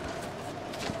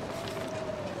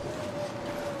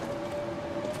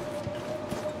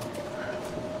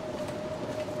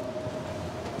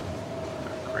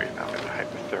 Great, now I'm in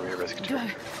hypothermia risk too.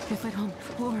 If I don't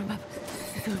warm up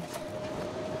soon.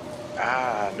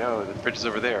 Ah, no, the bridge is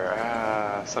over there.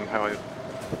 Ah, somehow I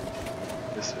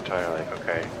missed it entirely.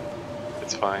 Okay,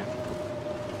 it's fine.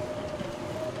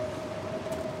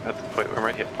 At the point where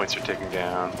my hit points are taken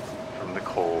down from the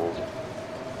cold.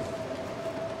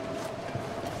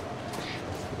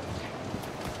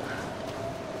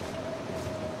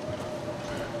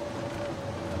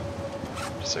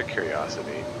 Just out of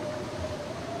curiosity.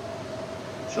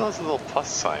 Still has a little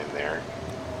plus sign there.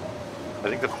 I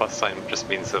think the plus sign just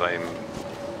means that I'm,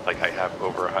 like, I have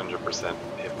over 100%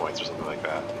 hit points or something like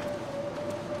that.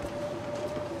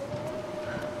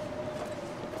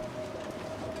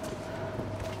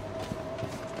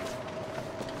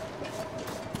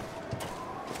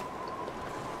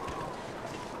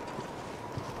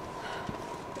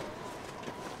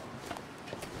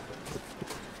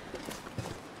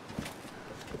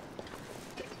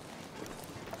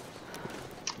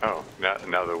 Oh,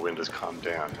 now the wind has calmed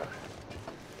down.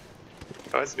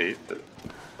 Oh, that's neat.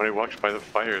 When I walked by the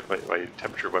fire, my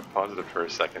temperature went positive for a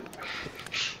second.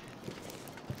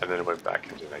 And then it went back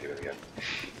into negative again.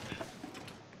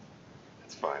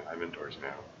 It's fine, I'm indoors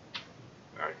now.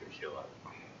 Now I can heal up.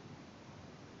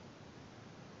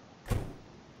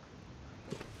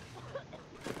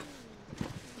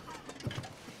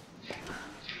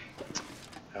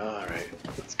 Alright,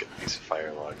 let's get these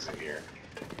fire logs in here.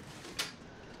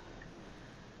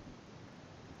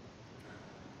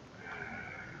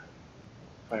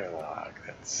 Fire log,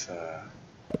 that's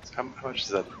how much is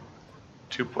that?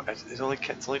 It's only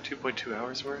 2.2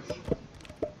 hours worth?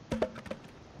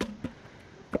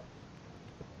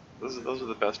 Those are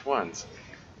the best ones.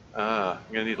 I'm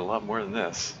gonna need a lot more than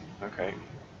this. Okay.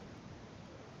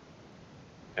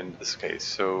 In this case,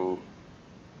 so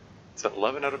it's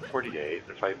 11 out of 48.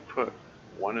 If I put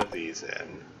one of these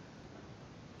in,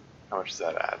 how much does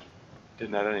that add?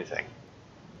 Didn't add anything.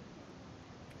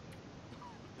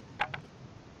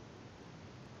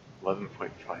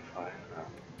 11.55.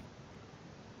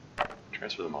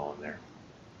 Transfer them all in there.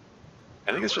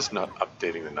 I think it's just not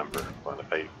updating the number. But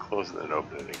if I close it and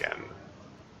open it again.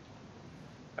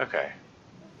 Okay.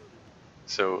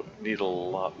 So, need a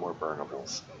lot more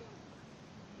burnables.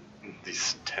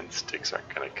 These 10 sticks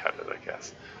aren't going to cut it, I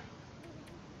guess.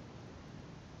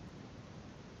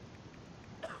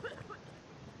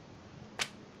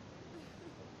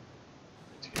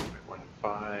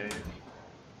 $19.15.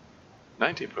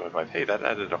 19.5. Hey, that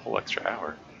added a whole extra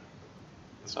hour.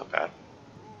 That's not bad.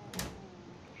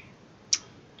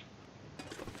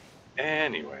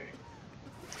 Anyway.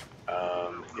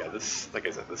 Yeah, this, like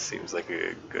I said, this seems like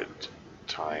a good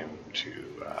time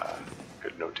to,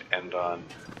 good note to end on.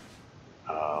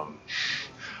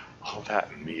 All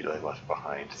that meat I left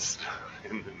behind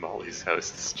in Molly's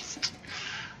house is just,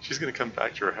 she's gonna come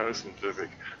back to her house and be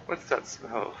like, what's that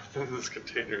smell? This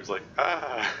container is like,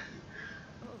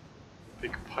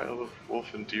 big pile of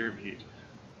wolf and deer meat.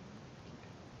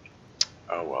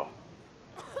 Oh well.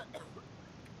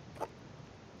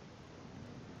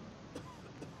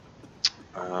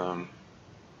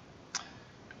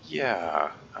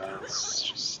 Yeah, it's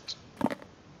just...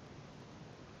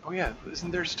 Oh yeah,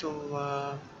 isn't there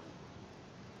still,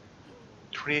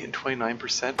 28 and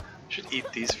 29%? Should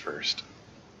eat these first.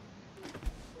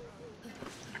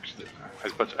 Actually, I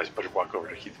was about to walk over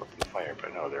to heat them up in the fire,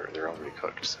 but no, they're already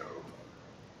cooked, so...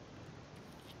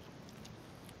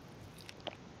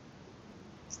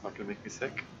 It's not gonna make me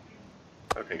sick?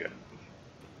 Okay, good.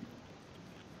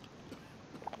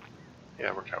 Yeah,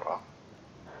 it worked out well.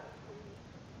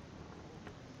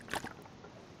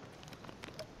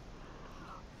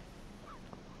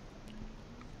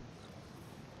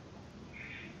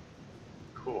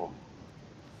 Cool.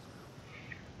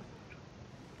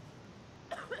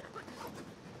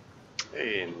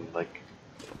 Hey, and like,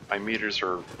 my meters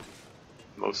are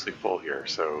mostly full here,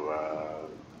 so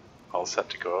all set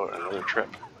to go out on another trip.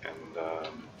 And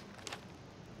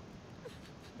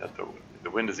the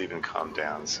wind has even calmed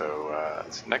down, so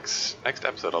next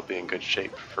episode I'll be in good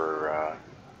shape for.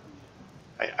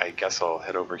 I guess I'll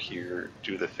head over here,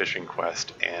 do the fishing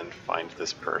quest, and find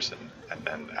this person, and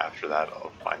then after that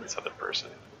I'll find this other person,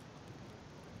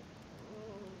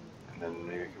 and then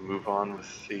maybe we can move on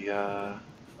with the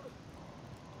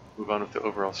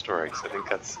overall story. Because I think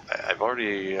that's I've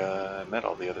already met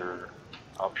all the other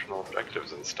optional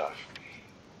objectives and stuff.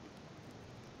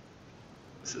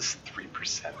 This is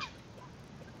 3%.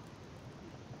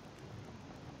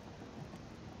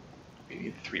 We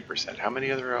need 3%.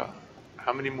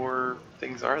 How many more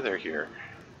things are there here?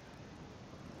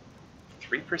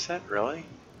 3%, really?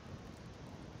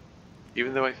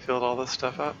 Even though I filled all this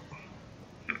stuff up?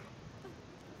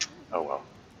 Oh well.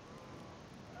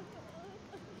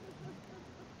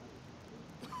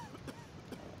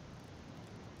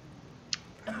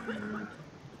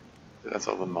 That's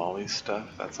all the Molly stuff.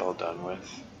 That's all done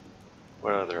with.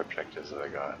 What other objectives have I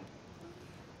got?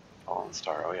 Fallen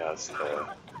Star. Oh yeah, that's the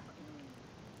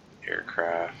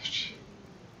aircraft.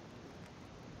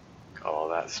 Got all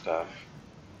that stuff.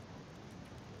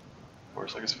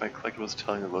 Forest Locust Fight Collectibles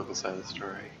telling the local side of the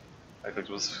story. Fight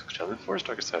Collectibles telling the Forest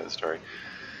Locust side of the story.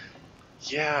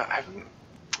 Yeah, I haven't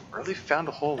really found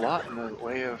a whole lot in the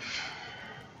way of...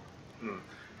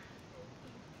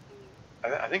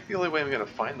 I think the only way I'm going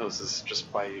to find those is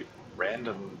just by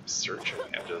random searching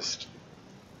and just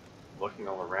looking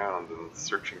all around and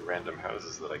searching random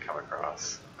houses that I come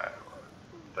across.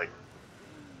 Like,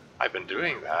 I've been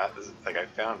doing that. Like, I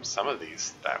found some of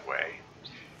these that way.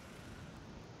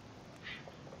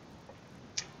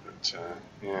 But,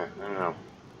 yeah, I don't know.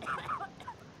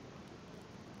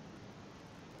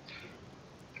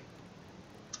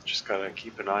 Just gotta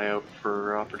keep an eye out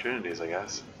for opportunities, I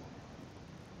guess.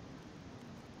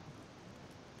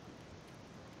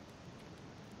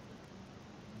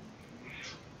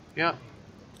 Yeah.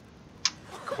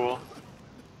 Cool.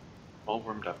 All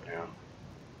warmed up now.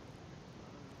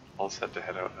 All set to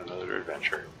head out on another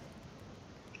adventure.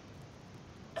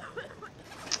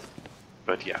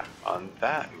 But yeah, on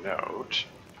that note,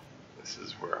 this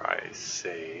is where I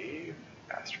save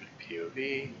Astrid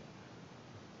POV.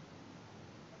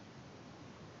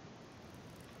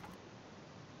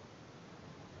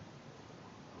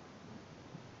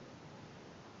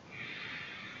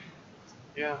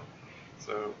 Yeah,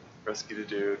 so rescued a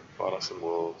dude, fought off some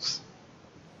wolves,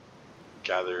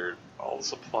 gathered all the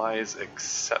supplies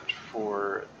except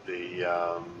for the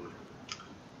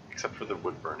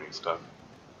wood burning stuff.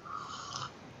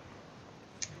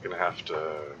 Gonna have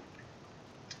to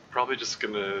probably just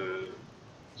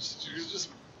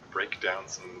break down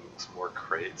some more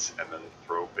crates and then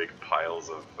throw big piles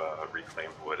of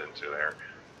reclaimed wood into there.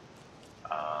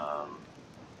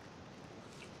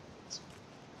 It's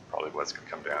probably what it's going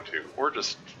to come down to. Or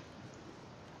just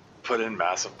put in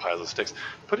massive piles of sticks.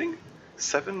 Putting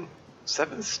seven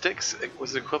sticks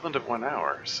was the equivalent of 1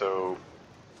 hour, so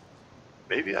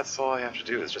maybe that's all I have to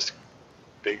do is just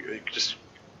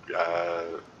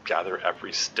gather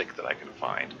every stick that I can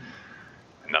find,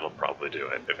 and that'll probably do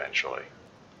it eventually.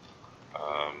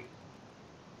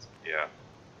 Yeah.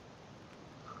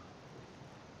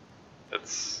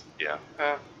 That's, yeah,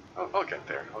 I'll get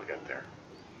there, I'll get there.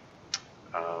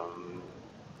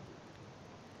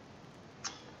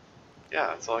 Yeah,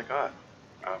 that's all I got.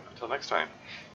 Until next time.